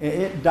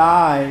 It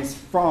dies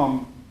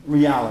from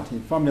reality,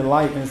 from the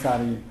light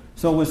inside of you.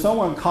 So when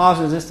someone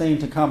causes this thing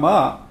to come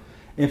up,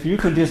 if you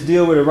could just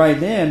deal with it right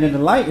then the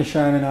light is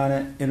shining on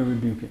it, it'll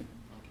rebuke it.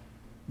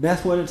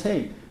 That's what it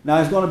takes. Now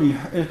it's going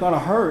to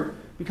hurt,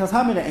 because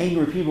how many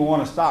angry people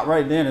want to stop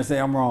right then and say,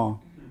 I'm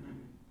wrong?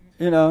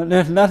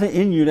 There's nothing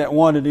in you that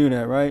want to do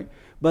that, right?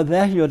 But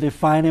that's your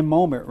defining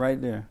moment right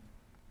there.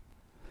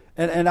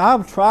 And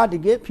I've tried to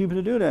get people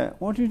to do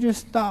that. Won't you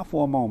just stop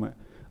for a moment?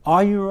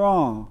 Are you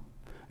wrong?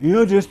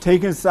 You're just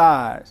taking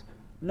sides.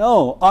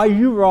 No, are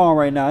you wrong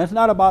right now? It's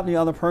not about the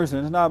other person.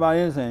 It's not about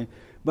anything.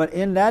 But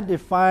in that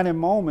defining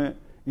moment,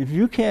 if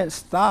you can't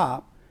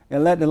stop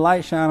and let the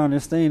light shine on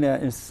this thing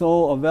that is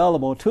so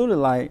available to the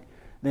light,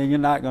 then you're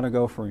not going to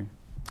go free.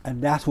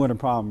 And that's where the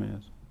problem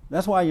is.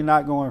 That's why you're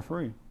not going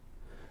free.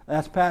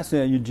 As Pat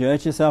said, you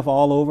judge yourself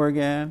all over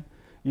again.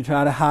 You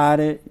try to hide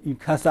it. You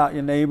cuss out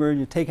your neighbor.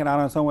 You take it out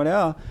on someone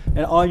else.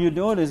 And all you're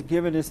doing is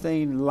giving this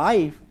thing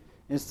life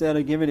instead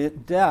of giving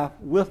it death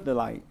with the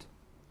light.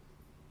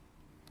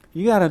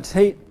 You got to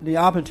take the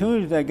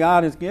opportunity that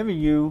God has given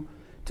you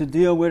to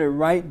deal with it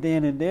right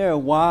then and there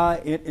while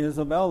it is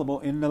available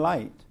in the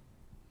light.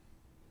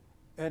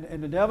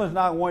 And the devil's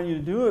not wanting you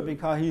to do it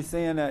because he's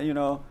saying that,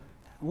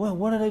 well,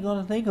 what are they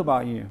going to think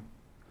about you?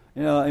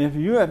 You know, if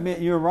you admit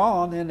you're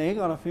wrong, then they're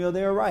going to feel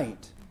they're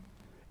right.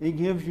 It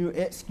gives you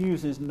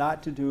excuses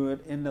not to do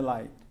it in the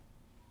light.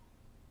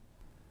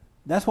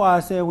 That's why I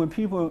said when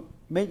people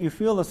make you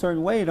feel a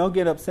certain way, don't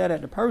get upset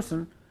at the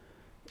person.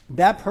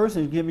 That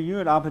person is giving you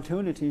an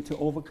opportunity to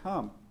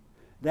overcome.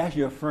 That's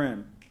your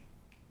friend.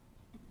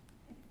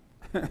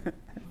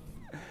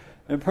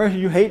 The person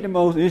you hate the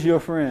most is your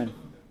friend.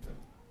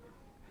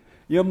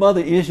 Your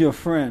mother is your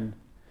friend.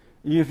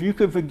 If you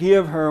could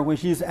forgive her when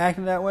she's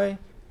acting that way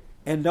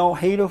and don't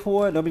hate her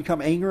for it, don't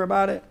become angry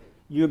about it,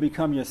 you'll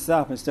become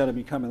yourself instead of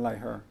becoming like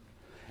her.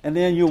 And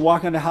then you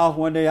walk in the house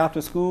one day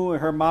after school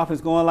and her mouth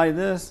is going like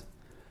this,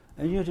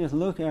 and you just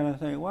look at her and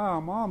think, wow,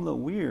 Mom look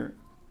weird.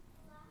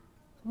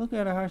 Look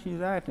at her how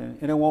she's acting,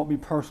 and it won't be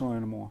personal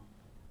anymore.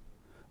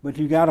 But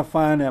you got to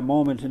find that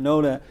moment to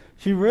know that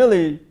she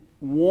really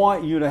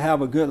wants you to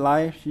have a good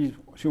life.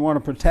 She want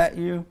to protect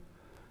you,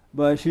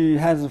 but she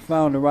hasn't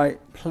found the right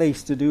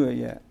place to do it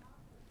yet.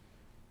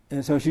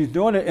 And so she's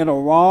doing it in a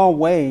wrong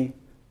way,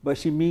 but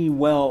she mean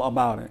well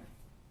about it.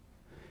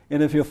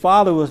 And if your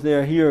father was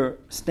there, he'll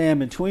stand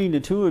between the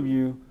two of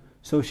you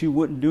so she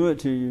wouldn't do it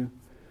to you.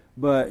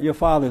 But your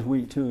father's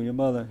weak too.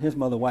 His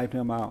mother wiped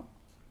him out.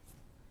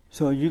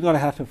 So you're going to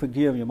have to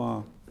forgive your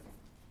mom.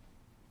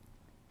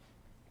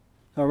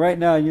 So right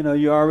now,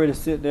 you already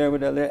sit there with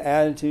that little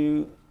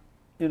attitude.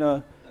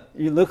 You're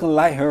looking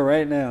like her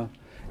right now.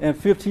 And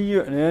 15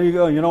 years, there you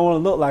go. You don't want to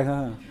look like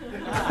her.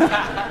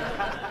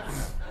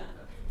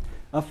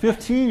 A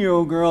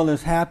 15-year-old girl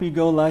is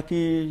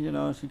happy-go-lucky.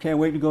 She can't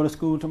wait to go to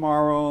school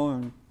tomorrow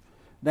and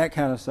that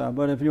kind of stuff.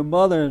 But if your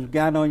mother has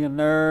gotten on your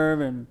nerve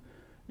and,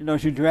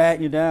 she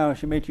dragged you down,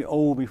 she made you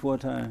old before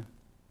time.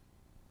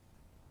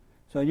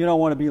 So you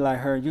don't want to be like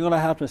her. You're going to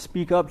have to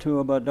speak up to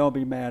her, but don't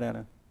be mad at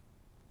her.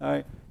 All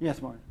right?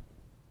 Yes, Martin.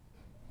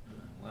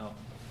 Well,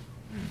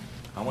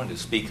 I wanted to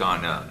speak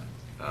on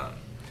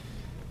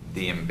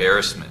the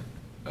embarrassment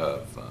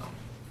of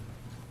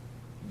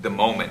the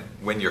moment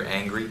when you're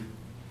angry.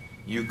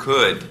 You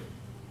could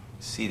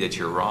see that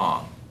you're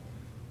wrong,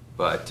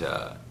 but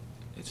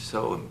it's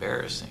so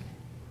embarrassing.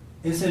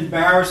 It's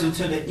embarrassing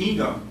to the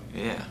ego.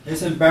 Yeah.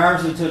 It's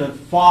embarrassing to the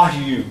false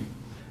you.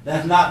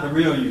 That's not the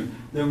real you.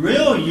 The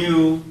real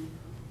you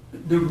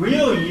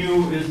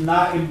is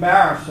not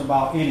embarrassed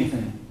about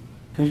anything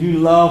because you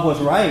love what's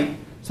right.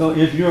 So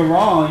if you're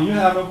wrong, you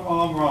have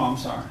I'm wrong,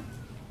 sorry.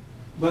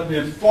 But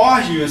the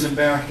false you is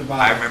embarrassed about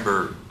I it.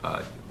 remember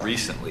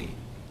recently,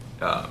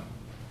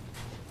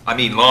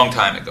 long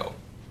time ago,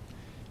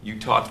 you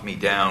talked me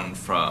down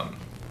from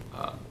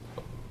a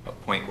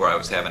point where I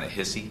was having a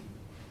hissy.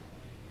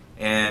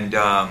 And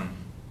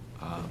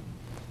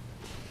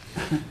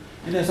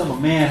and there's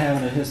some man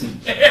having a hissy.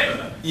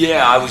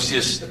 Yeah, I was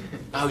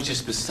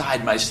just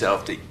beside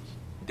myself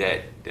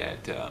that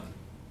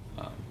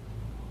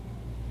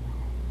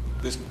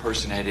this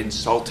person had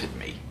insulted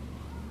me,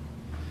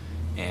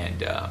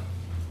 and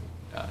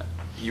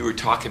you were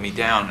talking me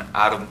down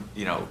out of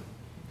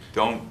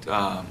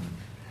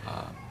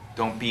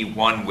don't be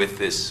one with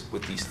these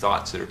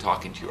thoughts that are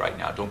talking to you right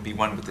now. Don't be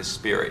one with this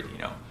spirit,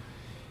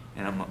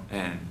 And I'm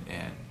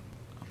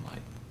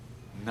like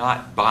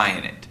not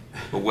buying it.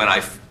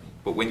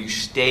 But when you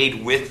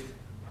stayed with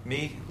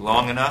me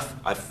long enough,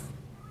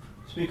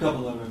 Speak up a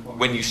little bit for me.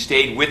 When you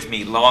stayed with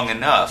me long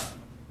enough,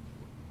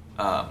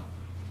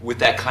 with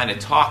that kind of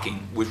talking,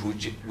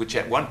 which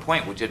at one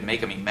point would just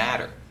make me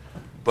madder,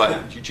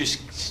 but you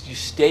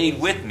stayed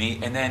with me,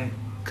 and then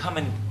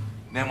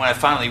when I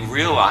finally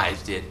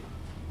realized it,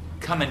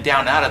 coming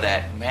down out of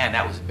that, man,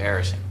 that was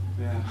embarrassing.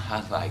 Yeah. I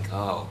was like,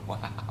 oh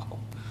wow,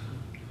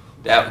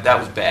 that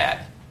was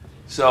bad.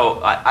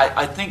 So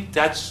I think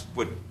that's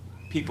what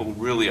people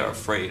really are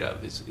afraid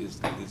of is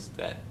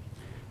that.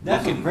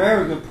 That's a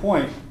very good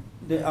point.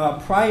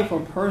 The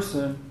prideful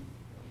person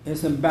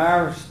is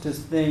embarrassed to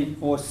think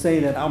or say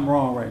that I'm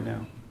wrong right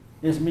now.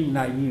 It's me,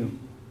 not you.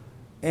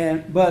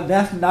 But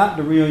that's not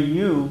the real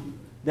you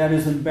that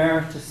is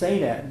embarrassed to say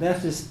that.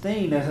 That's this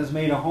thing that has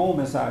made a home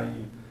inside of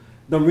you.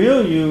 The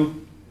real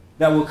you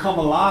that will come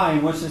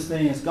alive once this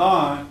thing is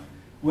gone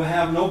will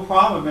have no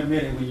problem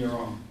admitting when you're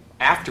wrong.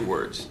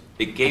 Afterwards,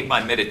 it gave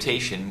my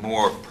meditation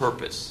more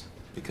purpose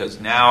because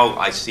now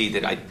I see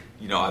that I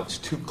was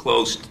too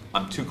close.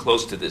 I'm too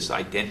close to this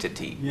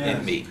identity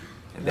in me,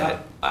 and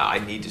that I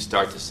need to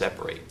start to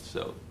separate.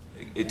 So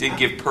it did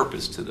give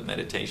purpose to the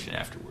meditation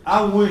afterwards.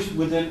 I wish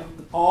within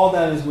all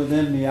that is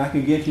within me, I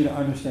could get you to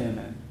understand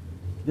that.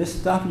 This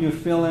stuff you're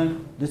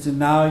feeling, this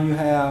denial you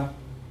have,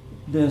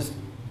 this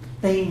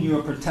thing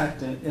you're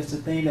protecting, it's the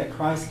thing that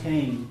Christ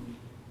came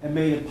and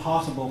made it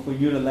possible for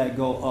you to let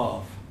go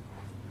of.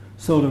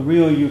 So the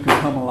real you can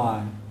come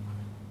alive.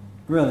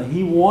 Really,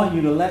 He wants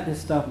you to let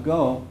this stuff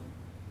go.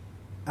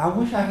 I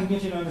wish I could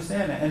get you to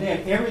understand that. And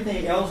then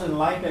everything else in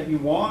life that you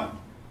want,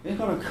 it's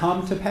going to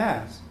come to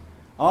pass.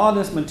 All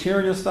this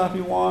material stuff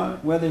you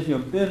want, whether it's your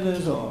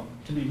business or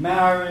to be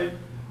married,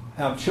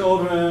 have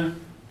children,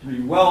 to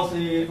be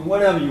wealthy,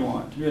 whatever you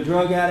want, to be a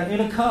drug addict,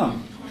 it'll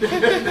come.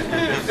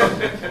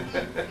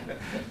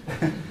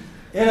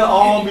 It'll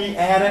all be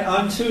added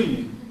unto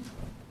you.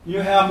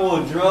 You have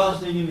more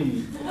drugs than you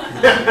need.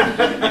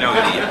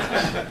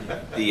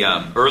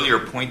 The earlier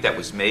point that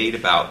was made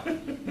about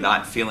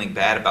not feeling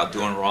bad about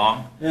doing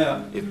wrong.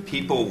 Yeah. If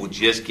people would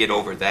just get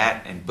over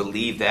that and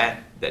believe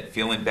that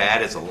feeling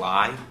bad is a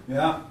lie.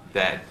 Yeah.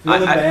 That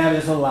feeling bad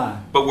is a lie.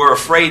 But we're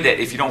afraid that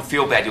if you don't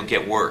feel bad, you'll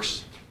get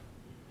worse.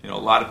 A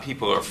lot of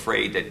people are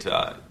afraid that,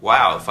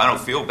 wow, if I don't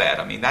feel bad,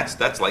 I mean,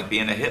 that's like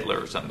being a Hitler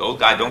or something. Those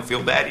guys don't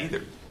feel bad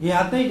either.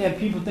 Yeah, I think that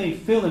people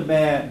think feeling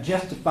bad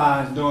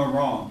justifies doing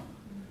wrrong.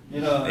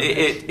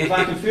 If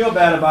I can feel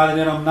bad about it,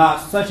 then I'm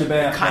not such a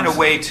bad kind person. of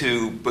way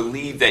to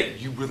believe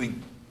that you really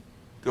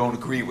don't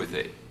agree with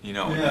it. You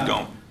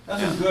don't.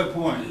 That's a good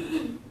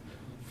point.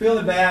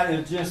 Feeling bad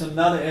is just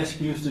another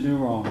excuse to do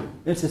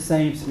wrong. It's the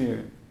same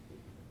spirit.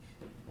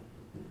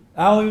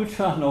 I don't even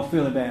trust no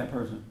feeling bad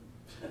person.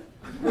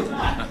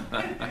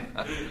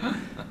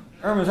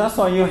 Hermes, I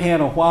saw your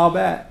hand a while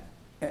back,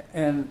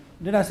 and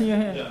did I see your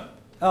hand? Yeah.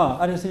 Oh,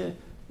 I didn't see it.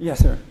 Yes,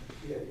 sir.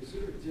 Yeah, is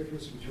there a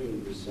difference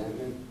between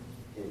resentment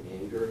and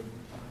anger?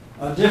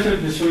 A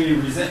difference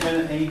between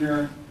resentment and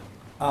anger.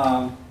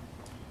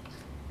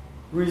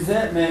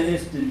 Resentment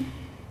is the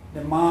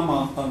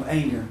mama of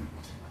anger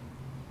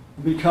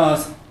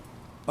because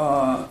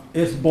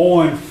it's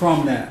born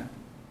from that.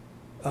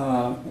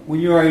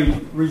 When you're a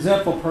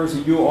resentful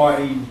person, you are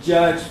a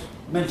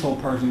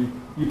judgmental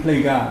person. You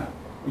play God.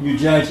 You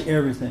judge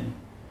everything.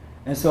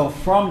 And so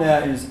from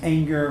that is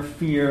anger,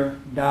 fear,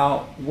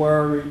 doubt,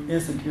 worry,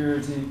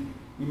 insecurity,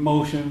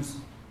 emotions,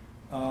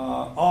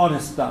 all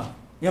this stuff.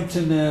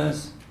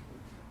 Emptiness,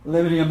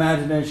 limiting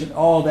imagination,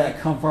 all that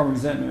come from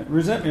resentment.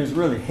 Resentment is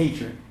really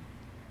hatred,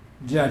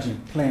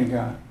 judging, playing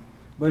God.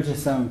 But it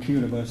just sounds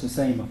cuter, but it's the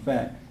same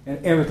effect.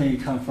 And everything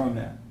comes from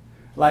that.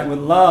 Like with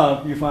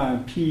love, you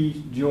find peace,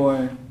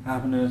 joy,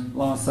 happiness,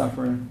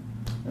 long-suffering,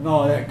 and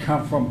all that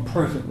come from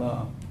perfect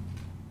love.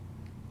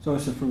 So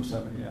it's the fruits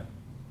of it, yeah.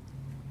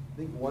 I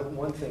think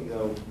one thing,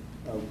 though,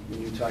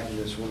 when you're talking to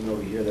this woman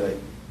over here that I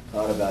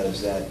thought about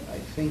is that I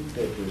think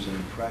that there's an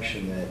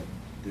impression that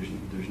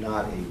there's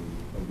not a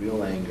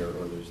real anger,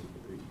 or you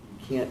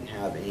can't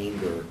have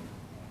anger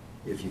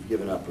if you've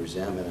given up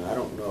resentment. And I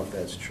don't know if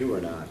that's true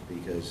or not,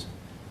 because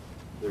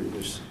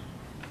there's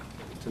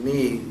to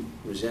me,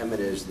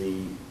 resentment is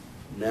the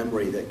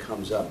memory that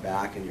comes up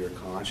back into your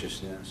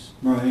consciousness,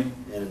 right,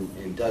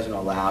 and doesn't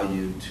allow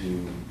you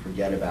to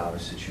forget about a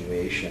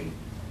situation.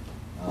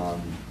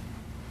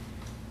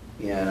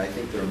 And I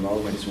think there are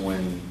moments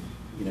when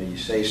you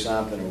say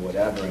something or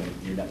whatever, and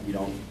you're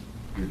done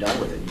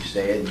with it. You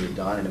say it and you're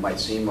done, and it might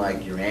seem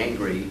like you're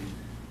angry,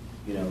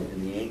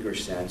 in the anger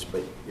sense,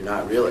 but you're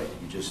not really.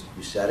 You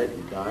said it,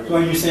 you're done. So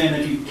are you saying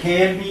that you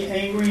can be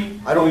angry?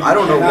 I don't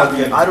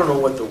know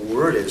what the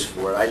word is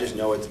for it. I just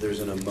know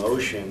there's an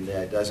emotion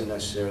that doesn't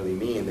necessarily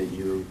mean that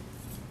you're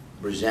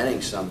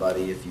resenting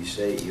somebody if you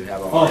say you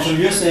have a so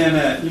you're saying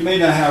that you may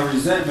not have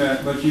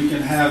resentment, but you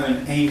can have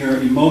an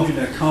anger emotion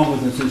that comes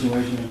with the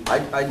situation. I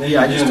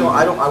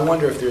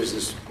wonder if there's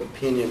this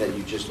opinion that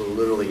you just are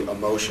literally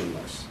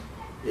emotionless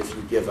if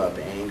you give up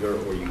anger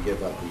or you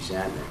give up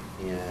resentment.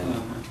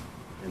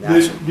 And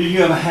that's do you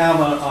ever have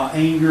an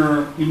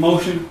anger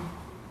emotion,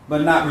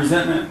 but not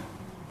resentment?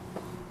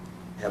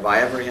 Have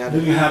I ever had?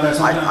 Do you have that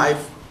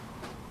sometimes?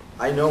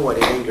 I know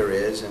what anger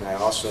is, and I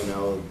also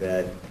know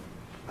that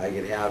I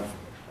could have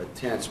a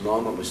tense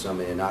moment with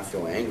somebody and not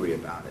feel angry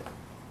about it,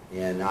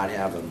 and not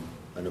have an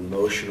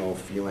emotional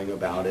feeling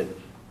about it,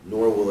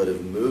 nor will it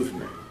have moved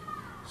me.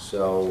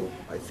 So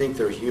I think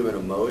they're human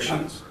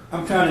emotions.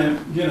 I'm trying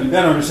to get a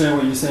better understanding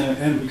what you're saying,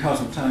 and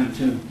because of time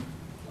too.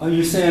 Are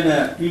you saying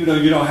that even though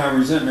you don't have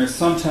resentment,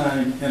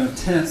 sometimes in a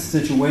tense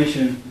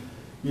situation,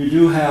 you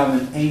do have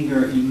an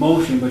anger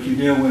emotion, but you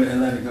deal with it and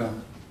let it go?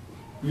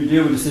 You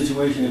deal with the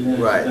situation and then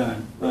it's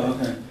done. Right. Oh,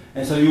 okay.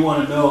 And so you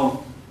want to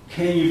know,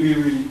 can you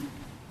be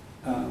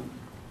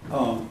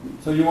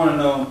so you want to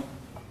know,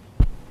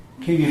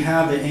 can you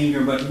have the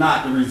anger but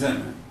not the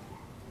resentment?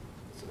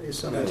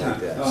 Something like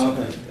that. Oh,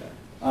 okay.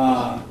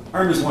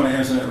 Ernest want to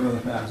answer that really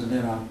fast, and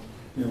then I'll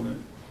deal with it.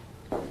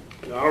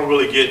 I don't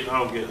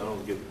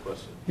get the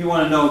question. You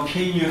want to know,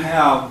 can you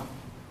have,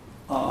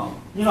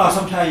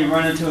 sometimes you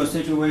run into a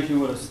situation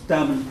with a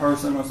stubborn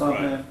person or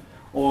something, right,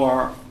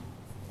 or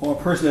a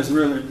person that's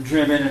really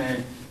driven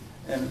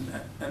and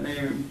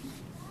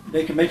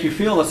they can make you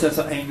feel a sense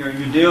of anger, and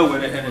you deal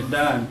with it and it's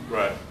done.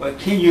 Right. But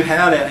can you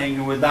have that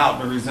anger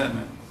without the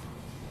resentment?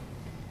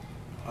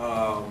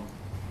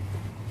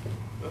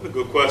 That's a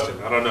good question.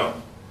 I don't know.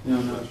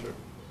 I'm not sure.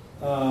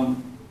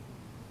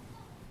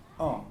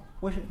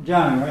 What's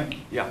John, right?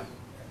 Yeah.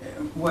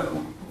 What?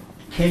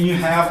 Can you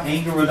have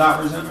anger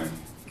without resentment?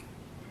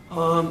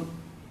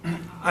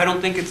 I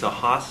don't think it's a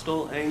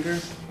hostile anger.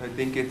 I don't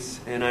think it's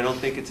an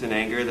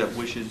anger that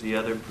wishes the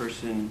other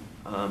person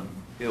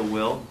ill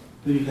will.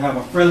 So you can have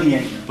a friendly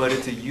anger. But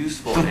it's a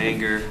useful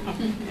anger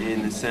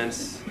in the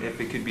sense, if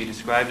it could be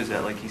described as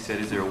that, like he said,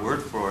 is there a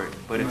word for it?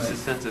 But it's a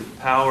sense of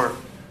power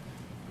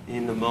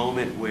in the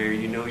moment where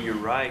you know you're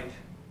right,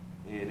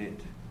 and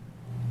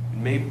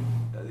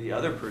the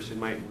other person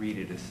might read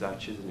it as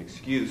such, as an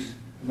excuse.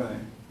 Right.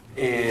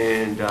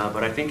 And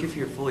but I think if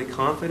you're fully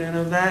confident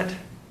of that,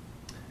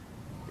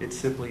 it's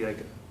simply like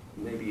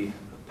maybe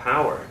a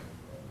power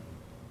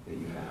that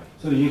you have.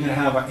 So you can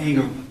have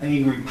an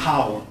angry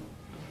power.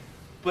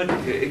 But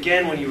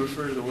again, when you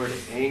refer to the word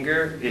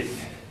anger, it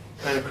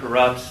kind of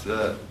corrupts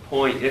the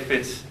point. If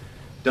it's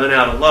done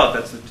out of love,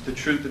 that's the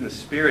truth and the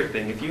spirit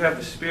thing. If you have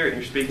the spirit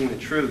and you're speaking the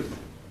truth,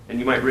 and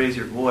you might raise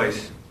your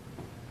voice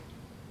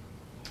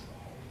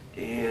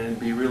and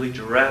be really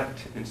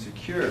direct and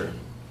secure,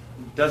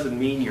 it doesn't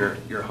mean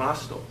you're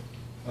hostile.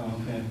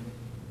 Oh, okay.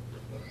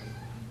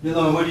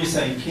 What do you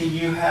say? Can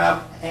you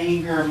have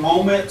anger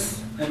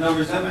moments and no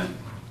resentment?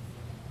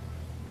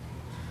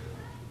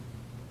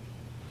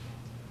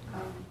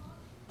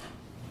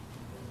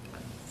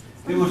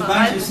 It was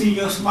nice to see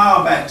your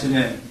smile back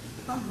today.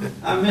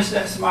 I miss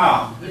that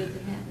smile.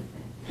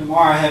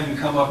 Tomorrow I have you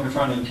come up in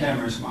front of the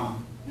camera and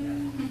smile.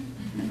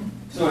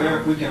 So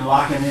Eric, we can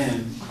lock it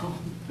in.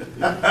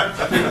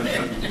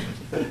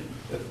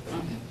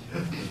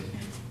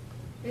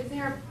 Is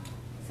there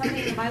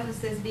something the Bible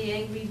says, be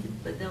angry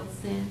but don't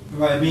sin?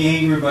 Right, be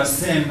angry but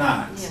sin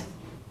not. Yeah.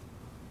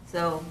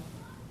 So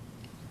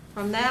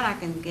from that I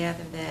can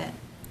gather that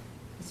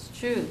it's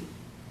true,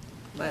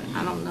 but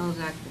I don't know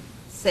that I could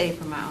say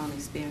from my own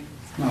experience.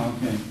 Oh,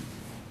 okay.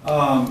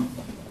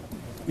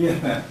 Yeah,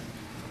 Pat.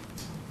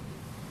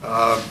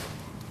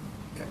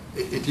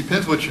 It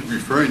depends what you're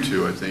referring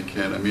to, I think,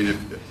 Ken. I mean,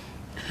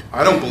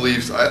 I don't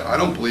believe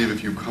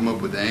if you come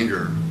up with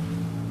anger,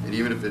 and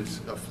even if it's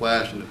a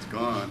flash and it's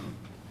gone,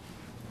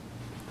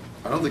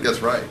 I don't think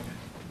that's right.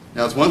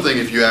 Now, it's one thing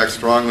if you act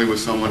strongly with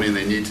someone and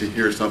they need to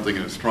hear something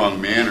in a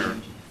strong manner,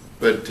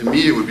 but to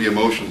me it would be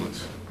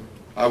emotionless.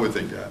 I would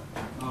think that.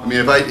 I mean,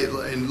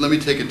 and let me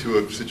take it to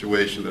a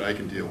situation that I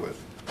can deal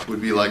with. It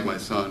would be like my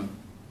son.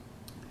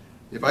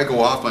 If I go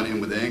off on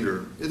him with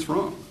anger, it's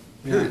wrong.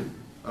 Period.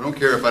 I don't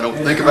care if I don't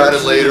think about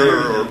it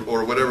later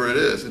or whatever it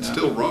is. It's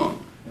still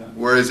wrong. Yeah.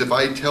 Whereas if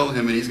I tell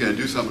him and he's going to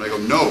do something, I go,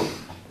 no,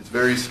 it's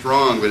very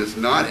strong, but it's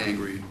not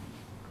angry.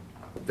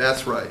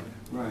 That's right.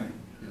 Right.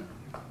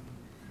 Yeah.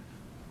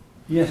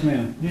 Yes,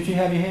 ma'am. Did you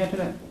have your hand to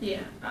that? Yeah.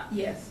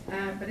 Yes.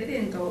 But it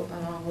didn't go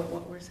along with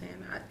what we're saying.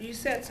 You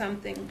said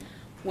something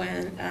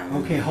when.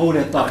 Okay, hold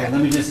that thought. Okay.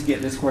 Let me just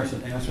get this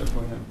question answered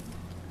for him.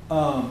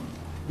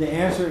 The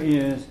answer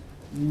is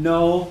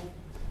no.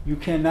 You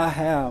cannot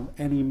have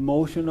an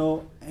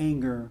emotional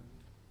anger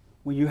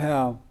when you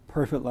have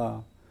perfect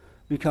love,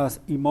 because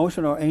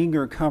emotional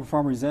anger comes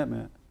from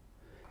resentment,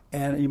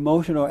 and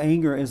emotional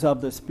anger is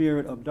of the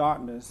spirit of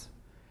darkness,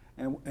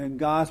 and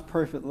God's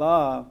perfect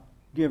love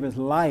gives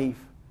life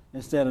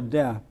instead of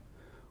death.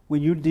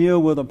 When you deal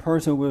with a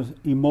person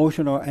with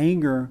emotional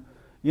anger,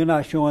 you're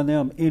not showing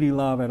them any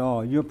love at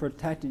all. You're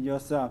protecting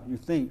yourself, you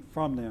think,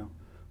 from them.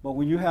 But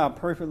when you have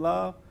perfect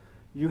love,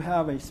 you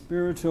have a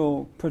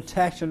spiritual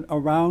protection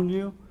around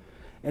you,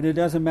 and it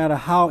doesn't matter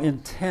how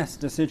intense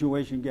the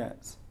situation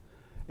gets.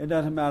 It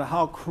doesn't matter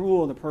how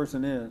cruel the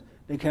person is.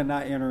 They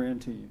cannot enter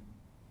into you.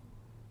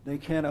 They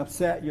can't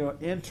upset your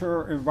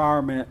inner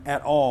environment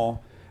at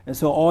all. And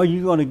so all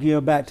you're going to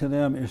give back to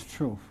them is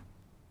truth.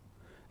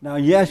 Now,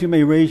 yes, you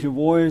may raise your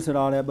voice and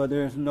all that, but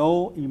there's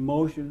no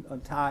emotion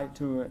tied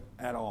to it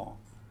at all.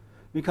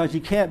 Because you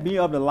can't be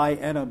of the light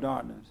and of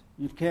darkness.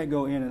 You can't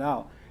go in and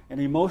out. And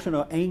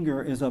emotional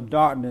anger is of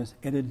darkness,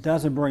 and it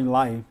doesn't bring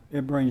life.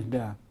 It brings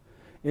death.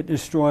 It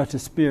destroys the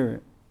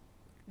spirit.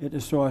 It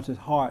destroys the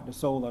heart, the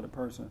soul of the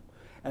person.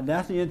 And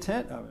that's the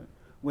intent of it.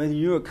 Whether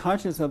you are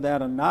conscious of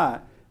that or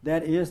not,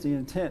 that is the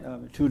intent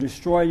of it, to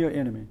destroy your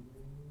enemy.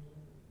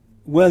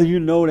 Whether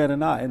you know that or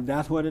not, and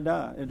that's what it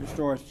does. It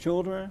destroys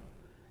children.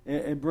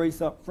 It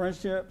breaks up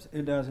friendships.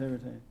 It does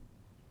everything.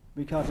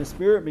 Because the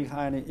spirit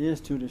behind it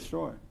is to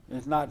destroy.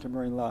 It's not to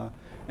bring love.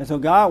 And so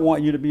God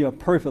wants you to be a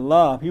perfect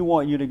love. He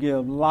wants you to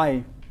give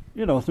life,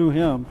 through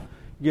Him,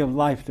 give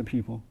life to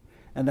people.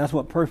 And that's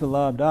what perfect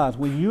love does.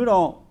 When you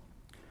don't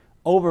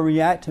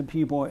overreact to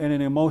people in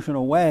an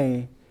emotional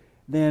way,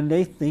 then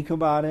they think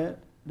about it.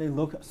 They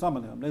look at some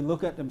of them. They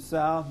look at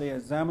themselves. They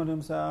examine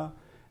themselves.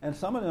 And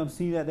some of them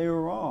see that they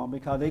were wrong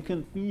because they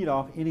couldn't feed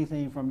off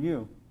anything from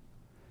you.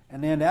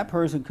 And then that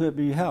person could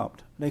be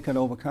helped. They could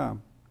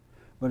overcome.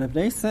 But if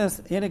they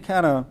sense any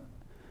kind of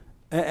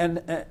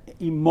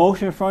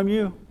emotion from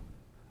you,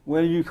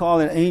 whether you call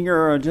it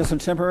anger or just a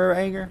temporary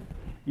anger,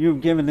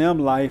 you've given them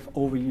life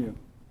over you.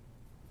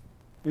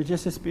 It's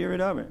just the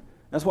spirit of it.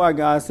 That's why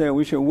God said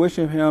we should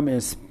worship Him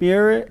in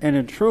spirit and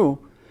in truth.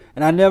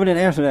 And I never did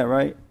answer that,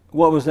 right?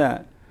 What was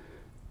that?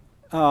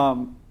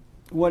 And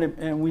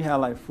we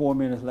have like 4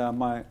 minutes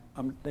left.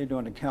 They're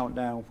doing the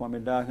countdown for me.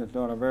 Doctor's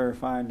doing a very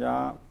fine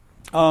job.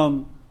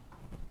 God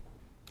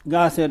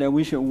said that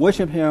we should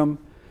worship Him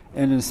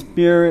in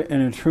spirit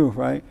and in truth,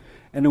 right?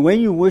 And the way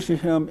you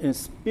worship Him in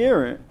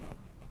spirit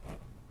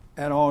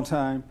at all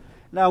times.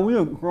 Now, we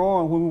are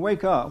growing, when we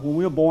wake up, when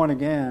we're born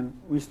again,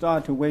 we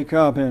start to wake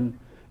up and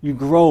you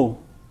grow.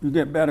 You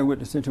get better with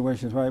the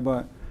situations, right?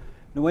 But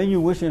the way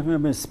you worship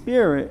Him in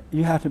spirit,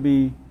 you have to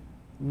be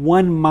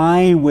one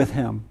mind with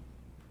Him.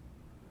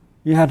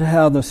 You have to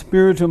have the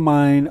spiritual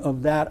mind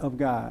of that of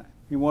God.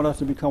 He wants us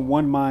to become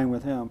one mind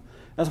with him.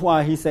 That's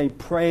why he say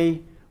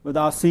pray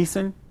without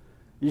ceasing.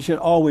 You should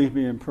always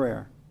be in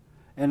prayer.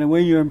 And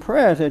when you're in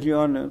prayer, that you're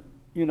on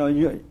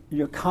the,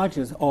 you're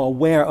conscious or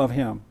aware of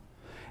him.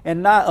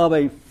 And not of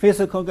a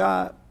physical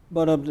God,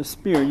 but of the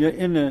spirit. You're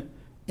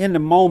in the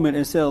moment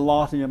instead of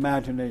lost in your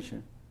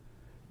imagination.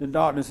 The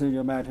darkness in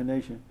your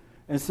imagination.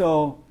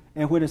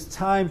 And when it's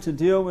time to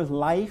deal with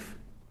life,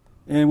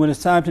 and when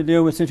it's time to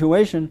deal with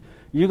situation,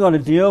 you're going to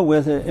deal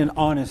with it in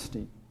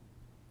honesty,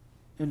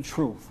 in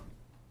truth.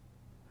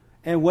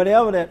 And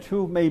whatever that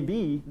truth may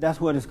be, that's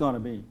what it's going to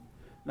be.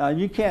 Now,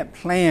 you can't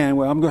plan,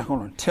 well, I'm just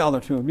going to tell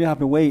the truth. You have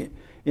to wait.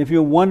 If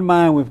you're one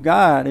mind with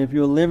God, if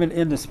you're living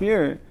in the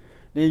Spirit,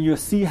 then you'll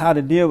see how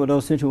to deal with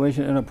those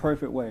situations in a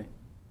perfect way,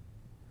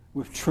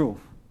 with truth.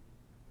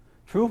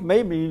 Truth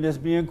may mean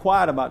just being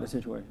quiet about the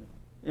situation.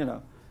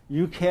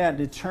 You can't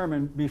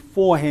determine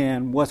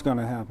beforehand what's going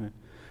to happen.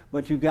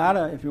 But you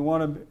gotta, if you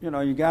want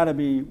to, you gotta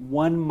be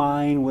one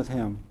mind with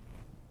him.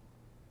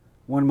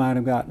 One mind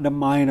of God, the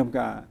mind of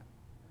God.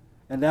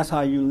 And that's how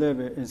you live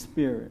it in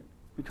spirit.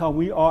 Because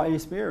we are a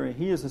spirit.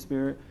 He is a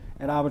spirit.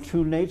 And our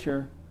true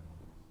nature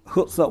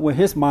hooks up with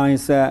his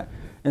mindset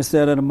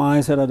instead of the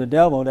mindset of the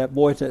devil, that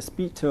voice that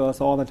speaks to us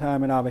all the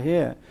time in our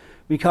head.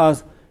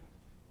 Because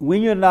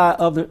when you're not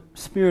of the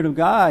Spirit of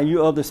God,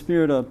 you're of the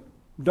spirit of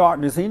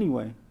darkness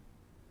anyway.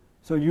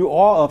 So you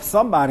are of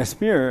somebody's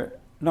spirit,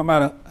 no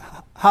matter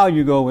how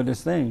you go with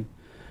this thing.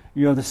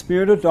 You're the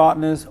spirit of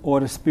darkness or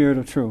the spirit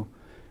of truth.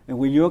 And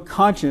when you're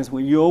conscious,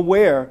 when you're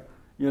aware,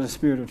 you're the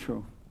spirit of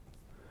truth.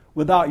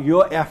 Without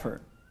your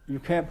effort, you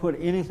can't put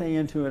anything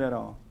into it at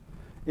all.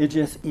 It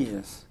just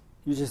is.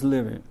 You just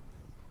live it.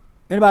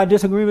 Anybody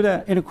disagree with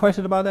that? Any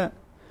questions about that?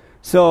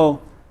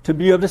 So, to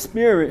be of the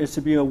Spirit is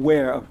to be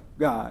aware of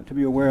God, to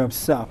be aware of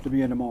self, to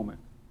be in the moment.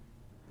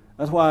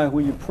 That's why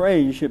when you pray,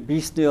 you should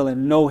be still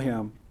and know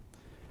him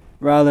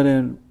rather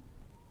than...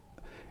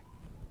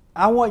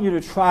 I want you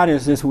to try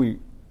this week.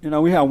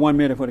 We have 1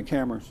 minute for the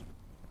cameras.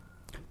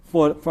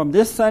 From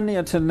this Sunday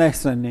until next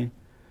Sunday,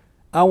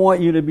 I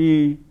want you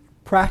to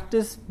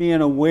practice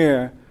being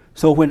aware,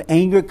 so when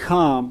anger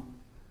comes,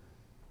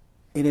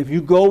 and if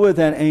you go with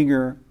that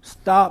anger,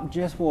 stop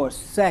just for a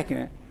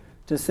second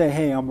to say,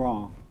 hey, I'm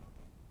wrong.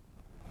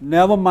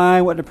 Never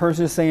mind what the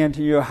person is saying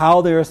to you,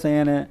 how they're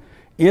saying it,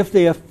 if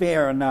they are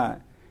fair or not.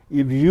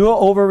 If you're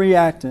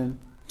overreacting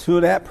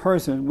to that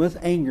person with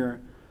anger,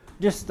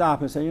 just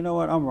stop and say, you know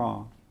what, I'm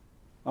wrong.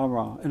 I'm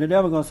wrong. And the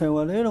devil's going to say,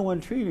 well, they don't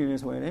want to treat you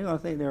this way. They're going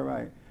to think they're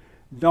right.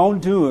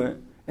 Don't do it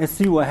and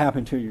see what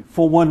happened to you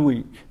for 1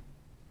 week.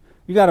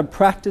 You got to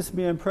practice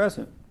being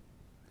present.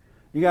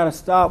 You got to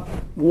stop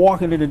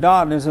walking in the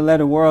darkness and let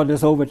the world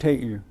just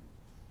overtake you.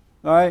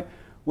 All right?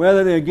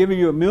 Whether they're giving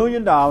you $1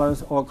 million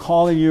or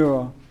calling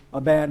you a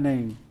bad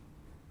name,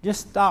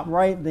 just stop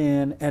right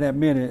then and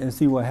admit it and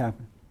see what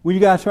happens. Will you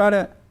guys try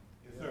that?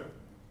 Yes, sir.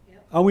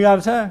 Yep. Are we out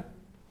of time?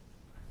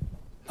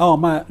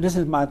 Oh, this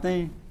is my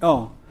thing?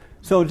 Oh,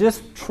 so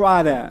just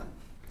try that.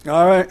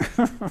 All right?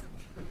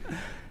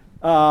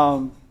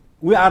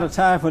 We're out of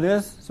time for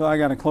this, so I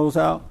got to close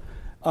out.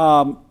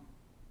 God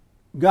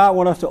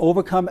wants us to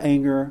overcome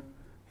anger.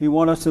 He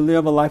wants us to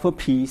live a life of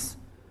peace.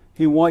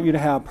 He wants you to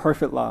have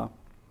perfect love.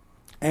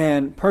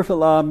 And perfect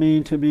love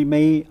means to be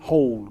made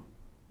whole.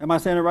 Am I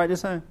saying it right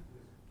this time?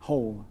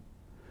 Whole.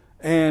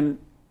 And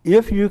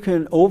if you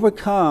can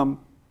overcome,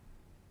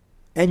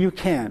 and you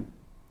can,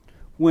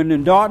 when the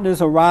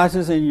darkness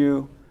arises in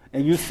you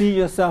and you see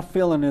yourself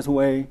feeling this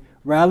way,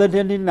 rather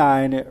than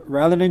denying it,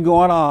 rather than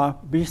going off,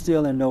 be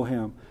still and know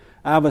him.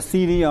 I have a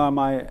CD on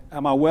my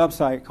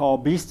website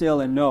called Be Still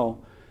and Know.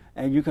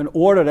 And you can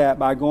order that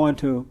by going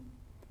to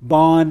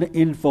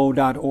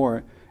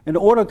bondinfo.org. And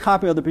order a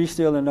copy of the Be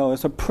Still and Know.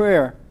 It's a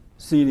prayer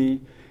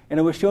CD. And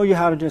it will show you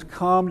how to just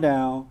calm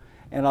down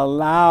and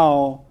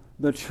allow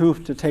the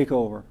truth to take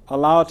over.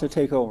 Allow it to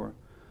take over.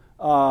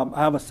 I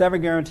have a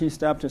 7 guaranteed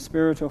steps to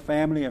spiritual,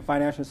 family, and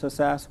financial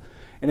success.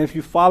 And if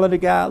you follow the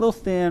guide, a little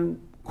thin,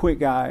 quick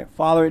guide,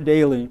 follow it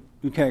daily,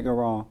 you can't go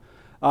wrong.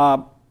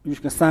 You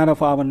can sign up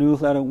for our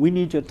newsletter. We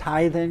need your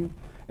tithing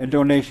and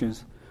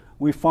donations.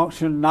 We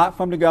function not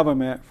from the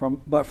government,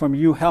 but from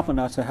you helping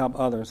us to help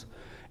others.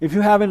 If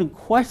you have any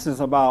questions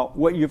about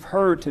what you've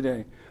heard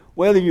today,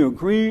 whether you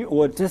agree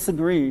or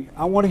disagree,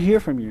 I want to hear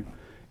from you.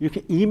 You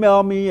can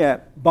email me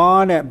at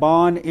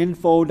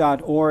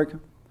bond@bondinfo.org,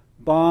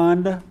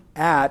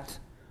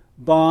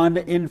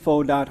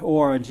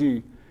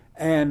 bond@bondinfo.org,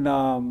 and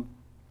I'll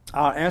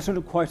answer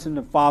the question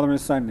the following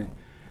Sunday.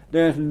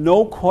 There's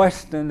no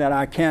question that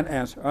I can't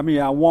answer. I mean,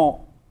 I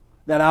won't.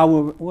 That I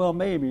will, well,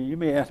 maybe. You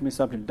may ask me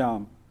something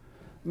dumb.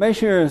 Make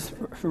sure it's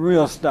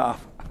real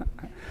stuff.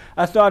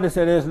 I started to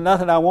say there's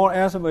nothing I won't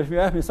answer, but if you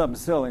ask me something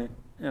silly,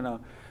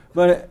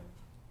 But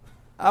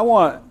I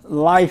want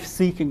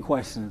life-seeking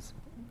questions,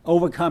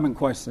 overcoming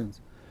questions,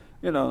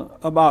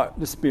 about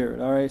the Spirit,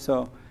 all right?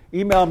 So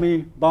email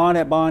me,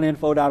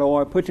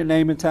 bond@bondinfo.org. Put your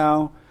name in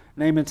town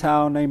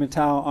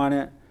on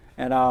it,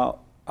 and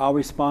I'll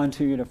respond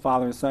to you the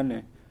following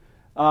Sunday.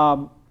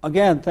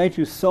 again, thank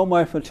you so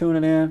much for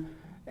tuning in.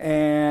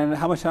 And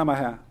how much time I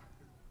have?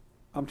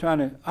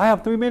 I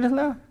have 3 minutes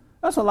left?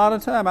 That's a lot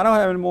of time. I don't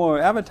have any more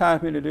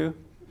advertisement to do.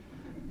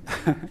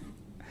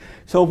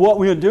 So what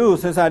we'll do,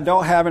 since I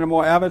don't have any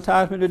more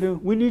advertisement to do,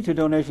 we need your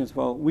donations,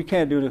 folks. We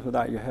can't do this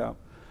without your help.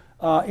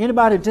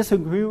 Anybody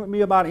disagree with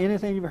me about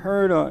anything you've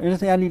heard or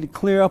anything I need to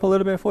clear up a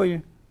little bit for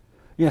you?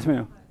 Yes,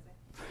 ma'am.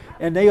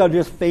 And they'll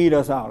just fade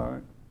us out, all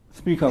right?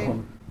 Speak up on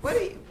it.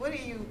 What do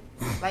you,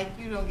 like,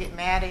 you don't get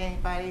mad at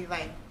anybody?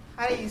 Like,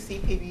 how do you see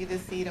people? You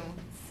just see them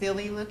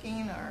silly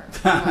looking, or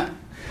what?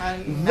 How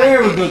do you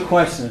Very good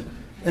question.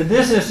 If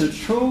this is the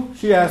truth,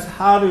 she asked,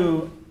 how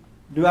do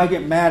I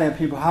get mad at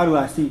people? How do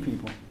I see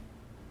people?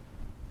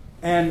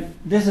 And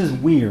this is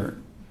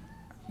weird,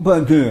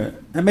 but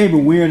good. And maybe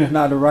weird is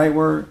not the right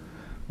word,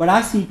 but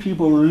I see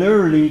people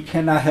literally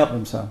cannot help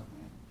themselves.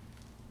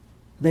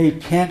 They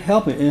can't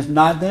help it. It's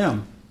not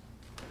them.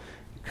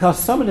 Because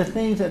some of the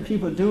things that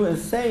people do and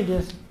say,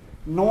 just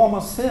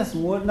normal sense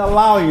wouldn't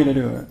allow you to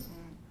do it.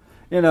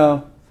 You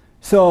know,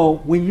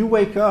 so when you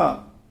wake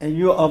up and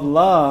you're of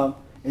love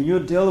and you're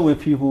dealing with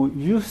people,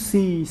 you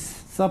see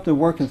something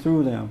working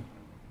through them.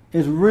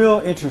 It's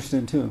real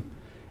interesting too.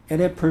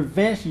 And it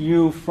prevents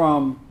you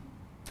from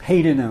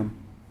hating them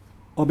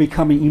or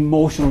becoming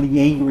emotionally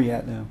angry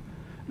at them.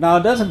 Now,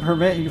 it doesn't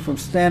prevent you from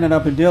standing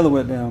up and dealing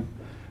with them.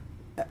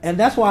 And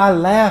that's why I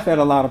laugh at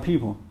a lot of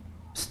people.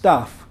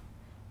 Stuff.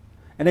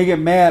 And they get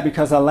mad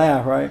because I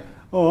laugh, right?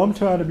 Oh, I'm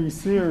trying to be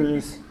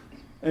serious.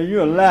 And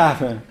you're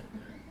laughing.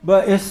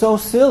 But it's so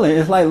silly.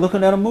 It's like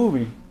looking at a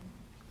movie.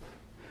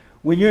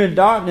 When you're in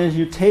darkness,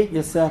 you take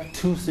yourself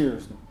too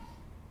seriously.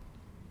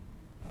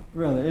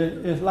 Really.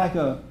 It's like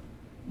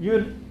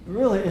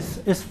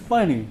it's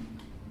funny.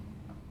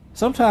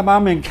 Sometimes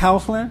I'm in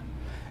counseling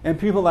and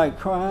people like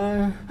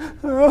crying.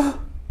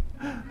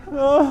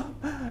 Oh,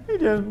 he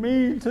just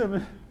mean to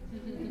me.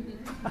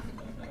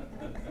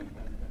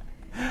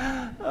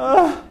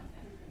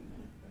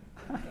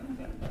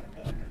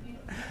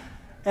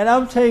 And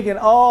I'm taking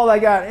all I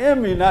got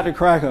in me not to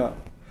crack up.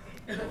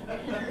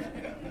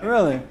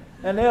 Really.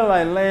 And they're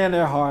like laying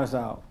their hearts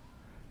out.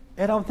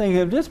 And I'm thinking,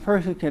 if this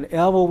person can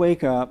ever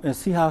wake up and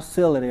see how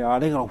silly they are,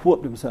 they're going to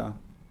whoop themselves.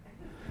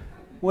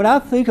 When I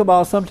think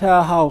about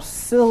sometimes how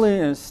silly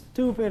and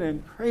stupid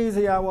and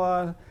crazy I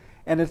was,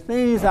 and the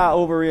things I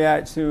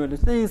overreact to, and the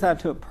things I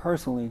took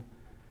personally,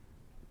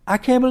 I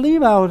can't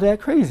believe I was that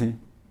crazy.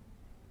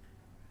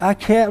 I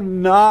can't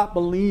not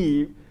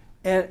believe,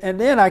 and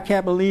then I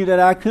can't believe that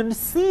I couldn't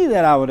see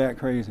that I was that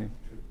crazy.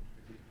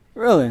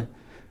 Really.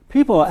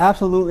 People are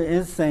absolutely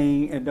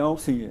insane and don't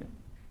see it.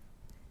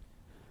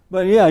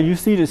 But yeah, you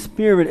see the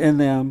spirit in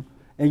them,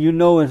 and you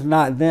know it's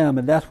not them,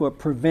 and that's what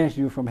prevents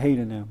you from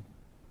hating them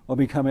or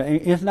becoming.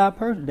 It's not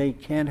personal. They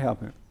can't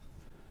help it.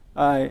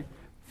 All right.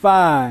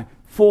 5,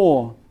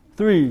 4,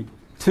 3,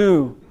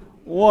 2,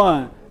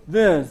 1.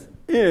 This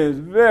is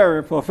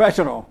very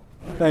professional.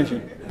 Thank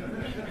you.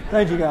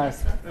 Thank you,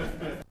 guys.